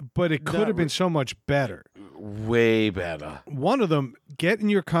 No, but it could have been so much better. way better. One of them, get in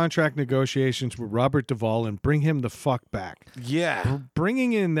your contract negotiations with Robert Duvall and bring him the fuck back. Yeah,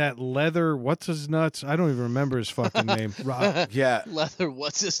 Bringing in that leather, what's his nuts? I don't even remember his fucking name. yeah. Leather,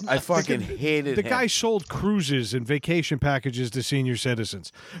 what's his name? I fucking hated The him. guy sold cruises and vacation packages to senior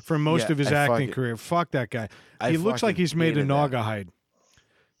citizens for most Yeah, of his I acting fucking- career. Fuck that guy. I He looks like fucking he's made of hated that. Naugahyde.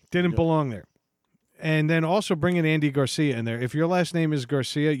 Didn't belong there. And then also bringing Andy Garcia in there. If your last name is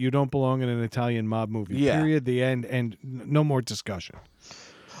Garcia, you don't belong in an Italian mob movie. Yeah. Period. The end. And no more discussion.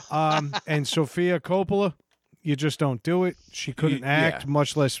 And Sofia Coppola, you just don't do it. She couldn't act,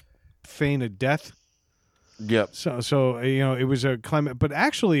 much less feign a death. Yep. So it was a climate. But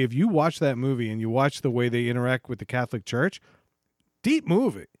actually, if you watch that movie and you watch the way they interact with the Catholic Church, deep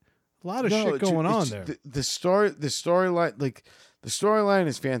movie. A lot of shit going on there. The storyline, like the storyline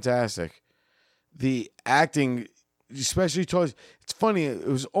is fantastic. The acting, especially towards, it's funny. It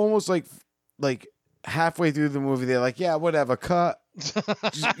was almost like halfway through the movie, they're like, "Yeah, whatever, cut."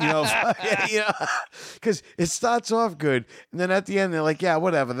 Just, because it starts off good, and then at the end they're like, "Yeah,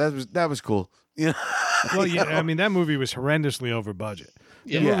 whatever, that was cool." Well, yeah, I mean, that movie was horrendously over budget.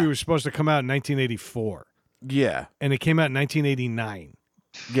 The Yeah. movie was supposed to come out in 1984, yeah, and it came out in 1989.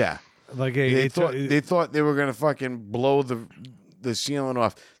 yeah. Like They thought they were gonna fucking blow the ceiling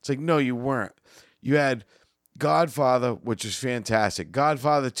off. It's like, no, you weren't. You had Godfather, which is fantastic.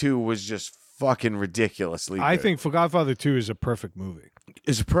 Godfather 2 was just fucking ridiculously good. I think for Godfather 2 is a perfect movie.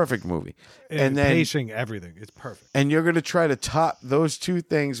 It's a perfect movie. And then pacing, everything. It's perfect. and you're gonna try to top those two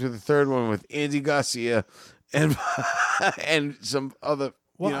things with the third one with Andy Garcia and and some other.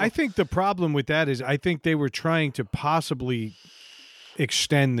 Well, I think the problem with that is I think they were trying to possibly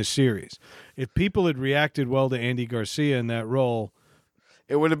extend the series. If people had reacted well to Andy Garcia in that role,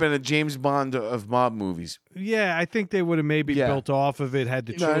 it would have been a James Bond of mob movies. yeah, I think they would have maybe Yeah. built off of it, had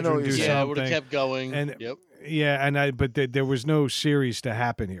the No, I know children what do you're saying. Yeah, it would have something. kept going. And- Yep. Yeah, but there was no series to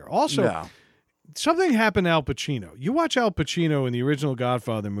happen here. Also, No. something happened to Al Pacino. You watch Al Pacino in the original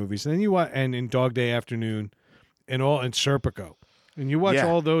Godfather movies, and then you watch and in Dog Day Afternoon, and Serpico, and you watch Yeah.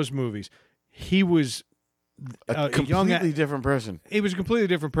 all those movies. He was A a young. completely different person. He was a completely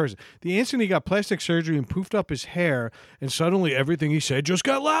different person. The instant he got plastic surgery and poofed up his hair, and suddenly everything he said just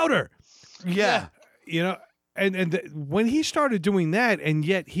got louder. Yeah. You know, when he started doing that, and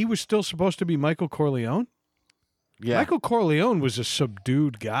yet he was still supposed to be Michael Corleone. Yeah. Michael Corleone was a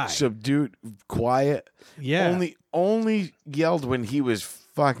subdued guy. Subdued, quiet. Yeah. Only yelled when he was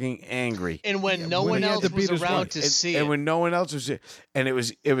fucking angry. And when no when one he had else to beat was his around wife. to and, see and it. when no one else was, and it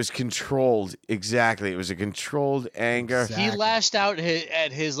was controlled. Exactly, it was a controlled anger. Exactly. He lashed out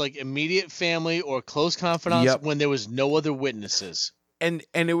at his like immediate family or close confidants Yep. when there was no other witnesses. And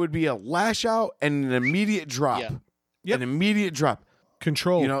it would be a lash out and an immediate drop. Yeah. Yep. An immediate drop.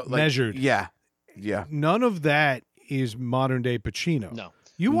 Controlled, You know, like, measured. Yeah, yeah. None of that is modern day Pacino. No.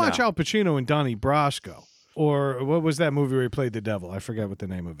 You watch No. Al Pacino and Donnie Brasco, or what was that movie where he played the devil? I forget what the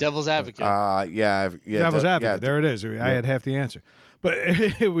name of it. Devil's Advocate. Yeah. Devil's Advocate. Yeah, There it is. I had half the answer, but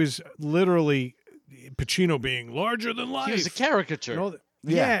it was literally Pacino being larger than life. he was a caricature. You know,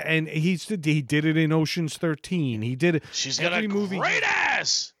 Yeah. and he did it in Ocean's 13. He did it. She's got every a movie. great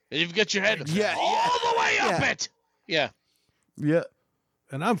ass. And you've got your head Yeah, all the way up yeah. it. Yeah. yeah,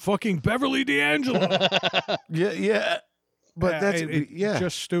 And I'm fucking Beverly D'Angelo. yeah. But that's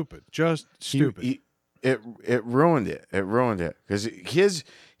just stupid. Just stupid. It ruined it. It ruined it because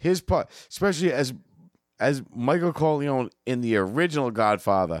his part, especially as Michael Corleone in the original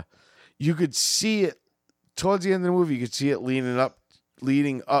Godfather, you could see it towards the end of the movie. You could see it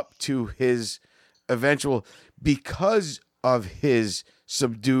leading up to his eventual, because of his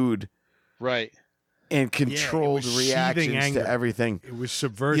subdued Yeah, and it controlled was seething reactions anger. to everything. It was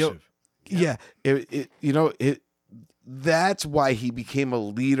subversive. Yeah, that's why he became a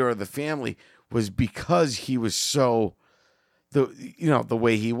leader of the family, was because he was so the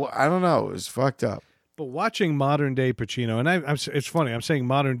way he was. I don't know, it was fucked up. But watching modern day Pacino, and it's funny, I'm saying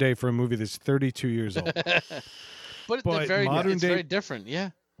modern day for a movie that's 32 years old. But, But they're very, modern it's day- very different.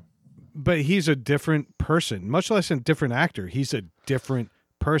 Yeah. But he's a different person, much less a different actor. He's a different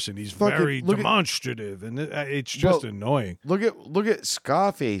person. He's Fucking very look at- demonstrative, and it's just annoying. Look at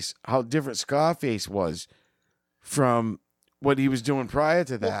Scarface, how different Scarface was from what he was doing prior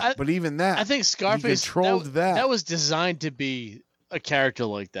to that. Well, but even that, I think Scarface controlled that. That was designed to be a character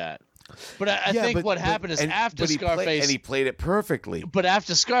like that. But I Yeah, think but- what but- happened is and- after but he played- Scarface, and he played it perfectly. but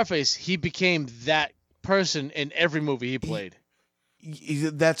after Scarface, he became that person in every movie he played.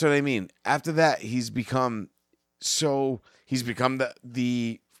 That's what I mean. After that, he's become so he's become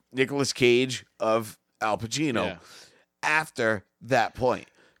the Nicolas Cage of Al Pacino Yeah. after that point.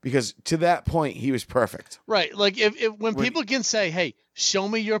 Because to that point, he was perfect. Right. Like when people can say, "Hey, show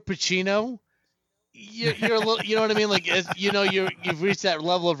me your Pacino," you're a little, you know what I mean? Like you've reached that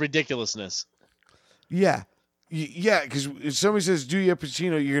level of ridiculousness. Yeah. Yeah, because if somebody says, "Do your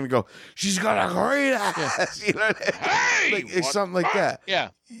Pacino," you're gonna go, "She's got a great ass," you know, Hey, like it's something like that. Yeah.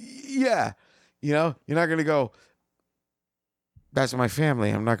 Yeah, you know, you're not gonna go. That's my family.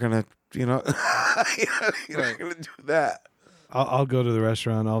 I'm not gonna, you're not gonna do that. I'll go to the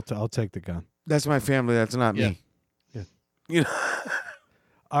restaurant. I'll take the gun. That's my family. That's not Yeah. me. Yeah. You know.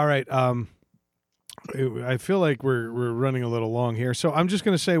 All right. I feel like we're running a little long here, so I'm just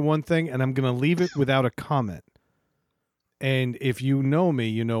going to say one thing, and I'm going to leave it without a comment. And if you know me,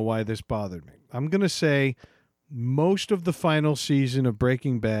 you know why this bothered me. I'm going to say most of the final season of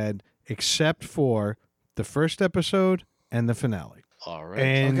Breaking Bad, except for the first episode and the finale. All right.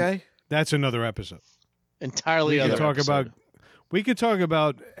 And Okay. that's another episode. Entirely We other could talk episode.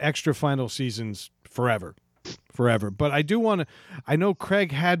 about extra final seasons forever. But I do want to. I know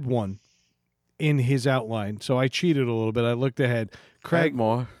Craig had one in his outline, so I cheated a little bit. I looked ahead. Craig,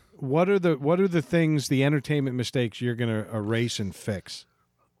 more. what are the things, the entertainment mistakes you're going to erase and fix?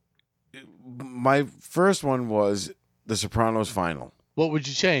 My first one was The Sopranos final, What would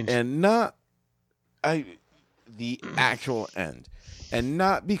you change? and not the actual end, and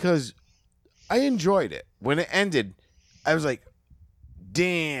not because I enjoyed it when it ended. I was like,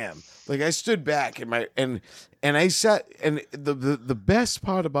 damn. Like I stood back and I sat, and the best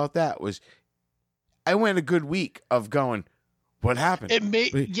part about that was I went a good week of going, what happened? It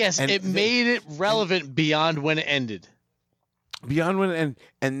made made it relevant beyond when it ended. Beyond when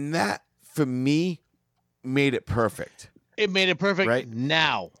and that for me made it perfect. It made it perfect Right.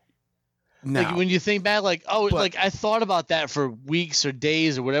 now. Now, Like when you think back, like, oh, But- like I thought about that for weeks or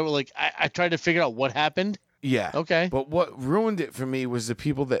days or whatever. Like I tried to figure out what happened. yeah. Okay. But what ruined it for me was the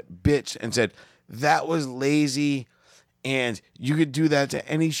people that bitched and said that was lazy and you could do that to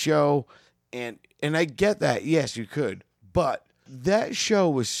any show, and I get that. Yes, you could. But that show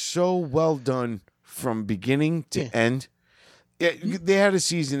was so well done from beginning to Yeah. end. Yeah, they had a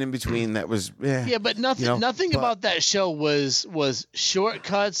season in between that was Yeah, but nothing You know, nothing but- about that show was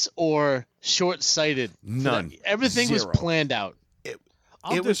shortcuts or short-sighted. None. Everything was Zero. planned out.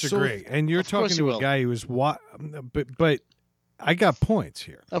 I'll It was so- disagree. And you're Of course talking you to a will. guy who was but I got points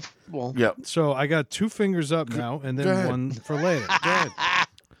here. Well, Yep. So I got two fingers up now, and Go then ahead. one for later. Go ahead.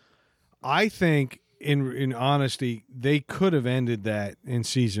 I think, in honesty, they could have ended that in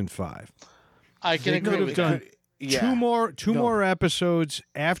season 5. I can They agree could have with done that. Yeah. two more episodes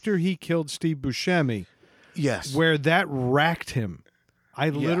after he killed Steve Buscemi, Yes. where that racked him. I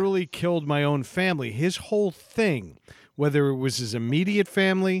literally killed my own family. His whole thing, whether it was his immediate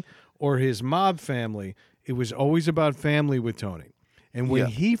family or his mob family, it was always about family with Tony. And when Yeah.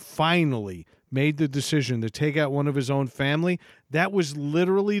 he finally made the decision to take out one of his own family, that was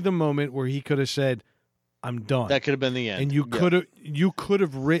literally the moment where he could have said, I'm done. That could have been the end. And you could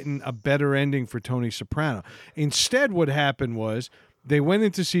have written a better ending for Tony Soprano. Instead, what happened was they went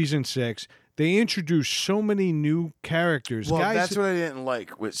into season 6. They introduced so many new characters. Well, Guys, that's what I didn't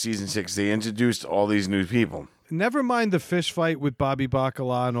like with season 6. They introduced all these new people. never mind the fist fight with Bobby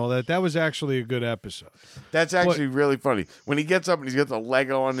Bacala and all that. That was actually a good episode. That's actually really funny. When he gets up and he's got the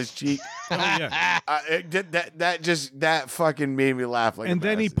Lego on his cheek, Oh yeah. that fucking made me laugh like. And a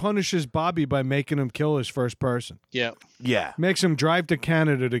then he bastard. punishes Bobby by making him kill his first person. yeah. yeah, Makes him drive to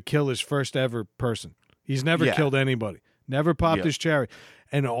Canada to kill his first ever person. He's never Yeah. killed anybody. Never popped Yeah. his cherry.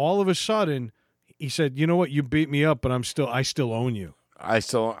 And all of a sudden, he said, "You know what? You beat me up, but I still own you."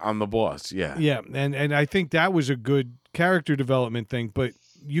 I'm the boss. Yeah, Yeah, and I think that was a good character development thing, but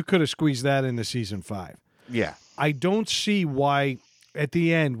you could have squeezed that into season 5. yeah, I don't see why at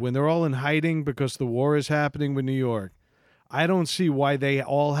the end, when they're all in hiding because the war is happening with New York, I don't see why they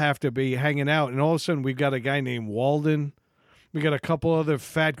all have to be hanging out. And all of a sudden, we've got a guy named Walden. We got a couple other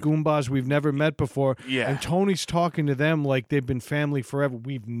fat Goombas we've never met before. Yeah. And Tony's talking to them like they've been family forever.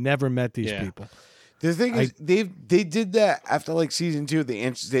 We've never met these Yeah. people. The thing is, they did that after like season 2.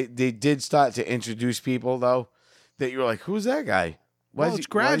 They did start to introduce people though that you were like, who's that guy? Why Well, is it's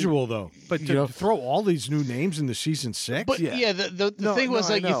he- why is he- gradual, though. But you to know- throw all these new names into season 6? But Yeah. yeah, the No, thing was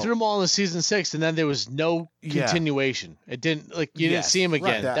no, I like you know. threw them all in the season 6, and then there was no Yeah. continuation. It didn't like you didn't Yes, see him right,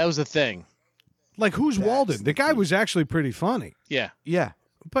 again. that- That was the thing. Like, who's That's Walden? The the guy key. was actually pretty funny. Yeah. Yeah,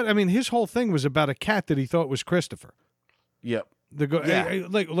 But, I mean, his whole thing was about a cat that he thought was Christopher. yep. Yeah.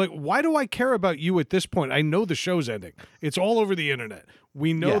 Like, why do I care about you at this point? I know the show's ending. It's all over the internet.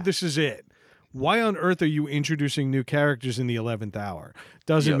 We know Yeah. this is it. Why on earth are you introducing new characters in the 11th hour?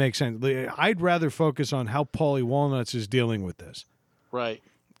 Doesn't make sense. I'd rather focus on how Paulie Walnuts is dealing with this. Right.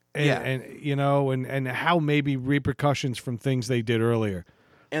 And how maybe repercussions from things they did earlier.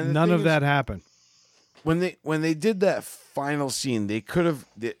 And none of that happened. When they did that final scene, they could have,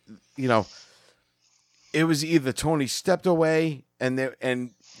 it was either Tony stepped away and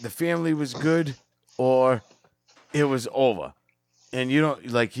the family was good, or it was over. And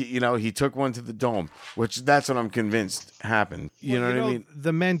he took one to the dome, which that's what I'm convinced happened. You know what I mean?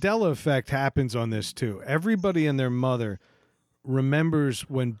 The Mandela effect happens on this too. Everybody and their mother remembers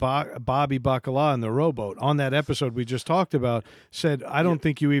when Bobby Bacala in the rowboat on that episode we just talked about said, "I don't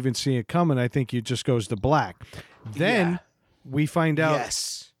think you even see it coming. I think it just goes to black." Then we find out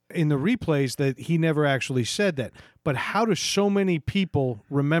in the replays that he never actually said that. But how do so many people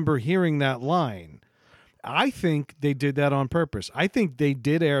remember hearing that line? I think they did that on purpose. I think they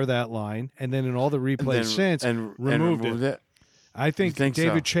did air that line, and then in all the replays since, removed it. I think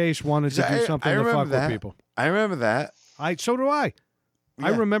David Chase wanted to do something to fuck with people. I remember that. So do I. Yeah. I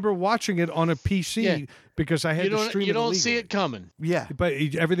remember watching it on a PC because I had to stream it. You don't illegally. see it coming. Yeah, but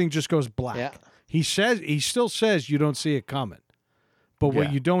everything just goes black. Yeah. He still says you don't see it coming, but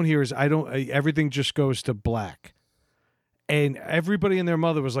what you don't hear is everything just goes to black. And everybody and their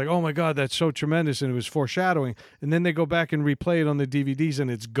mother was like, "Oh my God, that's so tremendous!" And it was foreshadowing. And then they go back and replay it on the DVDs, and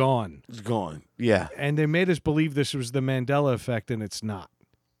it's gone. It's gone. Yeah. And they made us believe this was the Mandela effect, and it's not.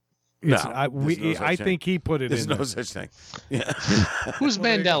 I think he put it There's in. No there. such thing. Yeah. Who's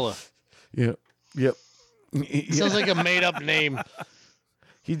Mandela? Yep. Sounds like a made-up name.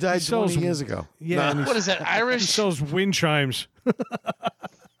 He died 20 years ago. Yeah. What is that, He Irish? sells wind chimes.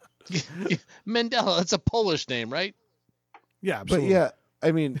 Mandela, that's a Polish name, right? Yeah, absolutely. But yeah,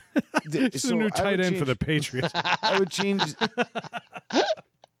 I mean, it's a new tight end for the Patriots. I would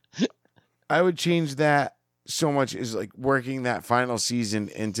change that so much is like working that final season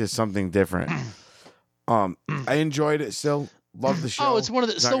into something different. I enjoyed it still. Love the show. Oh, it's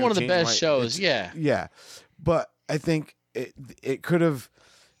still one of the best shows. Yeah. But I think it could have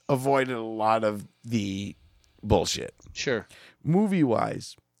avoided a lot of the bullshit. Sure. Movie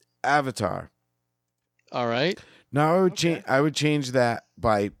wise, Avatar. All right. Now I would change that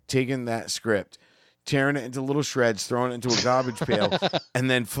by taking that script, tearing it into little shreds, throwing it into a garbage pail, and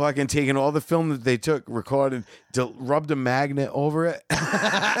then fucking taking all the film that they took, recorded, rubbed a magnet over it, and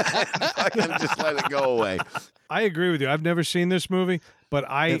fucking just let it go away. I agree with you. I've never seen this movie, but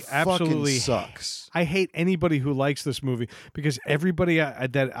It absolutely sucks. I hate anybody who likes this movie because everybody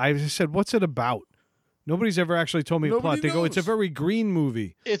that I said, "What's it about?" Nobody's ever actually told me a plot. They go, "It's a very green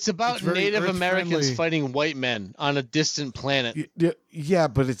movie." It's about very Native Americans earth-friendly. fighting white men on a distant planet. Yeah,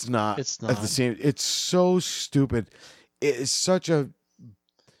 but it's not. It's at not. the same. It's so stupid. It is such a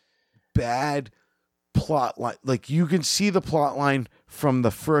bad plot line. Like you can see the plot line from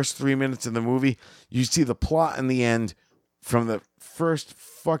the first 3 minutes of the movie. You see the plot in the end from the first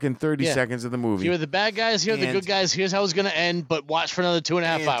fucking 30 seconds of the movie. Here are the bad guys. Here are the good guys. Here's how it's going to end. But watch for another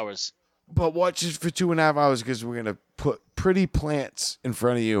 2.5 hours. But watch it for 2.5 hours because we're gonna put pretty plants in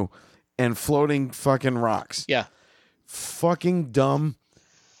front of you and floating fucking rocks. Yeah. Fucking dumb.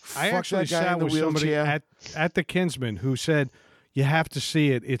 I Fuck actually that guy sat in the with somebody wheelchair. at the Kinsman who said, "You have to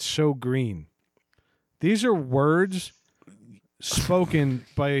see it. It's so green." These are words spoken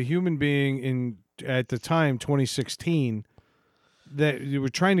by a human being at the time, 2016, that you were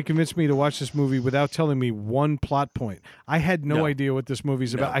trying to convince me to watch this movie without telling me one plot point. I had no idea what this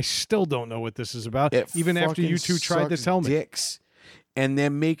movie's about. I still don't know what this is about, even after you two tried to tell me. Dicks, and they're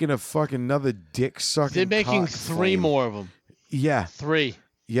making a fucking another dick sucking. They're making cock 3 flame. more of them. Yeah. 3.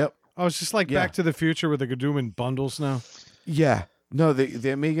 Yep. Oh, it's just like Back to the Future where they're doing bundles now. Yeah. No,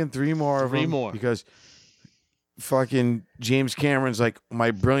 they're making 3 more of 3 them more. because fucking James Cameron's like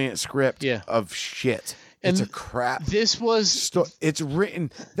my brilliant script of shit. And it's a crap. This was it's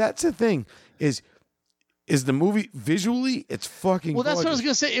written. That's the thing is the movie visually? It's fucking. Well, that's what I was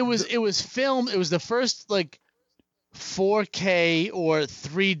gorgeous. gonna say. It was filmed. It was the first like 4K or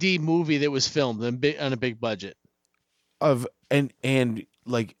 3D movie that was filmed on a big budget. And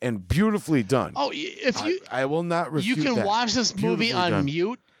beautifully done. Oh, if you I will not refute you can that. watch this movie Beautifully on done.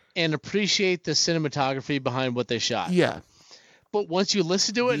 mute and appreciate the cinematography behind what they shot. Yeah, But once you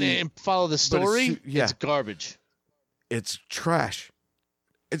listen to it and follow the story, it's garbage. It's trash.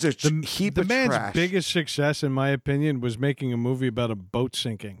 It's a heap the of man's trash. biggest success, in my opinion, was making a movie about a boat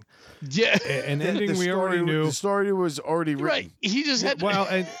sinking. Yeah, An ending we already knew. The story was already written. Right. He just had to. Well,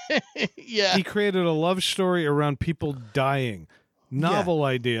 and yeah. he created a love story around people dying. Novel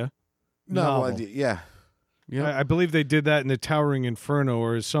idea. No idea. Yeah. Yep. I believe they did that in the Towering Inferno,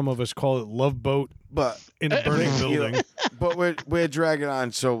 or as some of us call it, Love Boat But in a burning you know, building. but we're dragging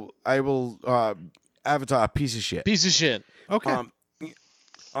on, so I will Avatar piece of shit. Piece of shit. Okay.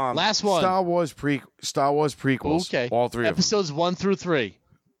 Last one. Star Wars prequels. Okay. All three of them. Episodes 1 through 3.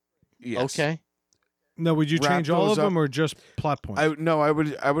 Yes. Okay. No, would you Wrap change all those of them up. or just plot points? I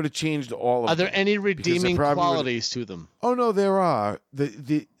would have changed all of Are them. there any redeeming probably would- qualities to them? Oh no, there are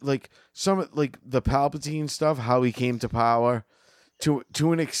the like some like the Palpatine stuff, how he came to power, to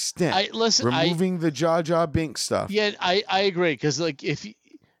an extent. Removing the Jar Jar Binks stuff. Yeah, I agree, because like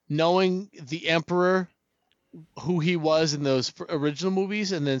knowing the Emperor, who he was in those original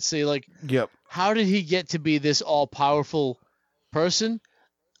movies, and then say like, Yep. how did he get to be this all powerful person?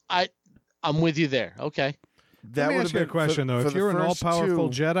 I'm with you there. Okay. That Let me would ask have you a been question, though. for If the you're an first all-powerful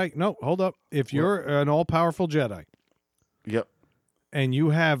two- Jedi... No, hold up. If you're an all-powerful Jedi Yep. and you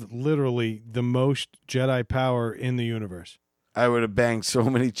have literally the most Jedi power in the universe... I would have banged so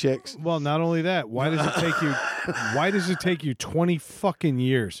many chicks. Well, not only that, why does it take you 20 fucking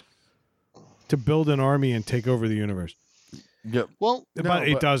years to build an army and take over the universe? Yep. Well, But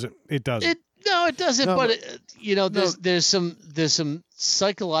it doesn't. It doesn't. it doesn't. No, but there's some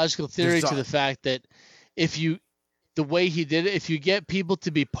psychological theory There's to the fact that the way he did it, if you get people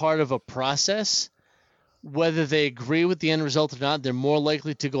to be part of a process, whether they agree with the end result or not, they're more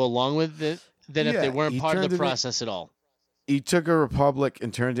likely to go along with it than if they weren't he part of turned the it in- process at all. He took a republic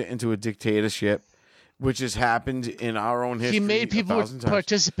and turned it into a dictatorship, which has happened in our own history. He made people 1,000 times.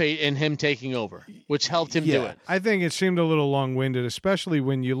 participate in him taking over, which helped him do Yeah. it. I think it seemed a little long-winded, especially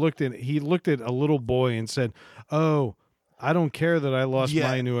when he looked at a little boy and said, "Oh, I don't care that I lost Yeah.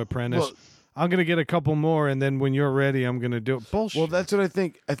 my new apprentice. Well- I'm going to get a couple more, and then when you're ready, I'm going to do it." Bullshit. Well, that's what I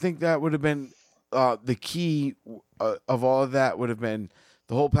think. I think that would have been the key of all of that would have been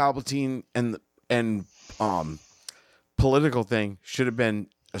the whole Palpatine and political thing should have been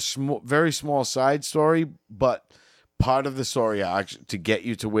a very small side story, but part of the story actually to get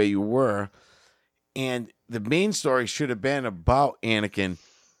you to where you were. And the main story should have been about Anakin,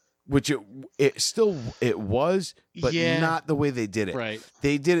 which it was, but Yeah. not the way they did it. Right.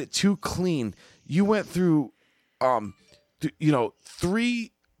 They did it too clean. You went through,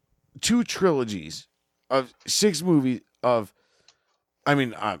 two trilogies of 6 movies of. I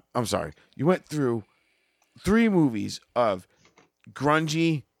mean, I'm sorry. You went through 3 movies of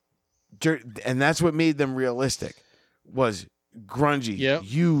grungy, and that's what made them realistic. Was grungy, Yep.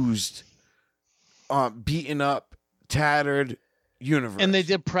 used, beaten up, tattered universe, And they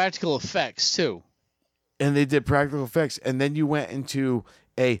did practical effects too. and they did practical effects, and then you went into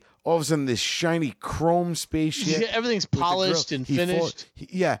all of a sudden this shiny chrome spaceship. Everything's with the polished girl. and He finished.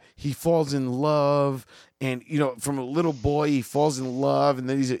 he falls in love, and from a little boy he falls in love, and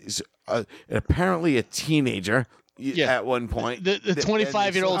then he's apparently a teenager Yeah. at one point. The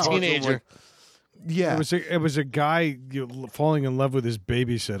 25-year-old And it's- teenager. Yeah, it was a guy falling in love with his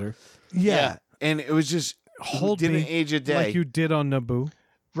babysitter. yeah, and it was just Hold who didn't me age a day. like you did on Naboo.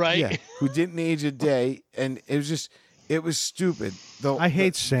 Right? Yeah, who didn't age a day, and it was stupid. Though I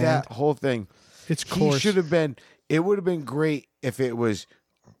hate sand. that whole thing. It's He coarse. should have been. It would have been great if it was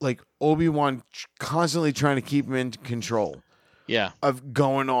like Obi-Wan constantly trying to keep him in control Yeah. of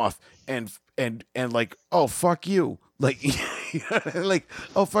going off and like, oh fuck you, like like,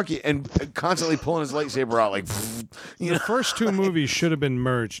 oh fuck you, and constantly pulling his lightsaber out like The first 2 movies should have been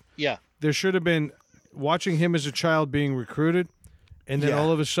merged. Yeah. There should have been watching him as a child being recruited, and then Yeah.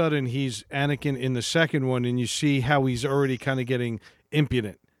 all of a sudden he's Anakin in the second one, and you see how he's already kind of getting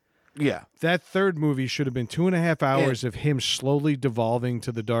impudent. yeah. That third movie should have been 2.5 hours of him slowly devolving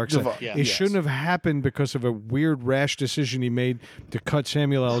to the dark side. Yeah. It Yes. shouldn't have happened because of a weird, rash decision he made to cut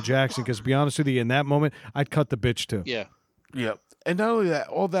Samuel L. Jackson. Because to be honest with you, in that moment, I'd cut the bitch too. Yeah. Yep. And not only that,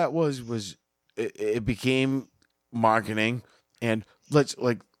 all that was it became marketing, and let's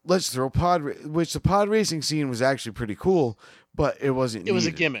throw which the pod racing scene was actually pretty cool, but it wasn't. It was a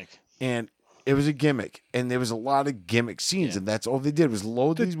needed. gimmick. And it was a gimmick, and there was a lot of gimmick scenes, Yeah. and that's all they did was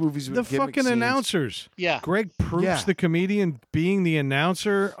load these movies with The gimmick fucking scenes. announcers. Yeah. Greg Proops, Yeah. the comedian, being the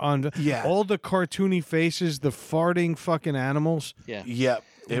announcer on Yeah. all the cartoony faces, the farting fucking animals. Yeah. Yep.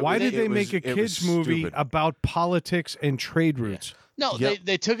 Why did they it make a it was kids movie stupid. about politics and trade routes? No, Yep.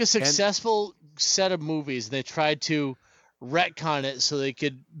 they took a successful set of movies and they tried to retcon it so they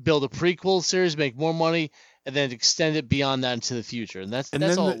could build a prequel series, make more money, and then extend it beyond that into the future. And that's And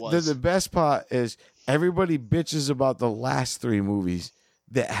all then it was. the best part is everybody bitches about the last 3 movies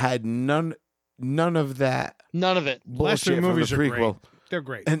that had none of that None of it. Last 3 bullshit from movies the are prequel. great. They're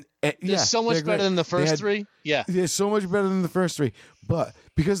great. And They're so much better than the first three. Yeah. They're so much better than the first three. But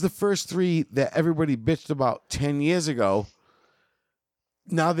because the first three that everybody bitched about 10 years ago,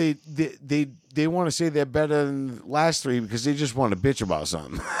 now they want to say they're better than the last three because they just want to bitch about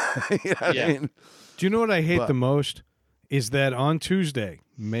something. You know what I mean? Do you know what I hate the most? Is that on Tuesday,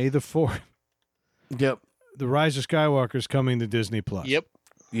 May the 4th, Yep. The Rise of Skywalker is coming to Disney Plus. Yep.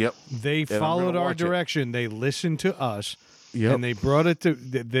 They followed our direction. They listened to us. Yep. And they brought it to.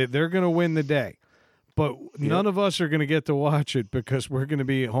 They're going to win the day, but none of us are going to get to watch it because we're going to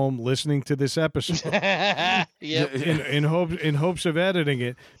be at home listening to this episode. Yep. In hopes of editing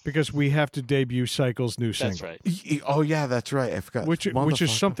it because we have to debut Cycle's new single. That's right. Oh yeah, that's right. I forgot. Which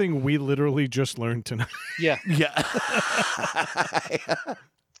is something we literally just learned tonight. Yeah. Yeah.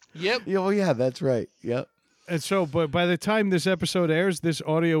 Yep. Oh yeah, that's right. Yep. And so, but by the time this episode airs, this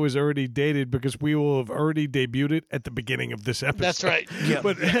audio is already dated because we will have already debuted it at the beginning of this episode. That's right. Yeah.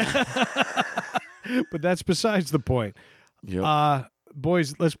 But that's besides the point. Yep.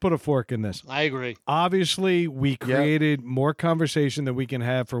 Boys, let's put a fork in this. I agree. Obviously, we created more conversation than we can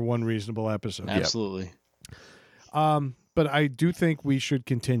have for one reasonable episode. Absolutely. But I do think we should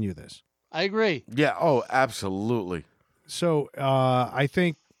continue this. I agree. Yeah. Oh, absolutely. So I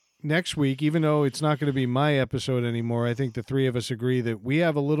think next week, even though it's not going to be my episode anymore, I think the three of us agree that we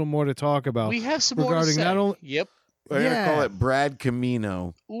have a little more to talk about. We have some more to regarding say. not only. Yep. We're gonna call it Brad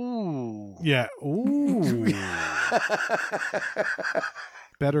Camino. Ooh. Yeah. Ooh.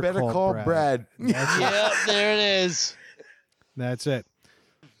 Better call Brad. Yep, there it is. That's it.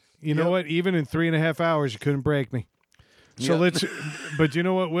 You know what? Even in 3.5 hours, you couldn't break me. So let's. But you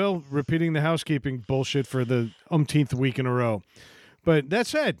know what, Will? Repeating the housekeeping bullshit for the umpteenth week in a row. But that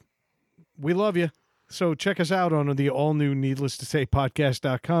said, we love you. So check us out on the all-new Needless to Say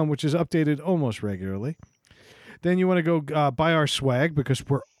podcast.com, which is updated almost regularly. Then you want to go buy our swag because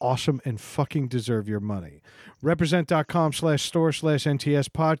we're awesome and fucking deserve your money. Represent.com/store/NTS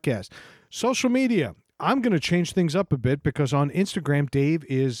podcast. Social media. I'm going to change things up a bit because on Instagram, Dave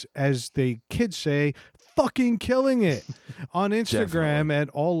is, as the kids say, fucking killing it. On Instagram at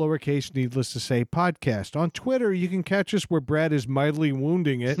all lowercase needless to say podcast. On Twitter, you can catch us where Brad is mildly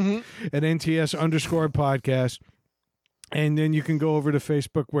wounding it at NTS_podcast. And then you can go over to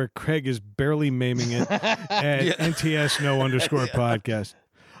Facebook where Craig is barely maiming it at NTS_podcast.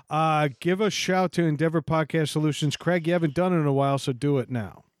 Give a shout to Endeavor Podcast Solutions. Craig, you haven't done it in a while, so do it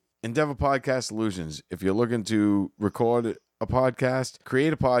now. Endeavor Podcast Solutions. If you're looking to record a podcast,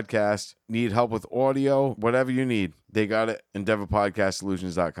 create a podcast, need help with audio, whatever you need, they got it.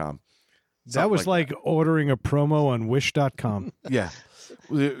 EndeavorPodcastSolutions.com. That was like ordering a promo on Wish.com. Yeah.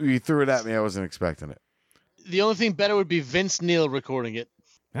 You threw it at me. I wasn't expecting it. The only thing better would be Vince Neil recording it.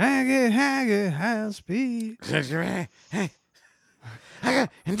 Haggy, high speed.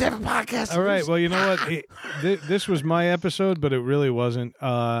 Endeavor Podcast. All right. Well, you know what? This was my episode, but it really wasn't.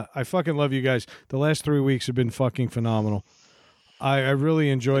 I fucking love you guys. The last 3 weeks have been fucking phenomenal. I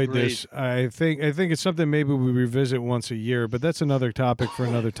really enjoyed this. I think it's something maybe we revisit once a year, but that's another topic for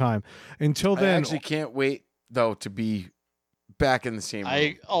another time. Until then, I actually can't wait though to be back in the same room.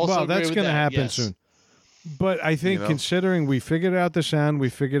 I also agree that's with going to that, happen yes. soon. But I think considering we figured out the sound, we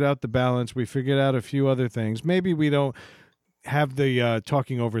figured out the balance, we figured out a few other things. Maybe we don't have the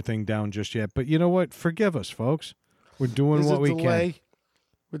talking over thing down just yet. But you know what? Forgive us, folks. We're doing what we can.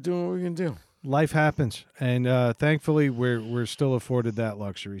 We're doing what we can do. Life happens, and thankfully we're still afforded that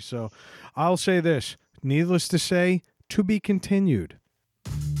luxury. So I'll say this: needless to say, to be continued.